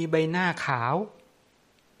ผู้มีใบหน้าขาว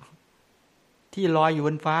ที่ลอยอยู่บ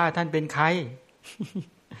นฟ้าท่านเป็นใคร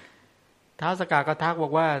ท้าวสกาก็ทักบอ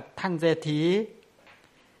กว่าท่านเศรษฐี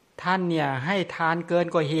ท่านเนี่ยให้ทานเกิน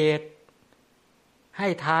กว่าเหตุให้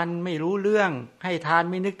ทานไม่รู้เรื่องให้ทาน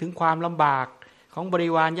ไม่นึกถึงความลำบากของบริ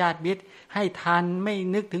วารญาติมิตรให้ทานไม่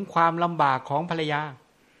นึกถึงความลำบากของภรรยา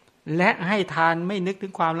และให้ทานไม่นึกถึ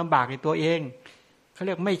งความลำบากในตัวเองเขาเ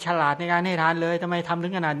รียกไม่ฉลาดในการให้ทานเลยทำไมทำถึ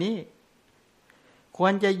งขนาดนี้คว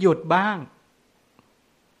รจะหยุดบ้าง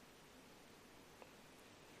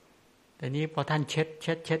แต่นี้พอท่านเ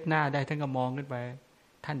ช็ดหน้าได้ท่านก็มองขึ้นไป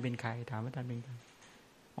ท่านเป็นใครถามว่าท่านเป็นใคร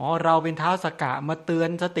อ๋อเราเป็นท้าวสกะมาเตือน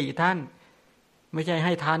สติท่านไม่ใช่ใ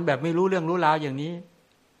ห้ทานแบบไม่รู้เรื่องรู้ราวอย่างนี้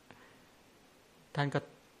ท่านก็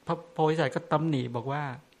พระโพธิสัตว์ก็ตำหนิบอกว่า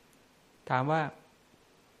ถามว่า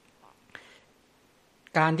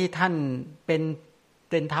การที่ท่านเ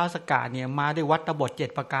ป็นท้าวสกะเนี่ยมาด้วยวัตบท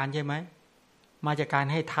7ประการใช่ไหมมาจากการ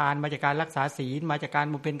ให้ทานมาจากการรักษาศีลมาจากการ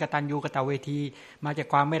เป็นกตัญญูกตเวทีมาจาก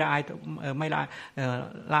ความไม่ละอายล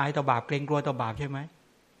ะอายต่อบาปเกรงกลัวต่อบาปใช่ไหม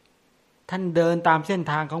ท่านเดินตามเส้น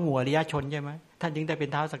ทางของหมู่อริยชนใช่ไหมท่านจึงได้เป็น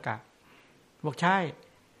ท้าวสกะบอกใช่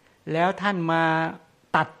แล้วท่านมา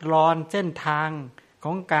ตัดรอนเส้นทางข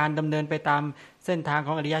องการดำเนินไปตามเส้นทางข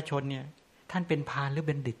องอริยชนเนี่ยท่านเป็นพาลหรือเ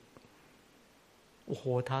ป็นดิษฐ์โอ้โห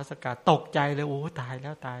ท้าวสกะตกใจเลยโอ้ตายแล้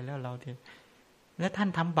วเราเนี่ยแล้วท่าน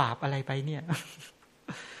ทำบาปอะไรไปเนี่ย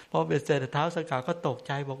พอเป็นเสร็จท้าวสกะก็ตกใ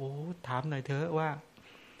จบอกโอ้ถามหน่อยเถอะว่า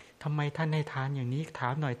ทำไมท่านให้ทานอย่างนี้ถา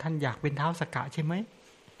มหน่อยท่านอยากเป็นท้าวสกะใช่ไหม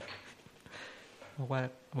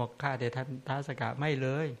บอกข้าแต่ท่านท้าวสกะไม่เล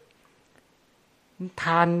ยท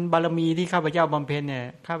านบารมีที่ข้าพเจ้าบำเพ็ญเนี่ย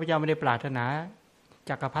ข้าพเจ้าไม่ได้ปรารถนา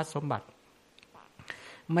จักรพรรดิสมบัติ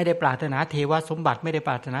ไม่ได้ปรารถนาเทวสมบัติไม่ได้ป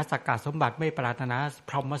รารถนาสักกะสมบัติไม่ปรารถนา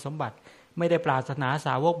พรหมสมบัติไม่ได้ปรารถนาส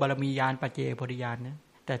าวกบารมีญาณปัจเจโพธิญาณนะ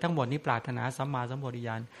แต่ทั้งหมดนี้ปรารถนาสัมมาสัมโพธิญ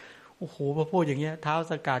าณโอ้โหพอพูดอย่างเงี้ยท้าว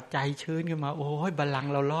สกะใจชื้นขึ้นมาโอ้ยบัลลัง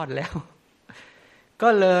ก์เรารอดแล้วก็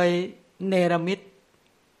เลยเนรมิต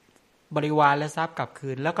บริวารและทรัพย์กลับคื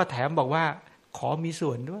นแล้วก็แถมบอกว่าขอมีส่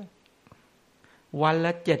วนด้วยวันล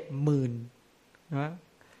ะ 70,000 นะ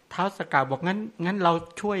ท้าวสกะบอกงั้นเรา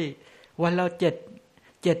ช่วยวันละ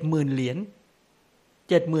70,000 เหรียญ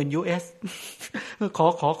70,000 US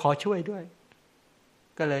ขอช่วยด้วย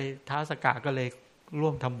ก็เลยท้าวสกะก็เลยร่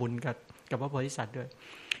วมทำบุญกับพระโพธิสัตว์ด้วย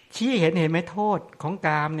ชี้เห็นไหมโทษของก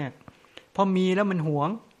ามเนี่ยพอมีแล้วมันหวง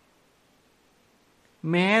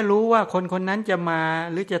แม้รู้ว่าคนนั้นจะมา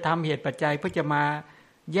หรือจะทำเหตุปัจจัยเพื่อจะมา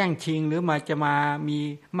แย่งชิงหรือจะมามี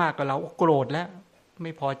มากกว่าเราโกรธแล้วไ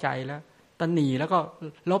ม่พอใจแล้วตนีแล้วก็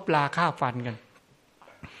ลบลาฆ่าฟันกัน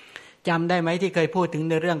จำได้ไหมที่เคยพูดถึง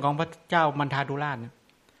ในเรื่องของพระเจ้ามันทาตุราช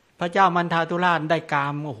พระเจ้ามันทาตุราชได้กา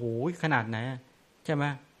มโอ้โหขนาดไหนใช่ไหม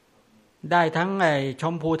ได้ทั้งไอ้ช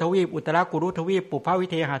มพูทวีปอุตรากุรุทวีปปุพพวิ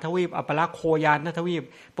เทหทวีปอัปปลักษณ์โคยานทวีป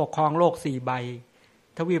ปกครองโลก4ใบ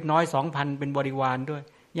ทวีปน้อย 2,000 เป็นบริวารด้วย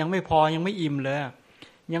ยังไม่พอยังไม่อิ่มเลย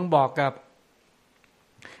ยังบอกกับ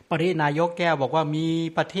ปรินายกแก้วบอกว่ามี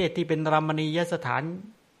ประเทศที่เป็นรมณียสถาน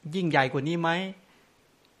ยิ่งใหญ่กว่านี้ไหม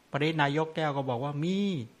ปรินายกแก้วก็บอกว่ามี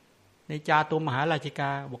ในจาตุมหาราชิกา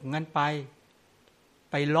บอกงั้นไ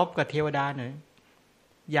ปลบกับเทวดาหน่อย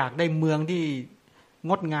อยากได้เมืองที่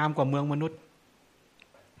งดงามกว่าเมืองมนุษย์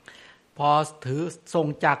พอถือส่ง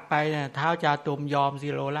จักรไปเนี่ยท้าวจาตุมยอมสิ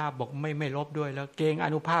โรราบบอกไม่ลบด้วยแล้วเกรงอา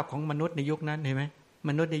นุภาพของมนุษย์ในยุคนั้นเห็นไหมม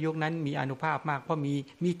นุษย์ในยุคนั้นมีอานุภาพมากเพราะ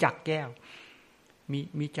มีจักรแก้ว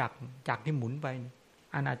มีจักรที่หมุนไป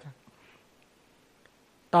อาณาจักร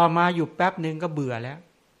ต่อมาอยู่แป๊บนึงก็เบื่อแล้ว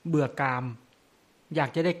เบื่อกามอยาก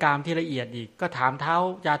จะได้กามที่ละเอียดอีกก็ถามท้าว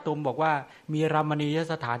จาตุมบอกว่ามีรามณีย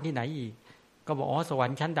สถานที่ไหนอีกก็ ก็บอกอ๋อสวรร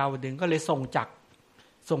ค์ชั้นดาวดึงส์ก็เลยส่งจั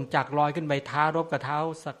กรลอยขึ้นไปท้ารบกับเท้า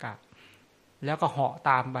สกะแล้วก็เหาะ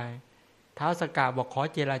ตามไปเท้าสกะบอกขอ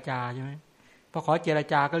เจรจาใช่ไหมพอขอเจร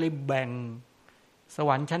จาก็เลยแบ่งสว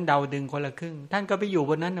รรค์ชั้นดาวดึงส์คนละครึ่งท่านก็ไปอยู่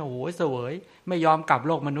บนนั้นโอ้โหเสวยไม่ยอมกลับโ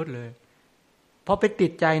ลกมนุษย์เลยเพราะไปติ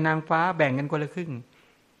ดใจนางฟ้าแบ่งกันคนละครึ่ง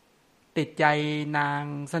ติดใจนาง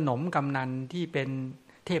สนมกำนันที่เป็น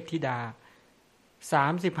เทพธิดา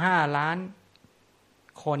35 ล้าน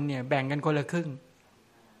คนเนี่ยแบ่งกันคนละครึ่ง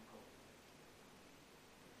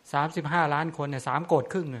35 ล้านคนเนี่ย3 โกฏ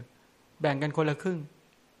ครึ่งแบ่งกันคนละครึ่ง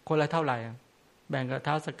คนละเท่าไหร่แบ่งกับ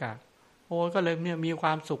ท้าวสกะโอ้ก็เลยเนี่ยมีคว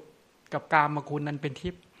ามสุขกับกามคุณนั้นเป็นทิ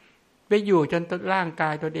พย์ไปอยู่จนร่างกา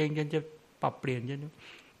ยตัวเองจนจะปรับเปลี่ยน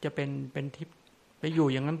จะเป็นทิพย์ไปอยู่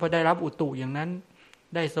อย่างนั้นพอได้รับอุตุอย่างนั้น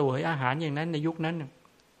ได้เสวยอาหารอย่างนั้นในยุคนั้น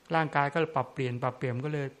ร่างกายก็ปรับเปลี่ยนก็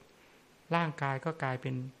เลยร่างกายก็กลายเป็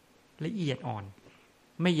นละเอียดอ่อน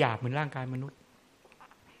ไม่หยาบเหมือนร่างกายมนุษย์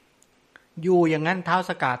อยู่อย่างนั้นท้าว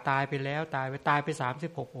สกะตายไปแล้วตายไป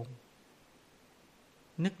36 องค์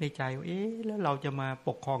นึกในใจว่าแล้วเราจะมาป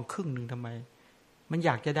กครองครึ่งหนึ่งทำไมมันอย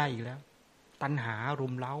ากจะได้อีกแล้วตัณหารุ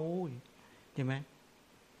มเร้าใช่ไหม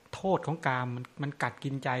โทษของกามมันกัดกิ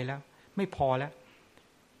นใจแล้วไม่พอแล้ว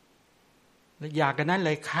อยากกันนั้นเล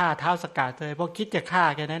ยฆ่าท้าวสกะเลยเพราะคิดจะฆ่า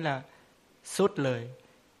แค่นั้นแหละสุดเลย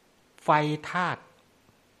ไฟธาตุ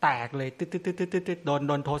แตกเลยตึ๊ดโ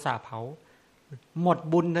ดนโทสะเผาหมด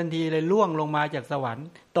บุญทันทีเลยล่วงลงมาจากสวรรค์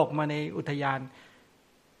ตกมาในอุทยาน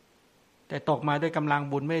แต่ตกมาด้วยกำลัง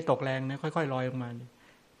บุญไม่ได้ตกแรงนะค่อยๆลอยลงม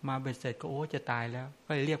าเบ็ดเสร็จก็จะตายแล้ว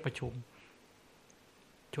ก็เลยเรียกประชุม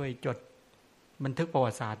ช่วยจดบันทึกประวั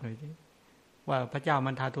ติศาสตร์หน่อยสิว่าพระเจ้า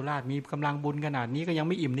มันทาตุราชมีกำลังบุญขนาดนี้ก็ยัง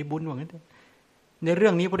ไม่อิ่มในบุญว่างั้นในเรื่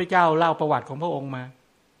องนี้พระเจ้าเล่าประวัติของพระองค์มา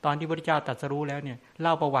ตอนที่พระเจ้าตรัสรู้แล้วเนี่ยเ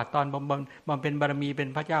ล่าประวัติตอนบำเพ็ญบารมีเป็น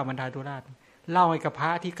พระเจ้ามันทาตุราชเล่าให้กับพร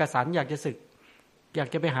ะที่กษัตริย์อยากจะศึกอยาก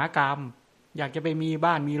จะไปหากามอยากจะไปมี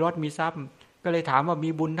บ้านมีรถมีทรัพย์ก็เลยถามว่ามี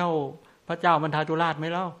บุญเท่าพระเจ้ามันทาตุราชไหม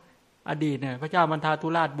เล่าอดีตเนี่ยพระเจ้ามันทาตุ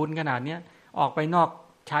ราชบุญขนาดเนี้ยออกไปนอก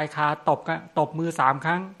ชายคาตบมือ3 ค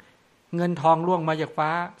รั้งเงินทองร่วงมาจากฟ้า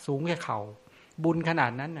สูงแค่เข่าบุญขนา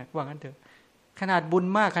ดนั้นน่ะว่างั้นเถอะขนาดบุญ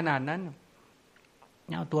มากขนาดนั้น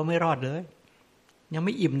เอาตัวไม่รอดเลยยังไ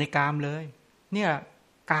ม่อิ่มในกามเลยเนี่ย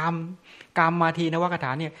กามมาทีนวกถ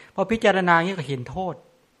าเนี่ยพอพิจารณาอย่างนี้ก็เห็นโท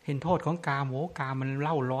ษของกามโหกามมันเ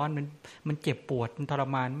ล่าร้อนมันเจ็บปวดมันทร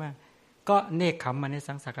มานมากก็เนกขำมาใน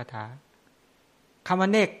สังสารถาคำว่า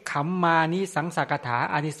เนกขำมานี้สังสารถา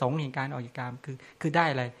อานิสงส์แห่งการออกจากกามคือได้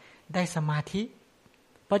อะไรได้สมาธิ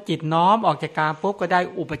พอจิตน้อมออกจากกามปุ๊บก็ได้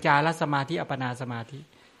อุปจารสมาธิอัปปนาสมาธิ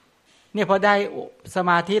เนี่ยพอได้ส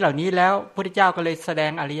มาธิเหล่านี้แล้วพระพุทธเจ้าก็เลยแสด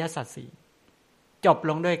งอริยสัจสี่จบ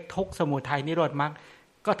ลงด้วยทุกข์สมุทัยนิโรธมรรค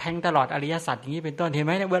ก็แทงตลอดอริยสัจอย่างนี้เป็นต้นเห็นไห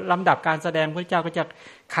มในลำดับการแสดงพระเจ้าก็จะ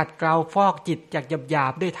ขัดเกลาฟอกจิตจากหยา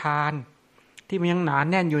บๆด้วยทานที่มันยังหนา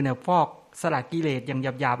แน่นอยู่เนี่ยฟอกสลัดกิเลสอย่าง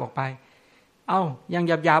หยาบๆออกไปอย่าง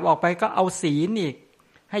หยาบๆออกไปก็เอาศีลอีก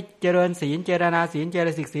ให้เจริญศีลเจรณาศีลเจริ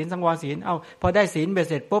ญศีลสังวรศีลพอได้ศีลเบ็ด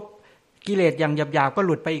เสร็จปุ๊บกิเลสอย่างหยาบๆก็ห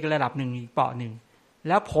ลุดไปอีกระดับหนึ่งอีกเปาะหนึ่งแ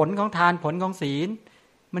ล้วผลของทานผลของศีล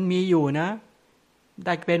มันมีอยู่นะไ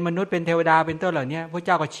ด้เป็นมนุษย์เป็นเทวดาเป็นต้นเหล่านี้พระเ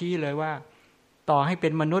จ้าก็ชี้เลยว่าต่อให้เป็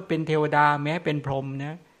นมนุษย์เป็นเทวดาแม้เป็นพรหมน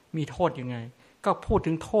ะมีโทษยังไงก็พูด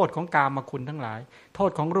ถึงโทษของกามคุณทั้งหลายโทษ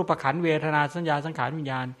ของรูปขันธ์เวทนาสัญญาสังขารวิญ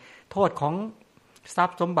ญาณโทษของทรัพ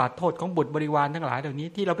ย์สมบัติโทษของบุตรบริวารทั้งหลายเหล่านี้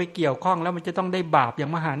ที่เราไปเกี่ยวข้องแล้วมันจะต้องได้บาปอย่า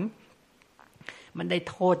งมหันต์มันได้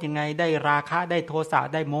โทษยังไงได้ราคะได้โทสะ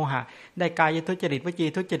ได้โมหะได้กายทุจริตวจี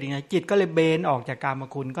ทุจริตไงจิตก็เลยเบนออกจากกาม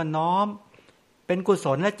คุณก็น้อมเป็นกุศ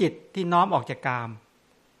ลและจิตที่น้อมออกจากกาม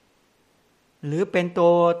หรือเป็น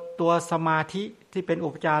ตัวสมาธิที่เป็นอุ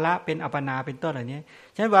ปจาระเป็นอัปปนาเป็นต้นเหล่านี้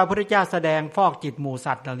ฉะนั้นว่าพระพุทธเจ้าแสดงฟอกจิตหมู่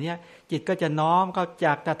สัตว์เหล่านี้จิตก็จะน้อมเข้าจ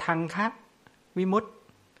ากตทังคะวิมุตติ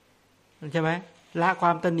ใช่ไหมละคว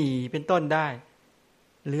ามตนีเป็นต้นได้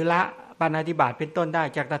หรือละปาณาติบาตเป็นต้นได้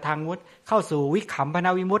จากตทังมุตเข้าสู่วิคัมภน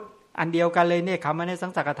วิมุตติอันเดียวกันเลยเนี่ยคำว่าในสั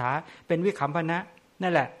งสารถาเป็นวิคัมภนะนั่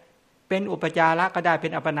นแหละเป็นอุปจาระก็ได้เป็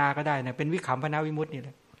นอัปปนาก็ได้นะเป็นวิคัมภนวิมุตตินี่แห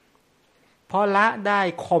ละพอละได้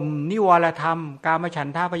ข่มนิวรธรรมกามฉัน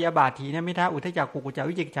ทะพยาบาทถีนมิทะอุทธัจจกุกุจจ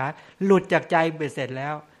วิจิกิจฉาหลุดจากใจเบ็ดเสร็จแล้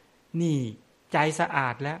วนี่ใจสะอา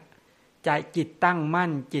ดแล้วใจจิตตั้งมั่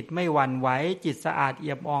นจิตไม่หวั่นไหวจิตสะอาดเ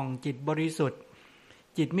อี่ยมอ่องจิตบริสุทธิ์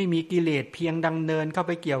จิตไม่มีกิเลสเพียงดังเนินเข้าไ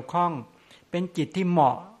ปเกี่ยวข้องเป็นจิตที่เหม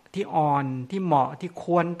าะที่อ่อนที่เหมาะที่ค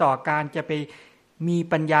วรต่อการจะไปมี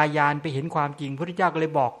ปัญญาญาณไปเห็นความจริงพระพุทธเจ้าก็เล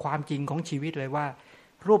ยบอกความจริงของชีวิตเลยว่า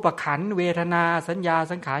รูปขันธ์เวทนาสัญญา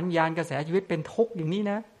สังขารวิญญาณกระแสชีวิตเป็นทุกข์อย่างนี้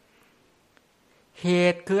นะเห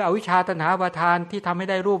ตุคืออวิชชาตัณหาอุปาทานที่ทำให้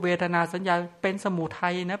ได้รูปเวทนาสัญญาเป็นสมุทั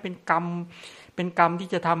ยนะเป็นกรรมที่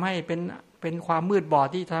จะทำให้เป็น เป็นความมืดบอด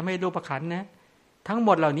ที่ทำให้รูปขันธ์นะทั้งหม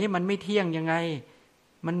ดเหล่านี้มันไม่เที่ยงยังไง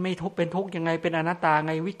มันไม่ทุกข์เป็นทุกข์ยังไงเป็นอนัตตาไ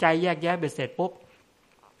งวิจัยแยกแยะเบ็ดเสร็จปุ๊บ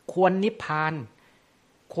ควรนิพพาน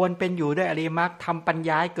ควรเป็นอยู่ด้วยอริยมรรคทำปัญญ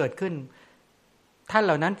าให้เกิดขึ้นท่านเห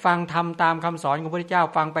ล่านั้นฟังทำตามคำสอนของพระพุทธเจ้า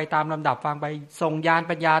ฟังไปตามลำดับฟังไปส่งญาณ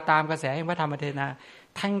ปัญญาตามกระแสแห่งพระธรรมเทศนา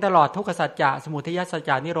แทงตลอดทุกขสัจจะสมุทัยสัจ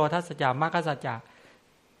จะนิโรธสัจจะมรรคสัจจะ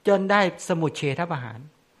จนได้สมุจเฉทประหาร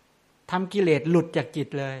ทำกิเลสหลุดจากจิต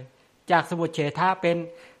เลยจากสมุจเฉทเป็น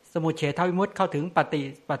สมุจเฉทวิมุตติเข้าถึงปั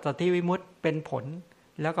จจติวิมุตติเป็นผล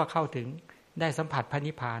แล้วก็เข้าถึงได้สัมผัสพระ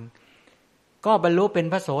นิพพานก็บรรลุเป็น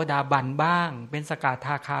พระโสดาบันบ้างเป็นสกท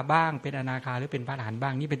าคาบ้างเป็นอนาคาหรือเป็นพระอรหันต์บ้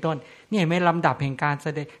างนี่เป็นต้นนี่เห็นไหมลำดับแห่งการ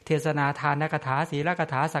เทศนาทานกถาศีลก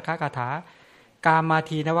ถาสักขกถากามา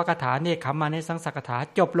ทีนวกถาเนคขมาเนสังสักถา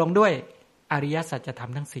จบลงด้วยอริยสัจธรร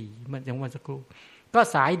มทั้ง4เหมือนอย่างวันสักครู่ก็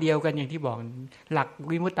สายเดียวกันอย่างที่บอกหลัก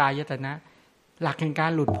วิมุตตายตนะหลักแห่งกา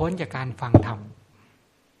รหลุดพ้นจากการฟังธรรม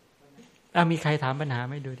มีใครถามปัญหาไ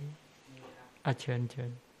หมดูดิเชิ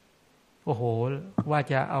ญโอ้โหว่า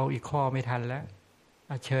จะเอาอีกข้อไม่ทันแล้ว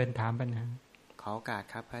เชิญถามปัญหาขอโอกาส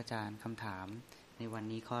ครับพระอาจารย์คำถามในวัน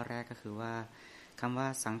นี้ข้อแรกก็คือว่าคำว่า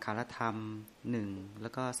สังขารธรรม1แล้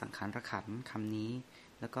วก็สังขารขันธ์คำนี้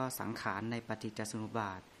แล้วก็สังขารในปฏิจจสมุปบ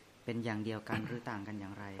าทเป็นอย่างเดียวกันหรือต่างกันอย่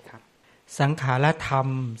างไรครับสังขารธรรม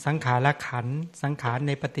สังขารขันธ์สังขารใ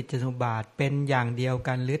นปฏิจจสมุปบาทเป็นอย่างเดียว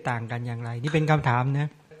กันหรือต่างกันอย่างไรนี่เป็นคำถามนะ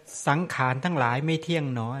สังขารทั้งหลายไม่เที่ยง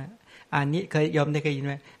หนออันนี้เคยยอมได้เคยยิน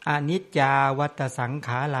ไหมอนิจจาวัตสังข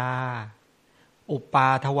าราอุปา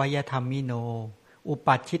ทวยธรรมิโนอุ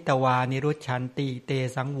ปัชชิตวานิรุชชันติเต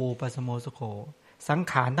สังวูปสโมสุโขสัง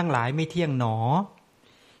ขารทั้งหลายไม่เที่ยงหนอ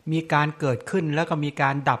มีการเกิดขึ้นแล้วก็มีกา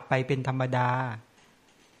รดับไปเป็นธรรมดา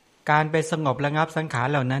การไปสงบระงับสังขาร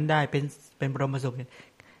เหล่านั้นได้เป็นบรมสุข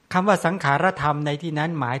คำว่าสังขารธรรมในที่นั้น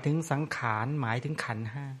หมายถึงสังขารหมายถึงขันธ์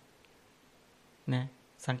5นะ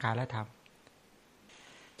สังขารธรรม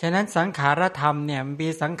ฉะนั้นสังขารธรรมเนี่ยมี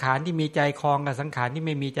สังขารที่มีใจคลองกับสังขารที่ไ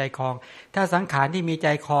ม่มีใจคลองถ้าสังขารที่มีใจ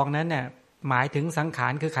คลองนั้นเนี่ยหมายถึงสังขา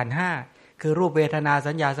รคือขันธ์5คือรูปเวทนา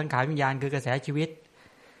สัญญาสังขารวิญญาณคือกระแสชีวิต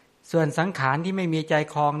ส่วนสังขารที่ไม่มีใจ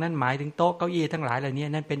คลองนั้นหมายถึงโต๊ะเก้าอี้ทั้งหลายเหล่านี้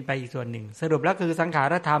นั่นเป็นไปอีกส่วนหนึ่งสรุปแล้วคือสังขา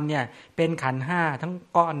รธรรมเนี่ยเป็นขันธ์5ทั้ง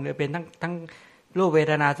ก้อนหรือเป็นทั้งรูปเว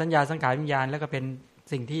ทนาสัญญาสังขารวิญญาณแล้วก็เป็น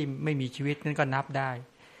สิ่งที่ไม่มีชีวิตนั่นก็นับได้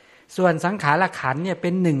ส่วนสังขารขันธ์เนี่ยเป็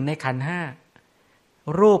น1ในขันธ์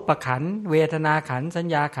5รูปประขันธ์เวทนาขันธ์สัญ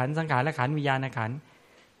ญาขันธ์สังขารขันธ์วิญญาณขันธ์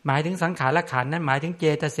หมายถึงสังขารขันธ์นั้นหมายถึงเจ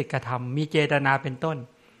ตสิกธรรมมีเจตนาเป็นต้น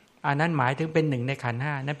อันนั้นหมายถึงเป็น1ในขันธ์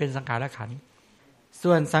5นั้นเป็นสังขารขันธ์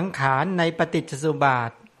ส่วนสังขารในปฏิจจสมุปบา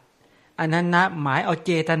ทอันนั้นนะหมายเอาเ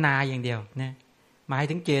จตนาอย่างเดียวนะหมาย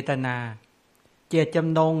ถึงเจตนาเจตจ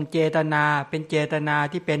ำนงเจตนาเป็นเจตนา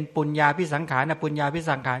ที่เป็นปุญญาภิสังขารอปุญญาภิ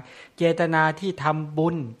สังขารเจตนาที่ทำบุ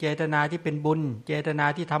ญเจตนาที่เป็นบุญเจตนา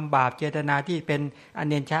ที่ทำบาปเจตนาที่เป็นอ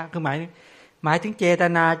เนญชะคือหมายถึงเจต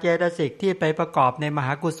นาเจตสิกที่ไปประกอบในมห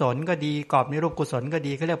ากุศลก็ดีประกอบในรูปกุศลก็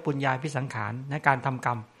ดีเขาเรียกปุญญาภิสังขารในการทำกร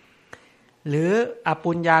รมหรืออ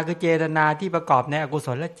ปุญญาคือเจตนาที่ประกอบในอกุศ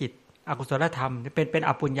ลจิตอกุศลธรรมเป็น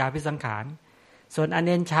อปุญญาภิสังขารส่วนอเ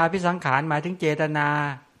นญชาภิสังขารหมายถึงเจตนา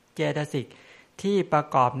เจตสิกที่ประ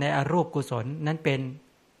กอบในอรูปกุศลนั้นเป็น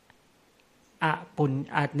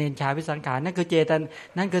อเนญชาภิสังขารนั่นคือ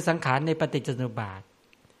นั่นคือสังขารในปฏิจจสมุปบาท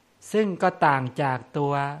ซึ่งก็ต่างจากตั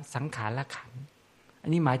วสังขารขันธ์อัน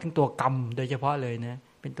นี้หมายถึงตัวกรรมโดยเฉพาะเลยนะ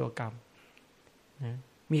เป็นตัวกรรมนะ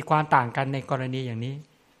มีความต่างกันในกรณีอย่างนี้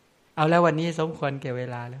เอาแล้ววันนี้สมควรแก่เว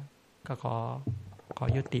ลาแล้วก็ขอ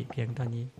ยุติเพียงเท่านี้